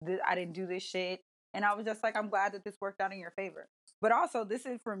 Alex, I didn't do this shit. And I was just like, I'm glad that this worked out in your favor. But also, this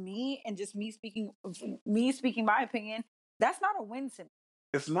is for me, and just me speaking my opinion. That's not a win to me.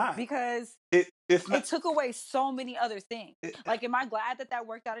 It's not, because it took away so many other things. Like, am I glad that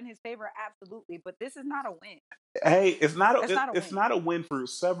worked out in his favor? Absolutely. But this is not a win. Hey, it's not a win for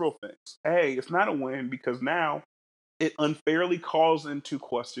several things. Hey, it's not a win because now it unfairly calls into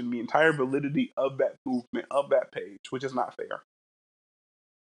question the entire validity of that movement, of that page, which is not fair.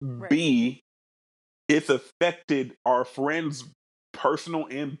 Right. B, it's affected our friend's personal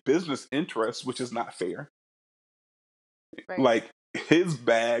and business interests, which is not fair. Right. Like, his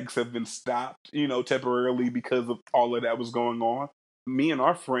bags have been stopped, temporarily because of all of that was going on. Me and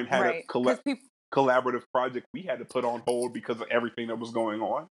our friend had a collaborative project we had to put on hold because of everything that was going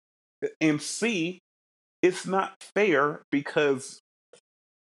on. And C, it's not fair because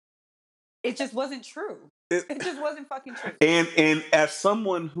it just wasn't true. It just wasn't fucking true. And as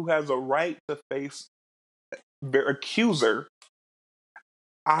someone who has a right to face their accuser,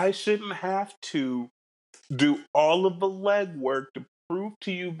 I shouldn't have to do all of the legwork to prove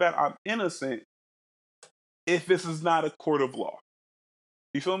to you that I'm innocent if this is not a court of law.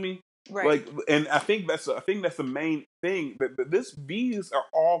 You feel me? Right. Like, and I think that's the main thing. These are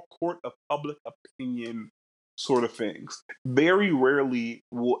all court of public opinion sort of things. Very rarely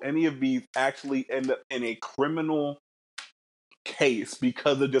will any of these actually end up in a criminal case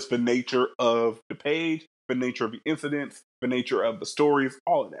because of just the nature of the page, the nature of the incidents, the nature of the stories,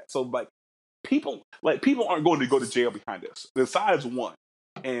 all of that. So like people aren't going to go to jail behind this. Besides one.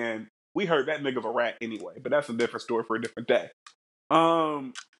 And we heard that nigga's a rat anyway, but that's a different story for a different day.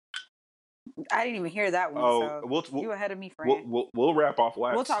 I didn't even hear that one. So you ahead of me, friend. We'll wrap off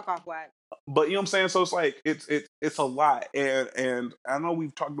wax. We'll talk off wax. But you know what I'm saying? So it's like it's a lot, and I know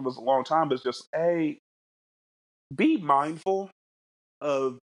we've talked about this a long time, but it's just be mindful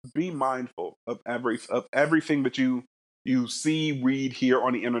of everything that you see, read, hear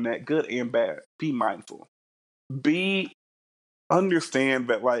on the internet, good and bad. Be mindful. Understand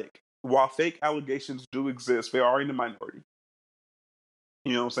that, like, while fake allegations do exist, they are in the minority.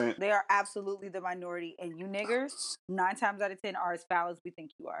 You know what I'm saying? They are absolutely the minority, and you niggers, 9 times out of 10 are as foul as we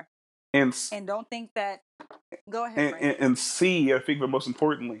think you are. And don't think that. Go ahead, Frank. and C, I think that most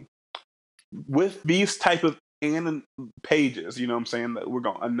importantly, with these type of pages, you know what I'm saying, that we're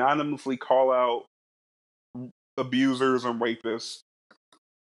going to anonymously call out abusers and rapists,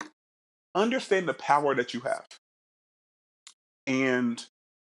 understand the power that you have. And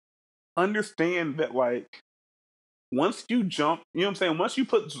understand that, like, once you jump, you know what I'm saying, once you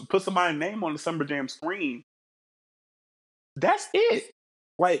put somebody's name on the Summer Jam screen, that's it.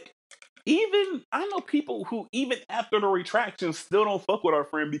 Like, even, I know people who, even after the retraction, still don't fuck with our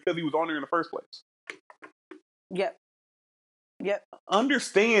friend because he was on there in the first place. Yep.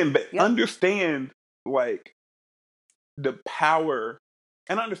 Understand, like, the power,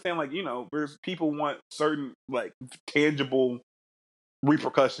 and understand, like, you know, there's people want certain, like, tangible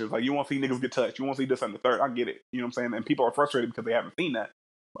repercussions. Like, you want to see niggas get touched. You want to see this and the third. I get it. You know what I'm saying? And people are frustrated because they haven't seen that.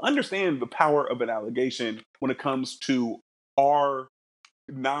 But understand the power of an allegation when it comes to our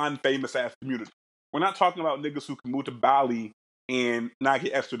non-famous ass community. We're not talking about niggas who can move to Bali and not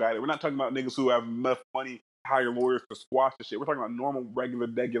get extradited. We're not talking about niggas who have enough money to hire lawyers to squash the shit. We're talking about normal, regular,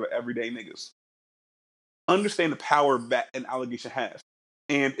 everyday niggas. Understand the power that an allegation has.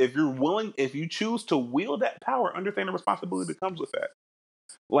 And if you choose to wield that power, understand the responsibility that comes with that.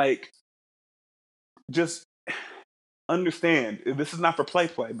 Like, just understand, this is not for play.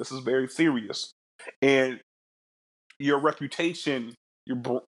 This is very serious. And your reputation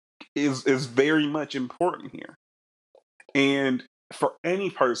is very much important here. And for any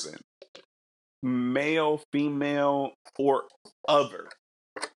person, male, female, or other,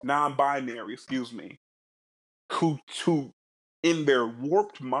 non-binary, who in their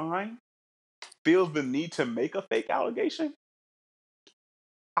warped mind feels the need to make a fake allegation,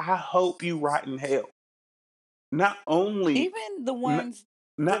 I hope you rot in hell. Not only even the ones,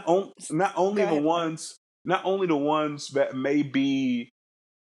 not only the ones that may be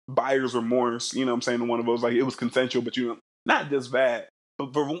buyer's remorse, you know what I'm saying, one of those, like, it was consensual, but, you know, not just that,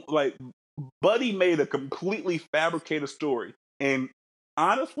 but for, like, Buddy made a completely fabricated story. And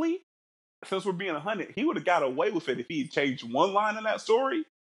honestly, since we're being 100, he would have got away with it if he had changed one line in that story.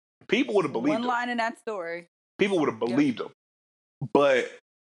 People would have believed him. One line in that story. People would have believed him. But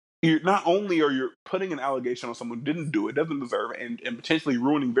not only are you putting an allegation on someone who didn't do it, doesn't deserve it, and potentially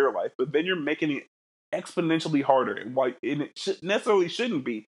ruining their life, but then you're making it exponentially harder. And it necessarily shouldn't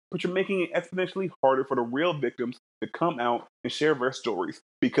be, but you're making it exponentially harder for the real victims to come out and share their stories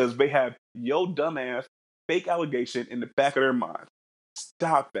because they have yo dumbass fake allegation in the back of their mind.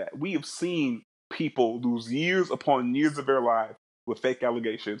 Stop that. We have seen people lose years upon years of their lives with fake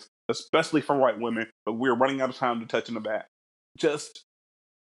allegations, especially from white women, but we're running out of time to touch on the back.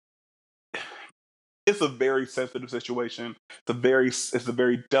 It's a very sensitive situation. It's a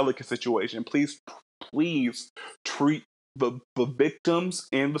very delicate situation. Please treat the victims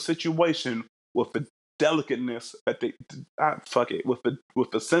and the situation with the delicateness that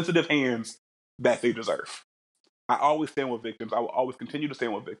with the sensitive hands that they deserve. I always stand with victims. I will always continue to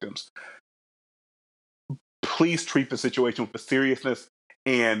stand with victims. Please treat the situation with the seriousness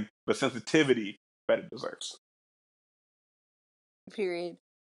and the sensitivity that it deserves. Period.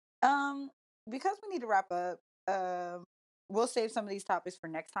 Because we need to wrap up, we'll save some of these topics for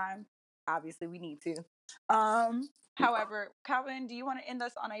next time. Obviously, we need to. However, Calvin, do you want to end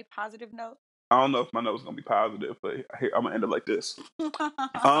us on a positive note? I don't know if my note's gonna be positive, but I'm gonna end it like this.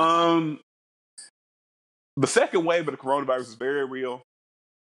 The second wave of the coronavirus is very real.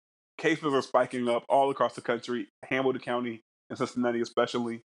 Cases are spiking up all across the country, Hamilton County and Cincinnati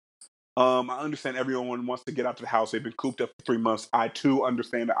especially. I understand everyone wants to get out of the house. They've been cooped up for 3 months. I too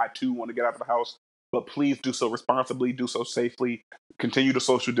understand that. I too want to get out of the house. But please do so responsibly, do so safely. Continue to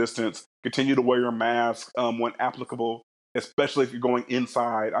social distance. Continue to wear your mask when applicable, especially if you're going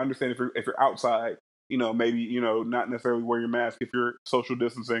inside. I understand if you're outside, maybe, not necessarily wear your mask if you're social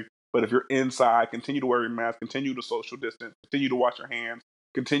distancing. But if you're inside, continue to wear your mask. Continue to social distance. Continue to wash your hands.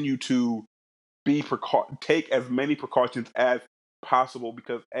 Continue to take as many precautions as possible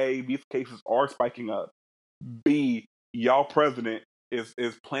because A, these cases are spiking up. B, y'all president is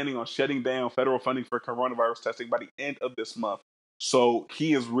planning on shutting down federal funding for coronavirus testing by the end of this month. So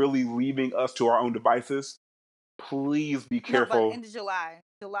he is really leaving us to our own devices. Please be careful. No, but end of July.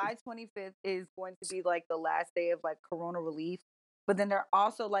 July 25th is going to be like the last day of like corona relief. But then they're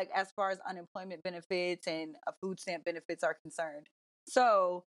also like, as far as unemployment benefits and food stamp benefits are concerned.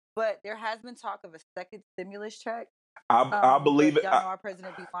 So, but there has been talk of a second stimulus check. I believe but it. y'all know our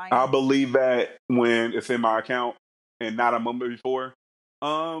president be lying. I believe that when it's in my account and not a moment before.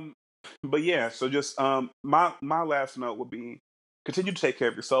 But yeah, so just my last note would be continue to take care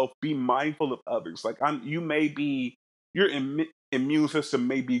of yourself. Be mindful of others. Like you may be your immune system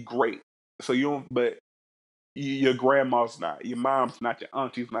may be great, so you don't. But your grandma's not, your mom's not, your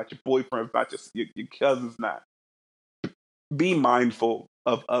auntie's not, your boyfriend's not, your cousin's not. Be mindful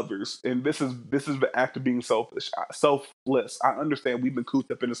of others, and this is the act of being selfless. I understand we've been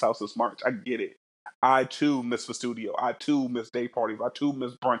cooped up in this house since March. I get it. I too miss the studio. I too miss day parties. I too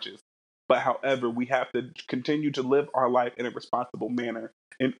miss brunches. But however, we have to continue to live our life in a responsible manner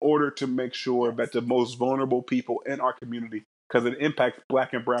in order to make sure that the most vulnerable people in our community, because it impacts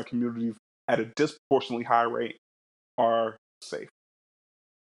Black and Brown communities at a disproportionately high rate, are safe.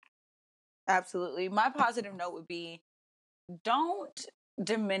 Absolutely. My positive note would be, don't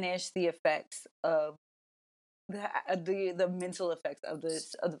diminish the effects of the mental effects of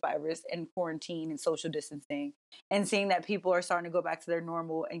the virus and quarantine and social distancing, and seeing that people are starting to go back to their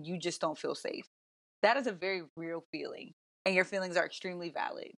normal and you just don't feel safe. That is a very real feeling, and your feelings are extremely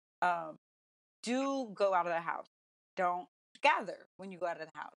valid. Do go out of the house. Don't gather when you go out of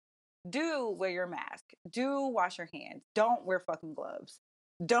the house. Do wear your mask. Do wash your hands. Don't wear fucking gloves.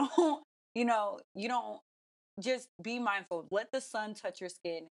 Don't, you don't, just be mindful. Let the sun touch your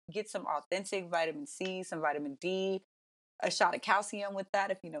skin. Get some authentic vitamin C, some vitamin D, a shot of calcium with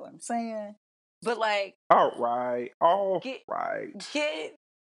that, if you know what I'm saying. But like, all right,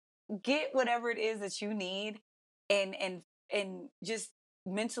 get whatever it is that you need, and just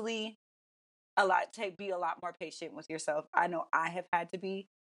mentally be a lot more patient with yourself. I know I have had to be,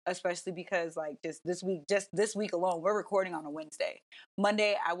 especially because like just this week alone, we're recording on a Wednesday.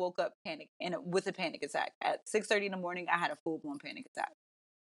 Monday, I woke up with a panic attack at 6:30 in the morning. I had a full-blown panic attack.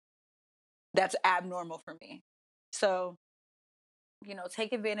 That's abnormal for me. So,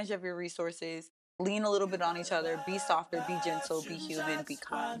 take advantage of your resources. Lean a little bit on each other. Be softer. Be gentle. Be human. Be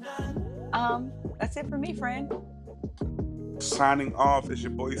kind. That's it for me, friend. Signing off. It's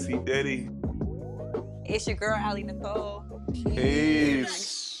your boy C Diddy. It's your girl Ali Nicole.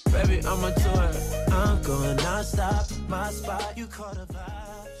 Peace. Baby, I'm a tour. I'm going non-stop. My spot, you caught a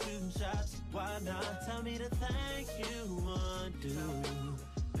vibe. Shooting shots. Why not? Tell me to thank you. Undo.